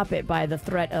to stop it by the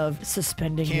threat of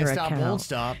suspending your account. Can't stop, won't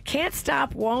stop. Can't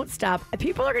stop, won't stop.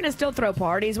 People are going to still throw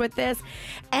parties with this.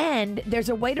 And there's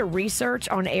a way to research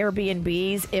on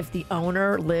Airbnbs if the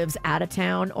owner lives out of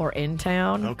town or in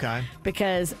town. Okay.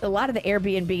 Because a lot of the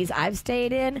Airbnbs I've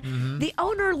stayed in, the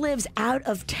owner lives out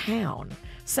of town.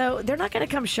 So they're not going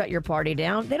to come shut your party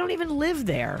down. They don't even live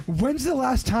there. When's the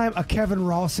last time a Kevin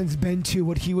Ralston's been to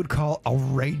what he would call a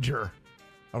rager?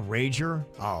 A rager?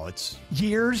 Oh, it's...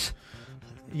 Years?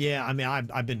 Yeah, I mean,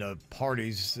 I've been to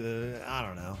parties, I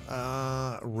don't know,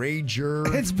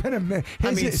 rager. It's been a minute.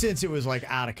 I mean, since it was like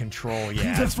out of control,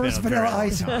 yeah. The first Vanilla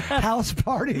Ice house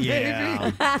party,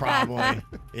 yeah, probably.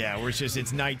 Yeah, where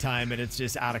it's nighttime and it's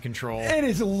just out of control. It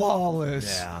is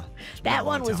lawless. Yeah. That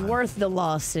one was worth the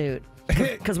lawsuit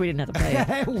because we didn't have to pay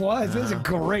it. It was. It was a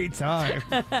great time.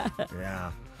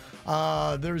 Yeah.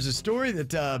 There's a story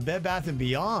that Bed Bath &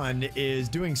 Beyond is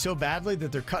doing so badly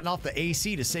that they're cutting off the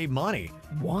AC to save money.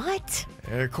 What?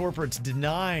 Their corporate's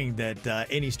denying that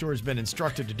any store has been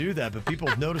instructed to do that, but people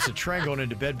have noticed a trend going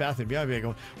into Bed Bath & Beyond. They're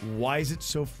going, why is it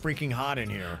so freaking hot in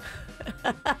here?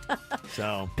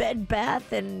 So Bed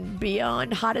Bath &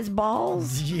 Beyond, hot as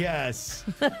balls? Yes.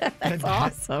 That's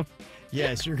awesome.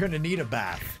 Yes, you're going to need a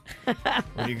bath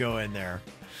when you go in there.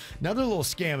 Another little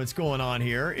scam that's going on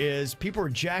here is people are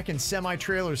jacking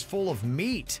semi-trailers full of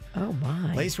meat. Oh,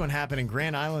 my. Latest one happened in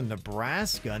Grand Island,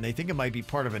 Nebraska, and they think it might be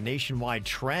part of a nationwide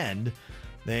trend.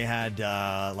 They had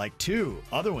like 2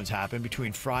 other ones happen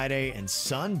between Friday and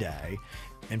Sunday.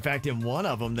 In fact, in one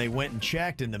of them, they went and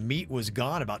checked, and the meat was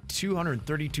gone, about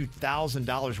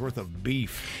 $232,000 worth of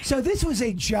beef. So this was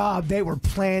a job they were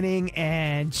planning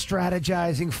and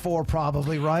strategizing for,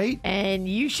 probably, right? And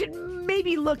you should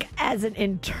maybe look as an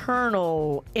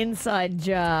internal inside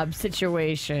job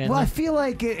situation. Well, I feel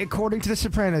like, according to The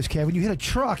Sopranos, Kev, when you hit a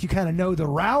truck, you kind of know the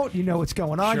route, you know what's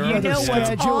going on. Sure. You know what's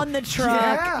schedule. on the truck.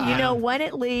 Yeah. You know when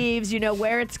it leaves. You know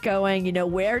where it's going. You know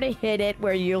where to hit it,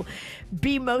 where you'll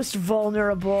be most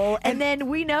vulnerable. And then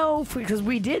we know, because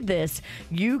we did this,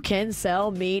 you can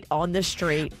sell meat on the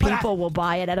street. People will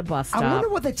buy it at a bus stop. I wonder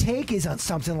what the take is on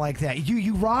something like that.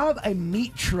 You rob a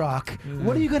meat truck.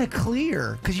 What are you going to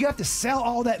clear? Because you have to sell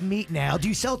all that meat now. Do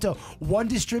you sell it to one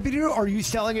distributor, or are you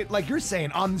selling it, like you're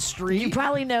saying, on the street? You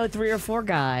probably know 3 or 4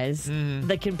 guys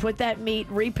that can put that meat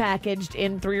repackaged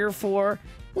in 3 or 4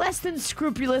 less than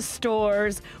scrupulous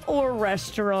stores or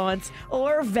restaurants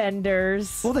or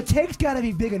vendors. Well, the take's got to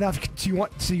be big enough so you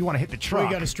want to hit the truck. Well,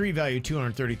 you got a street value of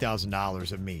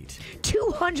 $230,000 of meat.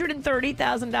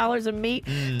 $230,000 of meat.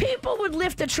 People would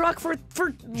lift a truck for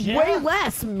way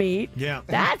less meat. Yeah.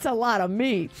 That's a lot of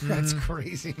meat. That's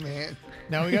crazy, man.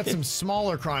 Now, we got some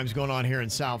smaller crimes going on here in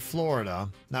South Florida.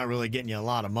 Not really getting you a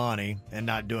lot of money and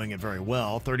not doing it very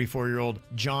well. 34-year-old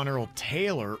John Earl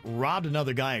Taylor robbed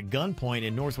another guy at gunpoint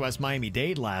in Northwest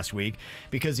Miami-Dade last week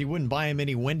because he wouldn't buy him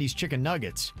any Wendy's chicken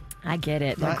nuggets. I get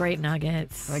it. They're great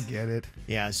nuggets. I get it.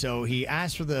 Yeah, so he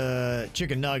asked for the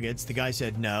chicken nuggets. The guy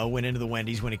said no, went into the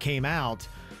Wendy's. When he came out,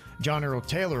 John Earl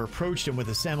Taylor approached him with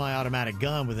a semi-automatic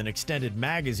gun with an extended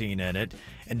magazine in it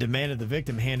and demanded the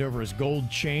victim hand over his gold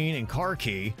chain and car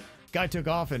key. Guy took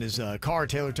off in his car.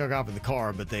 Taylor took off in the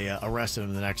car, but they arrested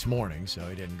him the next morning, so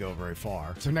he didn't go very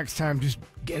far. So next time, just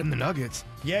get him the nuggets.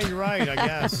 Yeah, you're right, I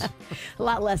guess. A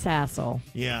lot less hassle.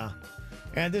 Yeah.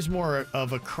 And this is more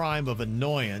of a crime of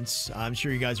annoyance. I'm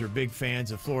sure you guys are big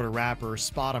fans of Florida rapper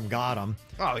Spot 'em Got 'em.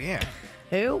 Oh, yeah.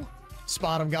 Who?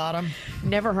 Spot 'em got 'em.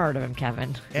 Never heard of him,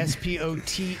 Kevin.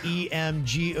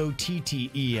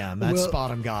 SPOTEMGOTTEM. That's Well,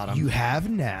 Spot 'em got 'em. You have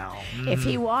now. If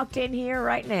he walked in here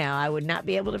right now, I would not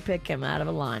be able to pick him out of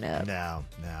a lineup. No.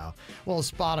 Well,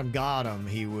 Spot 'em got 'em.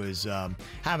 He was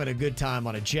having a good time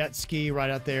on a jet ski right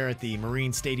out there at the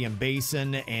Marine Stadium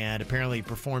Basin, and apparently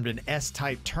performed an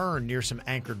S-type turn near some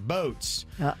anchored boats.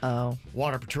 Uh-oh.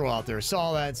 Water Patrol out there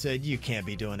saw that and said, "You can't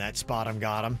be doing that. Spot 'em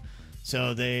got 'em."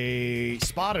 So they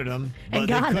spotted him, but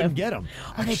they couldn't get him.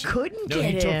 Oh, they couldn't No, get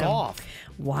he him. took off.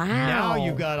 Wow. Now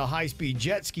you've got a high-speed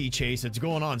jet ski chase that's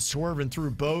going on, swerving through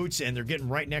boats, and they're getting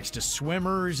right next to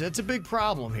swimmers. It's a big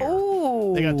problem here.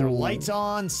 Ooh. They got their lights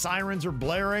on, sirens are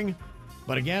blaring.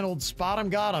 But again, old Spot 'em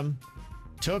got 'em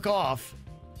took off.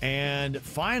 And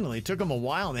finally, it took them a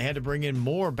while, and they had to bring in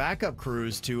more backup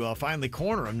crews to finally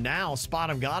corner him. Now, Spot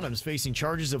 'em got 'em is facing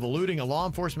charges of eluding a law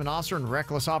enforcement officer and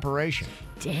reckless operation.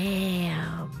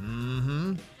 Damn.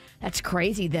 Mm-hmm. That's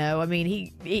crazy, though. I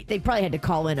mean, they probably had to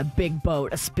call in a big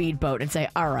boat, a speedboat, and say,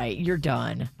 all right, you're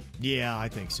done. Yeah, I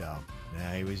think so.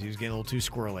 Yeah, he was getting a little too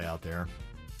squirrely out there.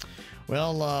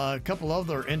 Well, a couple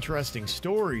other interesting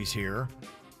stories here.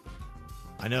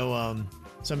 I know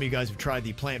some of you guys have tried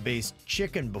the plant-based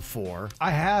chicken before. I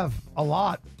have a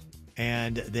lot.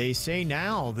 And they say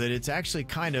now that it's actually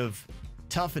kind of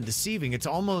tough and deceiving. It's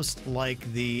almost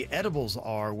like the edibles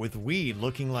are with weed,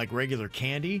 looking like regular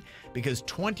candy, because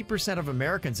 20% of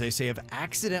Americans, they say, have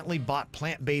accidentally bought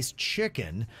plant-based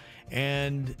chicken.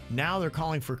 And now they're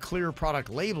calling for clear product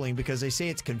labeling because they say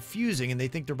it's confusing and they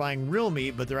think they're buying real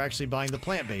meat, but they're actually buying the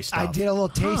plant-based stuff. I did a little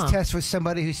taste test with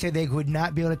somebody who said they would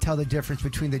not be able to tell the difference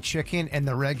between the chicken and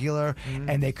the regular,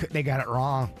 and they got it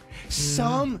wrong.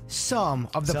 Some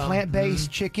of the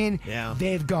plant-based chicken,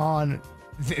 they've gone.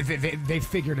 They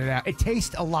figured it out. It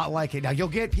tastes a lot like it. Now, you'll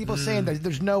get people saying that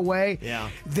there's no way. Yeah.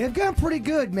 They've gone pretty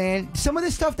good, man. Some of the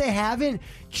stuff they haven't.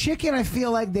 Chicken, I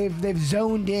feel like they've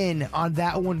zoned in on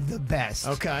that one the best.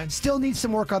 Okay. Still needs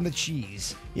some work on the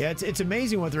cheese. Yeah, it's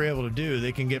amazing what they're able to do.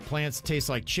 They can get plants to taste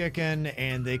like chicken,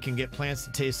 and they can get plants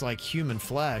to taste like human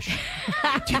flesh.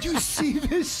 Did you see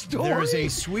this story? There's a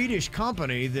Swedish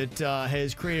company that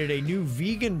has created a new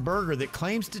vegan burger that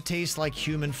claims to taste like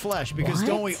human flesh. Because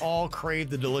don't we all crave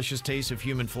the delicious taste of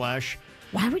human flesh?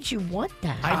 Why would you want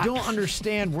that? I don't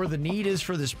understand where the need is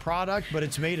for this product, but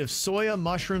it's made of soya,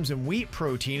 mushrooms, and wheat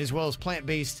protein, as well as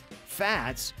plant-based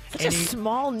fats. Such a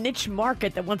small niche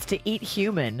market that wants to eat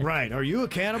human. Right. Are you a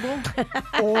cannibal?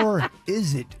 Or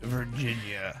is it,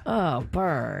 Virginia? Oh,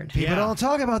 bird. People don't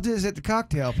talk about this at the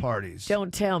cocktail parties.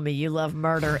 Don't tell me you love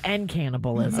murder and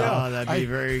cannibalism. No, that'd be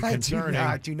very concerning.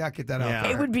 I do not get that out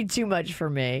there. It would be too much for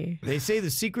me. They say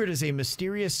the secret is a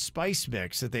mysterious spice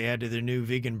mix that they add to their new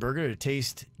vegan burger to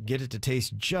get it to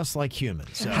taste just like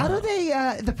human. So. How do they,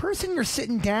 the person you're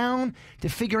sitting down to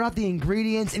figure out the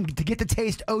ingredients and to get the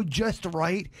taste just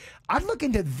right, I'd look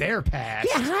into their past.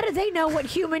 Yeah, how do they know what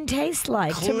human tastes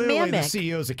like Clearly, to mimic?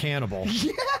 the CEO's a cannibal.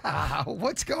 Yeah,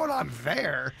 what's going on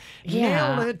there?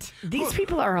 Yeah. Nailed it. These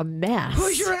people are a mess.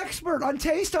 Who's your expert on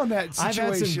taste on that situation?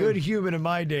 I've had some good human in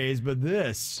my days, but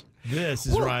this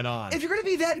is right on. If you're going to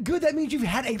be that good, that means you've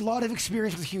had a lot of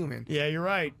experience with human. Yeah, you're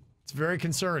right. It's very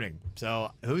concerning.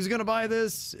 So who's going to buy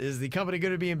this? Is the company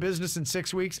going to be in business in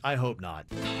 6 weeks? I hope not.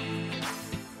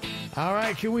 All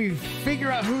right, can we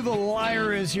figure out who the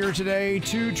liar is here today?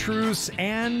 2 truths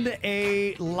and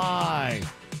a lie.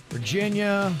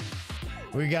 Virginia,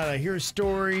 we got to hear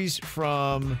stories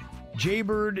from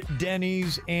Jaybird,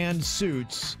 Denny's, and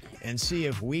Suits and see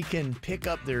if we can pick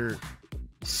up their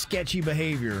sketchy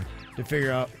behavior to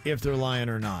figure out if they're lying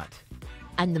or not.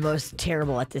 I'm the most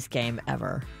terrible at this game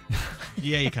ever.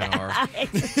 Yeah, you kind of are.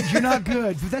 You're not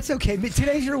good, but that's okay.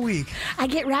 Today's your week. I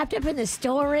get wrapped up in the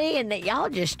story and that y'all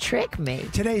just trick me.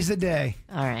 Today's the day.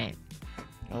 All right.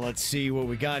 Well, let's see what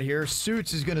we got here.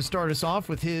 Suits is going to start us off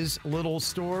with his little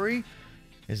story.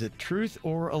 Is it truth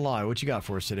or a lie? What you got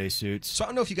for us today, Suits? So I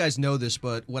don't know if you guys know this,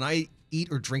 but when I eat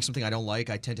or drink something I don't like,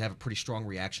 I tend to have a pretty strong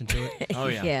reaction to it. Oh,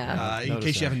 yeah. Yeah. In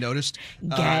case you haven't noticed.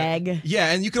 Gag.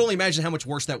 Yeah, and you can only imagine how much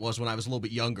worse that was when I was a little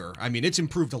bit younger. I mean, it's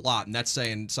improved a lot, and that's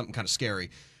saying something kind of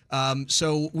scary.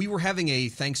 So we were having a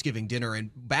Thanksgiving dinner,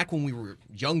 and back when we were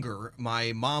younger,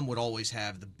 my mom would always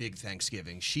have the big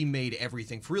Thanksgiving. She made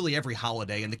everything for really every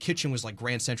holiday, and the kitchen was like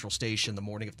Grand Central Station the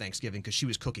morning of Thanksgiving because she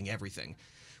was cooking everything.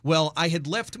 Well, I had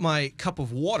left my cup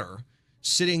of water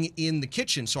sitting in the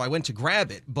kitchen, so I went to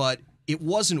grab it, but it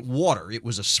wasn't water. It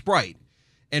was a Sprite.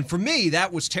 And for me,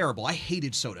 that was terrible. I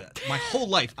hated soda. My whole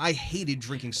life, I hated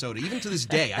drinking soda. Even to this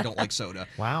day, I don't like soda.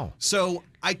 Wow. So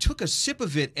I took a sip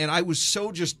of it, and I was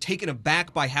so just taken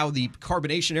aback by how the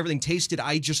carbonation and everything tasted,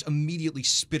 I just immediately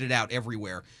spit it out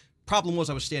everywhere. Problem was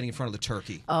I was standing in front of the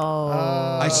turkey. Oh.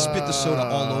 I spit the soda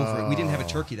all over it. We didn't have a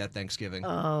turkey that Thanksgiving.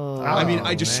 Oh. I mean,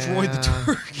 I destroyed the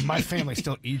turkey. My family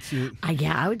still eats it.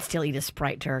 Yeah, I would still eat a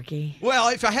Sprite turkey. Well,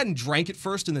 if I hadn't drank it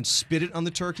first and then spit it on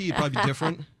the turkey, it'd probably be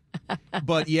different.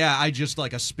 But yeah, I just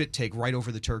like a spit take right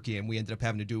over the turkey, and we ended up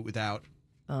having to do it without.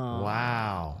 Oh.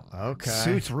 Wow. Okay.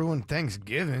 Suits ruined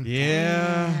Thanksgiving.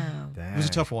 Yeah. Dang. It was a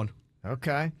tough one.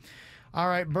 Okay. All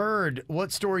right, Bird,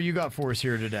 what story you got for us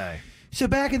here today? So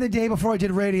back in the day before I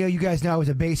did radio, you guys know I was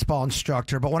a baseball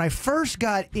instructor. But when I first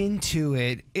got into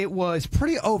it, it was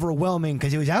pretty overwhelming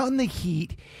because it was out in the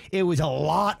heat. It was a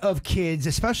lot of kids,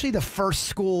 especially the first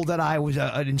school that I was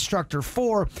an instructor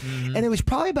for. And it was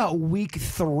probably about week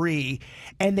 3.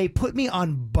 And they put me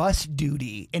on bus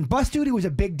duty. And bus duty was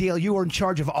a big deal. You were in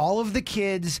charge of all of the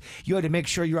kids. You had to make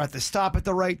sure you were at the stop at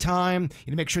the right time. You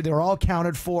had to make sure they were all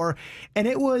accounted for. And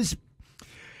it was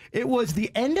the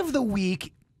end of the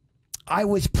week. I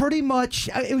was pretty much,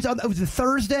 it was a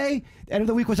Thursday. The end of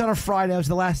the week was on a Friday. It was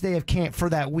the last day of camp for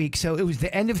that week. So it was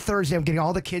the end of Thursday. I'm getting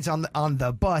all the kids on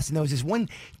the bus. And there was this one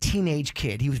teenage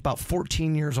kid. He was about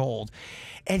 14 years old.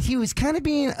 And he was kind of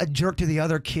being a jerk to the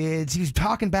other kids. He was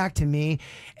talking back to me.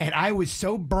 And I was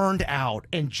so burned out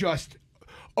and just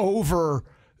over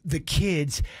the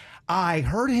kids. I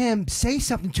heard him say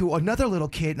something to another little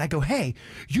kid, and I go, "Hey,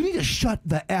 you need to shut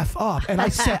the F up." And I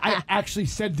actually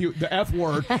said the F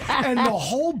word, and the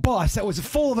whole bus that was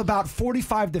full of about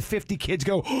 45 to 50 kids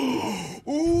go,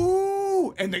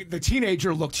 "Ooh!" And the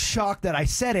teenager looked shocked that I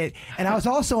said it. And I was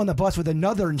also on the bus with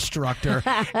another instructor,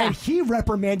 and he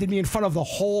reprimanded me in front of the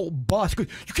whole bus. He goes,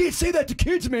 "You can't say that to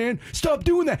kids, man. Stop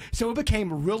doing that." So it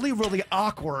became really, really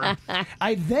awkward.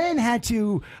 I then had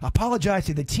to apologize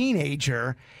to the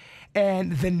teenager.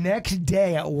 And the next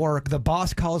day at work, the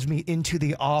boss calls me into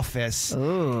the office.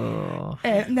 Ooh.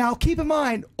 And now, keep in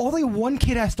mind, only one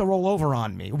kid has to roll over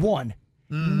on me. One.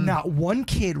 Not one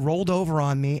kid rolled over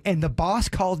on me, and the boss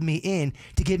called me in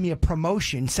to give me a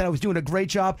promotion, said I was doing a great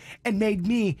job, and made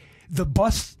me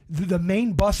the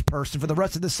main bus person for the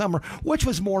rest of the summer, which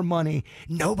was more money.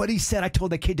 Nobody said I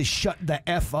told the kid to shut the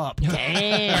F up.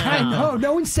 Damn. I know.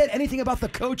 No one said anything about the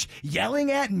coach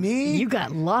yelling at me. You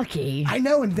got lucky. I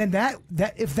know. And then that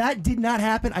if that did not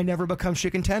happen, I never become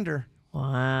chicken tender.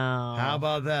 Wow. How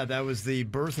about that? That was the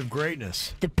birth of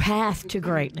greatness. The path to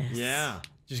greatness. Yeah.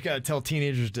 Just got to tell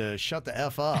teenagers to shut the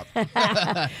F up.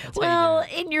 Well,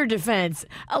 in your defense,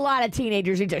 a lot of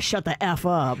teenagers need to shut the F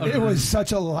up. It was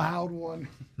such a loud one.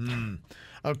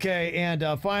 Okay, and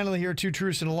finally here, 2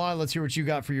 truths and a lie. Let's hear what you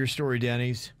got for your story,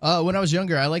 Denny's. When I was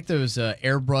younger, I liked those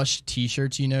airbrush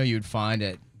T-shirts, you would find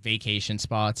at vacation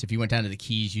spots. If you went down to the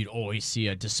Keys, you'd always see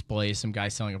a display, some guy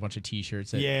selling a bunch of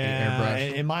T-shirts that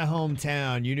airbrush. In my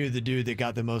hometown, you knew the dude that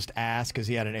got the most ass because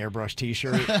he had an airbrush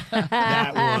T-shirt.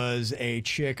 That was a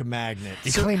chick magnet.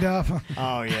 He cleaned up.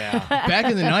 Oh, yeah. Back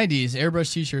in the 90s,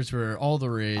 airbrush T-shirts were all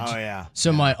the rage. Oh, yeah.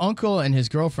 So my uncle and his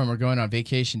girlfriend were going on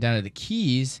vacation down to the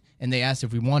Keys, and they asked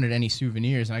if we wanted any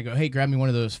souvenirs. And I go, "Hey, grab me one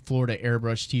of those Florida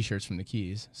airbrush T-shirts from the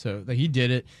Keys." So he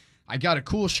did it. I got a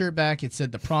cool shirt back. It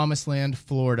said the Promised Land,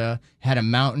 Florida, had a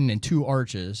mountain and 2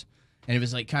 arches. And it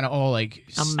was like kind of all like...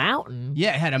 A mountain?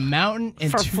 Yeah, it had a mountain.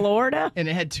 And For Florida? And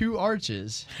it had 2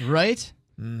 arches, right?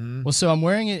 Mm-hmm. Well, so I'm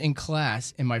wearing it in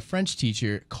class, and my French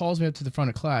teacher calls me up to the front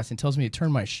of class and tells me to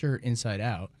turn my shirt inside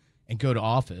out and go to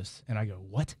office. And I go,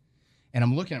 "What?" And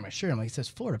I'm looking at my shirt. I'm like, "It says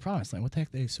Florida Promised Land. What the heck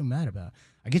are they so mad about?"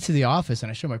 I get to the office, and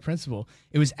I show my principal.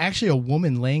 It was actually a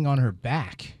woman laying on her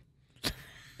back.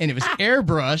 And it was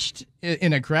airbrushed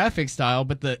in a graphic style,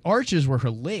 but the arches were her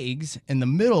legs, and the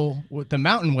middle, the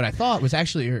mountain, what I thought was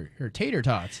actually her tater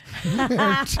tots.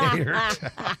 Tater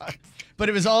tots. But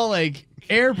it was all like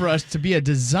airbrushed to be a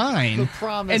design, The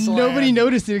Promised and nobody Land.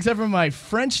 noticed it except for my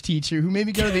French teacher, who made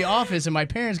me go to the office, and my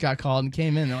parents got called and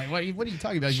came in. They're like, what are you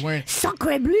talking about? He's wearing...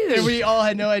 Sacre bleu. And we all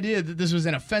had no idea that this was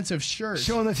an offensive shirt.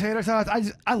 Showing the tater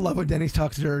tots. I love when Denny's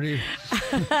talks dirty.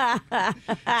 So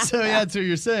yeah, that's what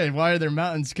you're saying. Why are there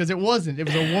mountains? Because it wasn't. It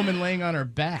was a woman laying on her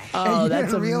back. Oh, that's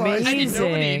didn't realize-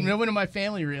 amazing. No one in my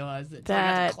family realized it. So I got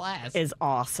That to class. is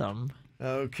awesome.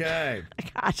 Okay.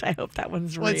 Gosh, I hope that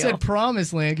one's Well, real. it said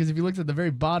Promised Land because if you looked at the very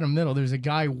bottom middle, there's a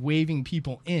guy waving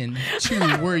people in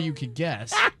to where you could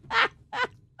guess.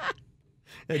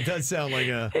 It does sound like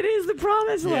a... It is the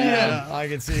Promised Land. Yeah, I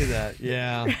can see that.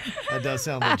 Yeah, that does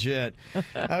sound legit.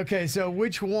 Okay, so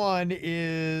which one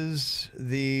is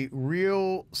the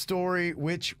real story?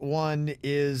 Which one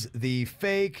is the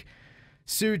fake?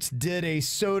 Suits did a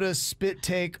soda spit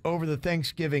take over the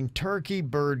Thanksgiving turkey.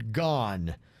 Bird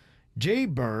gone. Jay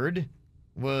Bird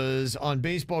was on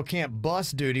baseball camp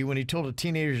bus duty when he told a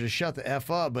teenager to shut the F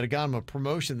up, but it got him a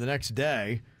promotion the next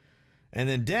day. And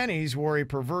then Denny's wore a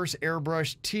perverse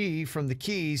airbrush tee from the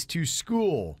Keys to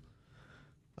school.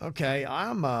 Okay,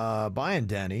 I'm buying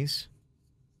Denny's.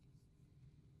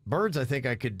 Birds, I think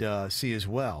I could see as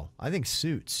well. I think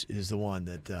Suits is the one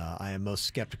that I am most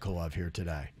skeptical of here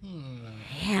today.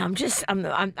 Yeah,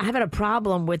 I'm having a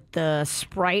problem with the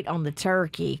Sprite on the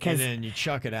turkey And because then you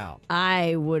chuck it out.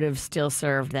 I would have still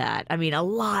served that. I mean, a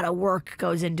lot of work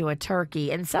goes into a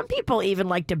turkey, and some people even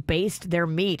like to baste their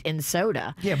meat in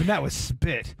soda. Yeah, but not with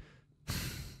spit.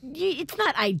 It's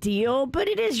not ideal, but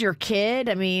it is your kid.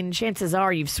 I mean, chances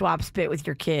are you've swapped spit with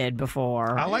your kid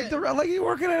before. I like you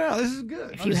working it out. This is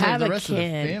good. If you have the a rest of the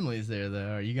kid. family's there,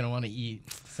 though. Are you going to want to eat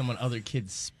someone other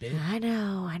kid's spit? I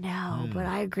know, but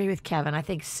I agree with Kevin. I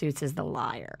think Suits is the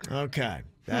liar. Okay,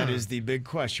 that is the big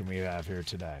question we have here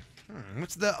today.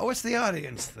 What's the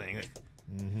audience thing?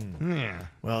 Yeah.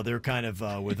 Well, they're kind of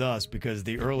with us because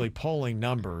the early polling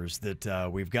numbers that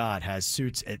we've got has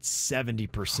Suits at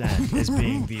 70% as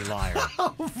being the liar.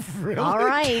 Really? All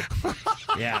right.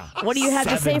 Yeah. What do you have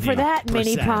to say for that,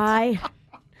 Mini 70%. Pie?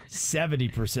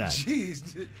 70%.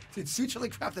 Jeez, did Suits really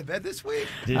crap the bed this week?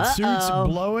 Did Suits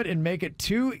blow it and make it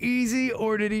too easy,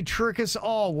 or did he trick us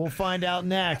all? We'll find out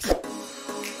next.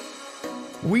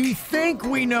 We think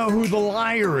we know who the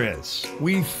liar is.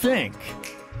 We think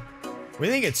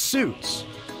it's Suits.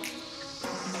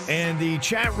 And the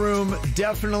chat room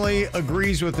definitely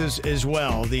agrees with us as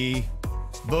well. The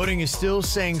voting is still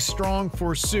saying strong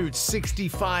for Suits.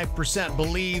 65%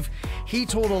 believe he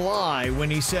told a lie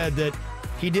when he said that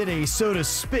he did a soda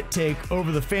spit take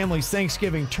over the family's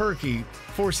Thanksgiving turkey,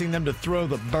 forcing them to throw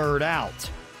the bird out.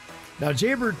 Now,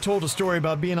 Jaybird told a story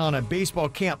about being on a baseball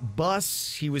camp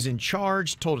bus. He was in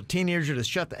charge, told a teenager to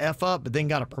shut the F up, but then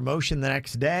got a promotion the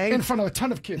next day. In front of a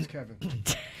ton of kids, Kevin.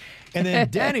 And then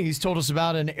Denny's told us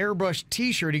about an airbrush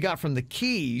t-shirt he got from the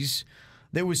Keys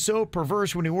that was so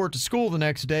perverse when he wore it to school the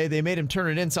next day, they made him turn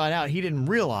it inside out. He didn't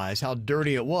realize how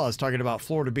dirty it was. Talking about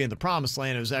Florida being the promised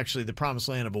land, it was actually the promised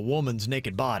land of a woman's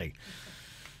naked body.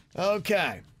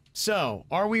 Okay. So,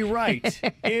 are we right?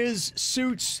 Is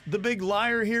Suits the big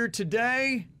liar here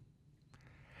today?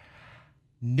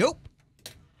 Nope.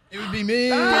 It would be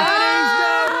me. Made it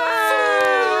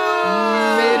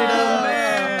up.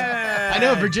 I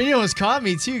know Virginia almost caught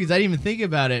me too because I didn't even think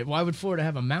about it. Why would Florida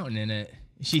have a mountain in it?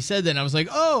 She said that, and I was like,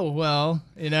 "Oh, well,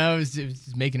 I was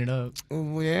just making it up."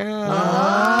 Yeah.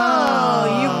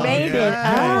 Oh, you made it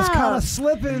I was up. kind of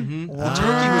slipping. The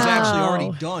turkey was actually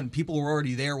already done. People were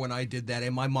already there when I did that,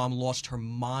 and my mom lost her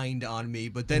mind on me.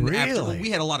 But then after, we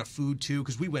had a lot of food too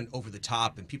because we went over the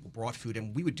top, and people brought food,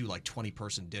 and we would do like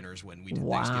 20-person dinners when we did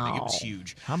Thanksgiving. It was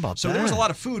huge. How about so that? there was a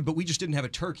lot of food, but we just didn't have a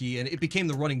turkey, and it became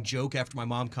the running joke after my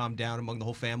mom calmed down among the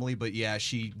whole family. But yeah,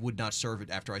 she would not serve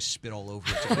it after I spit all over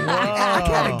it.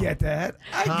 I kind of get that.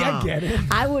 I get it.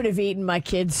 I would have eaten my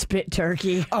kid's spit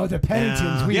turkey. Oh, the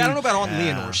Penningtons. I don't know about Aunt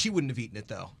Leonore. She wouldn't have eaten it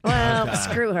though. Well,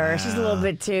 screw her. She's a little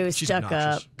bit too stuck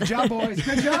up. Good job, boys.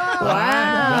 Good job.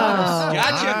 Wow.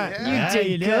 Gotcha.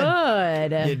 You did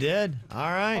good. You did? All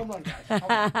right. Oh my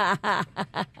gosh.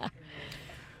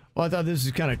 Well, I thought this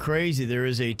was kind of crazy. There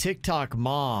is a TikTok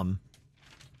mom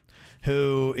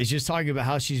who is just talking about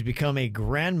how she's become a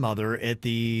grandmother at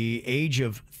the age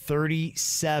of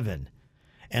 37.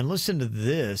 And listen to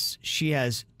this. She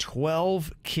has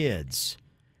 12 kids.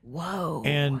 Whoa.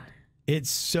 And it's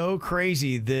so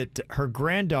crazy that her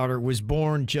granddaughter was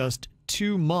born just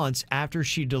 2 months after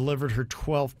she delivered her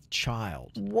 12th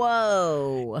child.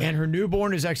 Whoa. And her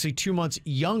newborn is actually 2 months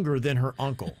younger than her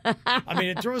uncle. I mean,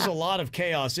 it throws a lot of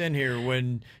chaos in here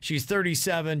when she's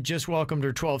 37, just welcomed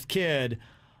her 12th kid,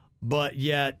 but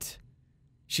yet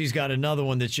she's got another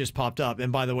one that's just popped up.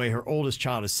 And by the way, her oldest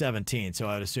child is 17, so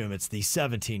I would assume it's the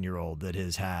 17-year-old that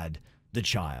has had the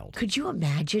child. Could you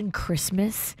imagine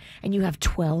Christmas and you have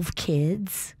 12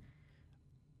 kids?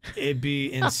 It'd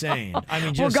be insane. I mean,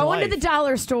 We're just going to life. the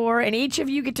dollar store, and each of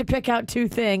you get to pick out 2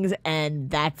 things, and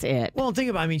that's it. Well, think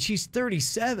about it. I mean, she's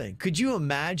 37. Could you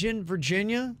imagine,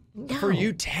 Virginia, for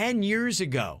you 10 years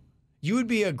ago, you would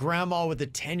be a grandma with a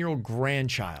 10-year-old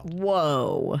grandchild.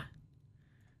 Whoa.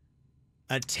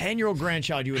 A 10-year-old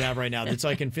grandchild you would have right now that's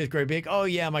like in 5th grade. Be like, oh,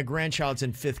 yeah, my grandchild's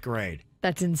in 5th grade.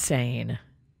 That's insane.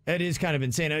 It is kind of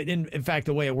insane. In fact,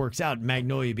 the way it works out,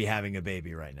 Magnolia would be having a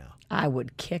baby right now. I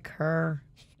would kick her.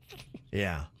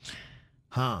 Yeah.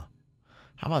 Huh.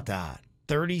 How about that?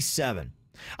 37.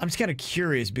 I'm just kind of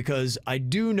curious because I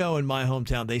do know in my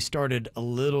hometown they started a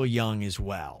little young as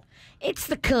well. It's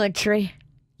the country.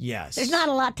 Yes. There's not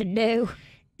a lot to do.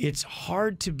 It's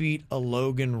hard to beat a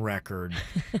Logan record,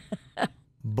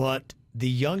 but the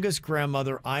youngest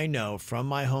grandmother I know from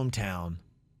my hometown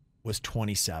was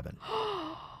 27.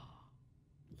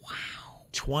 Wow.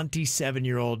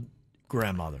 27-year-old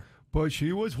grandmother. But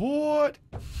she was hot.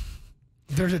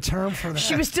 There's a term for that.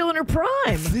 She was still in her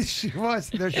prime. She was.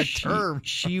 There's a term.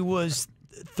 She was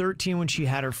 13 when she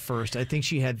had her first. I think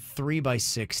she had 3 by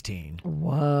 16.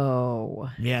 Whoa.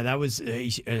 Yeah, that was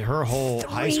her whole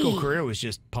high school career was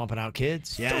just pumping out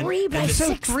kids. Yeah, 3 by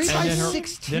 16. 3 by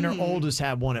 16. Then her oldest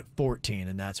had one at 14,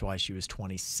 and that's why she was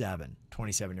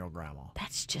 27-year-old grandma.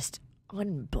 That's just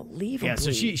unbelievable. Yeah,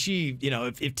 so she,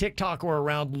 if TikTok were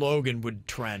around, Logan would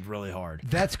trend really hard.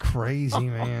 That's crazy,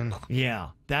 man. Yeah,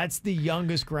 that's the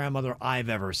youngest grandmother I've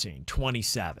ever seen,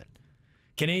 27.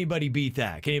 Can anybody beat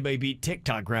that? Can anybody beat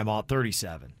TikTok grandma at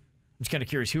 37? I'm just kind of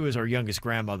curious, who is our youngest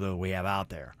grandmother we have out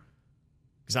there?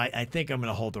 Because I think I'm going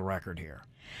to hold the record here.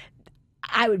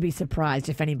 I would be surprised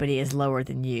if anybody is lower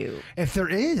than you. If there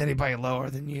is anybody lower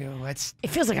than you, it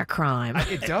feels like a crime.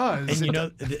 It does.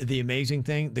 And the amazing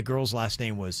thing, the girl's last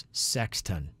name was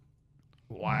Sexton.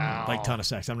 Wow. Like ton of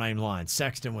sex. I'm not even lying.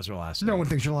 Sexton was her last name. No one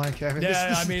thinks you're lying, Kevin.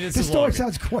 Yeah, This story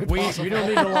sounds quite possible. We don't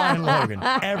need to lie in Logan.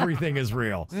 Everything is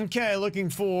real. Okay, looking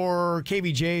for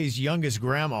KVJ's youngest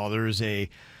grandma. There's a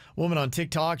woman on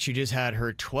TikTok. She just had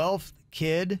her 12th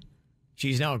kid.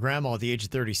 She's now a grandma at the age of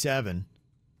 37.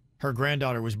 Her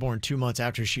granddaughter was born 2 months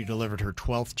after she delivered her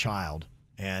 12th child.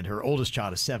 And her oldest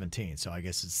child is 17. So I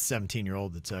guess it's a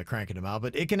 17-year-old that's cranking them out.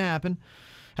 But it can happen.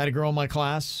 Had a girl in my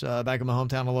class back in my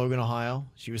hometown of Logan, Ohio.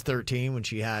 She was 13 when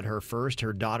she had her first.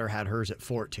 Her daughter had hers at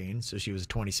 14, so she was a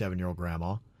 27-year-old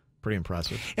grandma. Pretty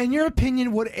impressive. In your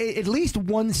opinion, would at least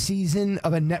one season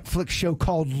of a Netflix show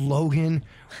called Logan,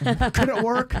 could it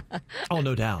work? Oh,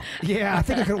 no doubt. Yeah, I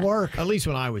think it could work. At least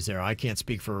when I was there. I can't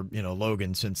speak for,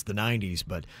 Logan since the 90s,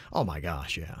 but oh my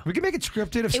gosh, yeah. We could make it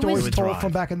scripted if stories told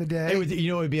from back in the day.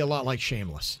 It would be a lot like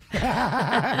Shameless.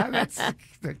 That's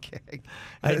okay.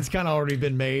 It's kind of already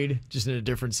been made, just in a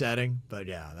different setting, but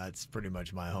yeah, that's pretty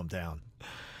much my hometown.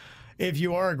 If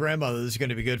you are a grandmother, this is going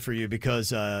to be good for you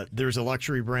because there's a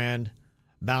luxury brand,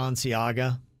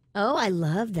 Balenciaga. Oh, I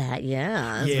love that.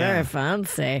 Yeah. It's very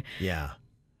fancy. Yeah.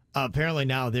 Apparently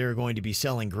now they're going to be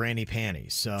selling granny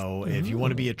panties. So if you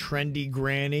want to be a trendy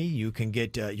granny, you can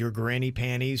get your granny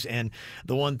panties. And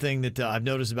the one thing that I've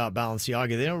noticed about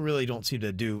Balenciaga, they don't seem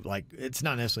to do, it's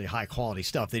not necessarily high quality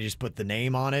stuff. They just put the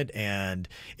name on it. And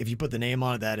if you put the name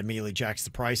on it, that immediately jacks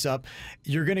the price up.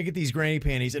 You're going to get these granny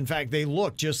panties. In fact, they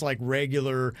look just like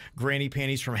regular granny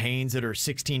panties from Hanes that are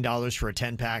 $16 for a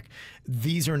 10-pack.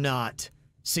 These are not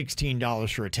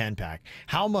 $16 for a 10-pack.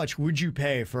 How much would you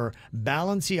pay for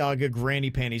Balenciaga granny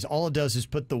panties? All it does is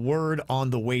put the word on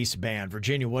the waistband.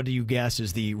 Virginia, what do you guess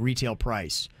is the retail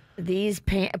price? These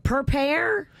per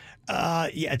pair?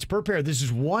 Yeah, it's per pair. This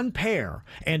is one pair,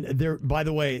 and they're, by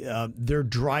the way, they're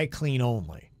dry clean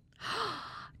only.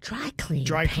 Dry clean.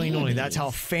 Dry clean only. That's how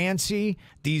fancy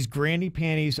these granny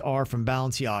panties are from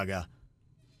Balenciaga.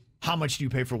 How much do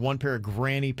you pay for one pair of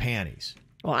granny panties?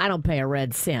 Well, I don't pay a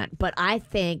red cent, but I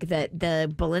think that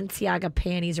the Balenciaga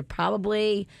panties are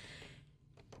probably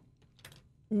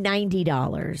 $90.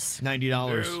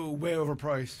 $90. Ooh, way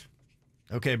overpriced.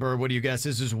 Okay, Bird, what do you guess?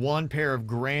 This is one pair of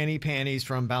granny panties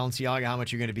from Balenciaga. How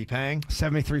much are you going to be paying?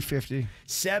 $73.50.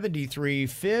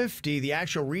 $73.50. The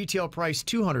actual retail price,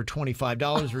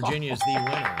 $225. Virginia is the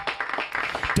winner.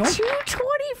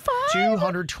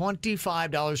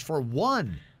 $225 for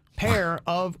one pair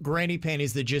of granny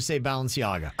panties that just say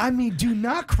Balenciaga. I mean, do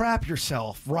not crap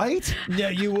yourself, right? Yeah,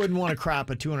 you wouldn't want to crap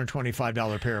a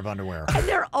 $225 pair of underwear. And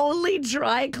they're only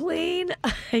dry clean?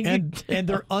 and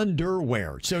they're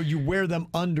underwear. So you wear them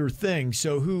under things.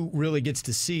 So who really gets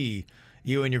to see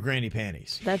you and your granny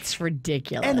panties? That's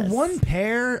ridiculous. And one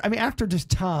pair, I mean, after just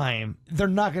time, they're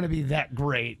not going to be that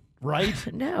great, right?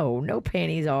 No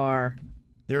panties are.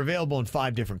 They're available in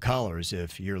 5 different colors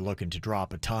if you're looking to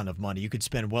drop a ton of money. You could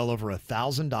spend well over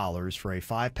 $1,000 for a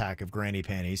 5-pack of granny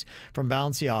panties from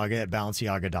Balenciaga at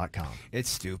Balenciaga.com. It's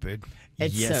stupid.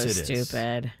 It's yes, so it is.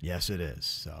 stupid. Yes, it is.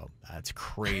 So that's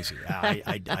crazy.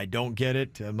 I don't get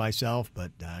it myself,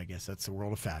 but I guess that's the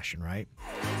world of fashion, right?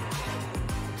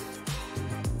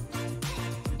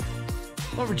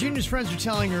 Well, Virginia's friends are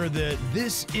telling her that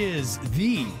this is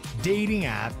the dating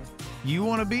app you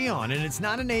want to be on. And it's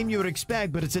not a name you would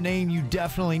expect, but it's a name you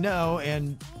definitely know,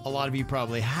 and a lot of you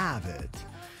probably have it.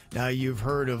 Now, you've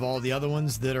heard of all the other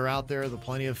ones that are out there, the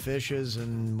Plenty of Fishes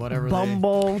and whatever.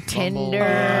 Bumble,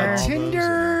 Tinder.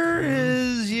 Tinder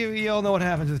is, you all know what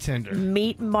happens with Tinder.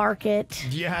 Meat Market.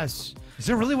 Yes. Is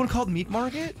there really one called Meat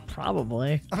Market?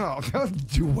 Probably. Oh, that would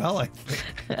do well, I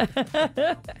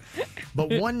think.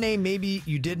 But one name maybe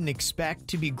you didn't expect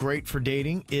to be great for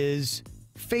dating is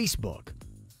Facebook.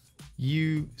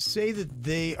 You say that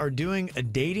they are doing a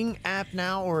dating app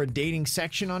now or a dating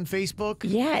section on Facebook?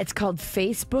 Yeah, it's called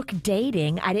Facebook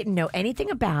Dating. I didn't know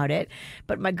anything about it,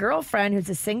 but my girlfriend, who's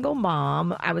a single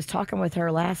mom, I was talking with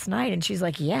her last night, and she's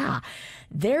like, yeah,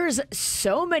 there's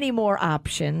so many more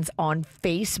options on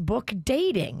Facebook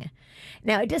Dating.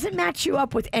 Now, it doesn't match you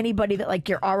up with anybody that like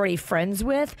you're already friends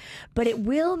with, but it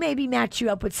will maybe match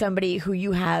you up with somebody who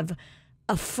you have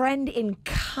a friend in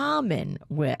common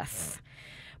with.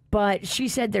 But she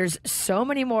said there's so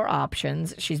many more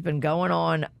options. She's been going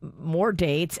on more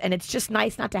dates, and it's just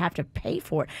nice not to have to pay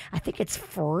for it. I think it's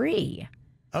free.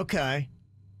 Okay.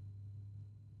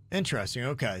 Interesting.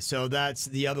 Okay. So that's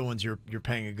the other ones you're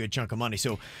paying a good chunk of money.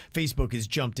 So Facebook has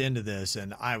jumped into this,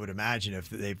 and I would imagine if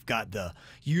they've got the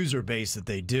user base that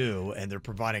they do and they're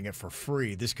providing it for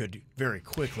free, this could very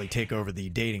quickly take over the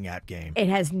dating app game. It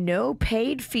has no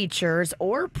paid features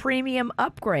or premium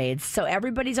upgrades, so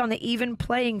everybody's on the even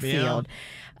playing field.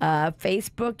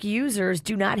 Facebook users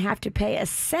do not have to pay a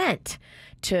cent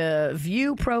to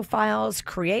view profiles,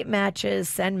 create matches,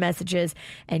 send messages,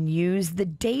 and use the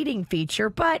dating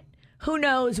feature. But who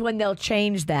knows when they'll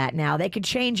change that now. They could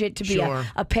change it to be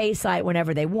a pay site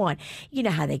whenever they want. You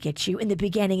know how they get you. In the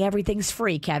beginning, everything's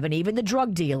free, Kevin. Even the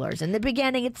drug dealers. In the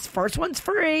beginning, it's first one's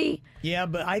free. Yeah,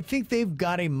 but I think they've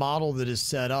got a model that is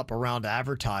set up around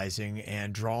advertising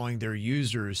and drawing their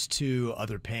users to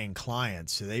other paying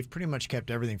clients. So they've pretty much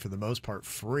kept everything for the most part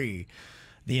free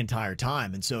the entire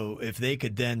time. And so if they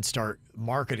could then start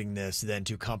marketing this then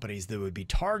to companies that would be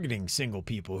targeting single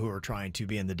people who are trying to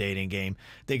be in the dating game,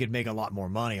 they could make a lot more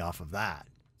money off of that.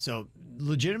 So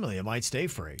legitimately, it might stay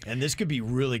free. And this could be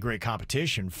really great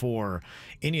competition for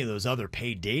any of those other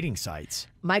paid dating sites.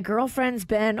 My girlfriend's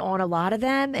been on a lot of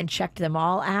them and checked them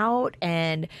all out,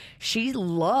 and she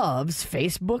loves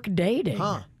Facebook Dating.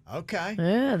 Huh. Okay.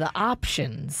 Yeah, the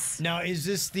options. Now, is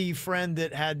this the friend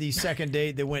that had the second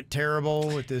date that went terrible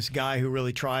with this guy who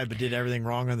really tried but did everything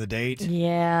wrong on the date?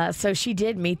 Yeah, so she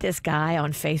did meet this guy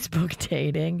on Facebook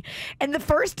Dating, and the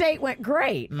first date went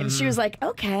great. And she was like,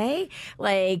 okay,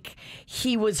 like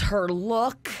he was her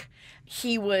look.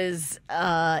 He was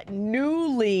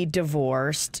newly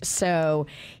divorced, so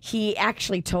he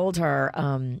actually told her,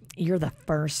 you're the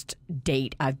first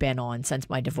date I've been on since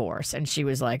my divorce. And she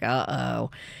was like,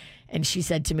 uh-oh. And she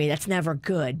said to me, that's never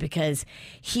good because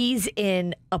he's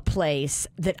in a place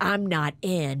that I'm not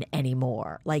in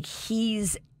anymore. Like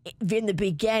he's in the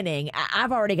beginning,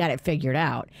 I've already got it figured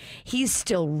out. He's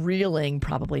still reeling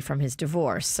probably from his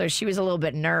divorce. So she was a little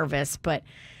bit nervous, but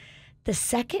the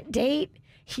second date,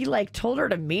 he like told her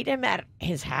to meet him at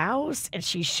his house, and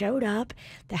she showed up.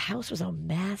 The house was a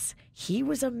mess. He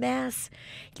was a mess.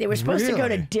 They were supposed to go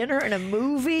to dinner and a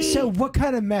movie. So what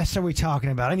kind of mess are we talking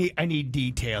about? I need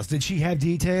details. Did she have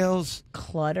details?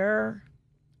 Clutter,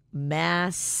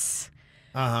 mess.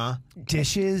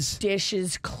 Dishes,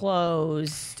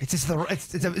 closed. It's just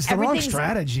the wrong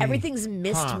strategy. Everything's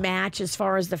mismatched as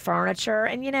far as the furniture,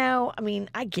 and you know, I mean,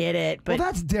 I get it, but well,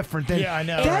 that's different. Yeah, I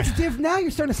know. That's different. Now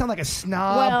you're starting to sound like a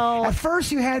snob. Well, at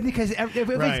first you had because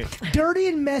dirty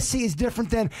and messy is different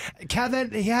than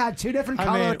Kevin. He had two different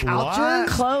color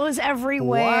couches, clothes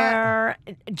everywhere,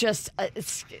 just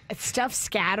stuff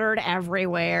scattered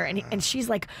everywhere, and she's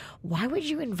like, "Why would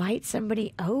you invite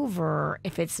somebody over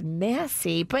if it's messy?"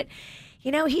 But,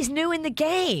 you know, he's new in the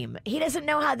game. He doesn't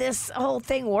know how this whole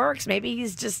thing works. Maybe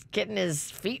he's just getting his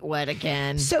feet wet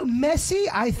again. So messy,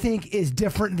 I think, is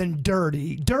different than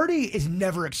dirty. Dirty is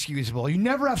never excusable. You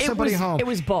never have somebody home. It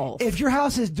was both. If your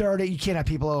house is dirty, you can't have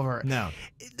people over. No.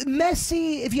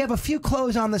 Messy, if you have a few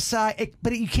clothes on the side,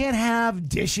 but you can't have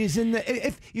dishes in the.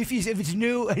 If it's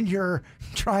new and you're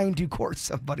trying to court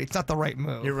somebody, it's not the right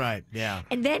move. You're right. Yeah.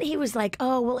 And then he was like,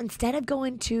 "Oh, well, instead of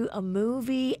going to a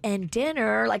movie and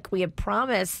dinner like we had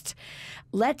promised,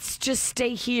 let's just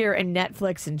stay here and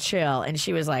Netflix and chill." And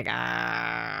she was like,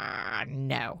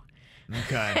 no.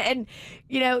 Okay. And,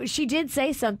 you know, she did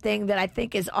say something that I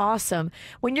think is awesome.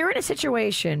 When you're in a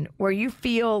situation where you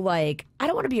feel like, I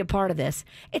don't want to be a part of this,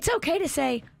 it's okay to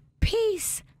say,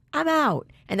 peace, I'm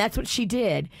out. And that's what she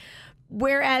did.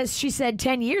 Whereas she said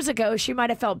 10 years ago, she might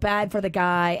have felt bad for the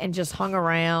guy and just hung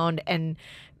around and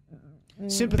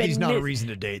sympathy's not a reason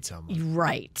to date someone.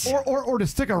 Right. Or to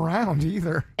stick around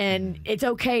either. And it's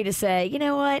okay to say, you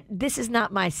know what? This is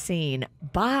not my scene.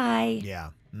 Bye.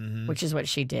 Yeah. Which is what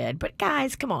she did. But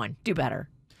guys, come on, do better.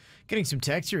 Getting some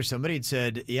text here. Somebody had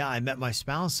said, yeah, I met my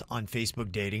spouse on Facebook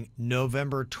dating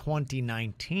November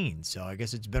 2019. So I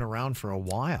guess it's been around for a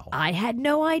while. I had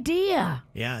no idea.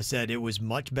 Yeah, I said it was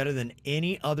much better than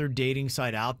any other dating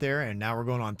site out there. And now we're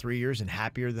going on 3 years and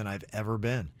happier than I've ever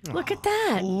been. Look at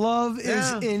that. Love is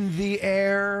in the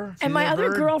air. And my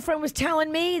other girlfriend was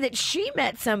telling me that she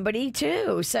met somebody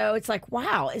too. So it's like,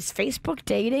 wow, is Facebook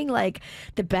dating like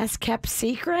the best kept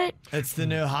secret? It's the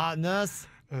new hotness.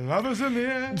 Love is in the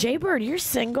air. Jaybird, you're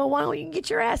single. Why don't you get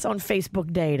your ass on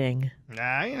Facebook dating?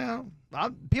 Nah, you know,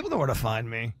 people know where to find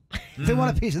me. If they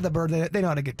want a piece of the bird, they know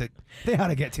how to get to. They know how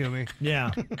to get to me.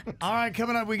 Yeah. All right,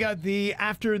 coming up, we got the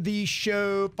After the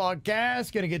Show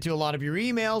podcast. Going to get to a lot of your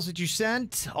emails that you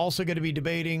sent. Also going to be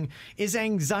debating, is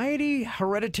anxiety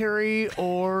hereditary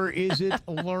or is it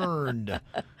learned?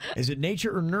 Is it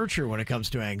nature or nurture when it comes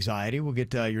to anxiety? We'll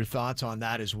get your thoughts on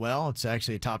that as well. It's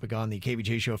actually a topic on the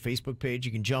KVJ Show Facebook page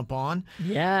you can jump on.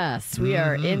 Yes, we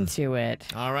are into it.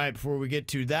 All right, before we get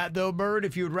to that, though, Bird,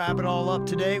 if you would wrap it all up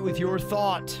today with your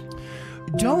thought.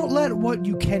 Don't let what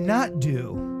you cannot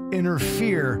do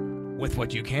interfere with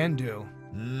what you can do.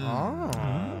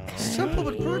 Simple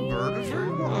but good, Bird.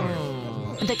 Very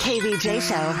well. The KVJ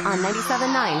Show on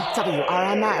 97.9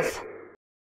 WRMF.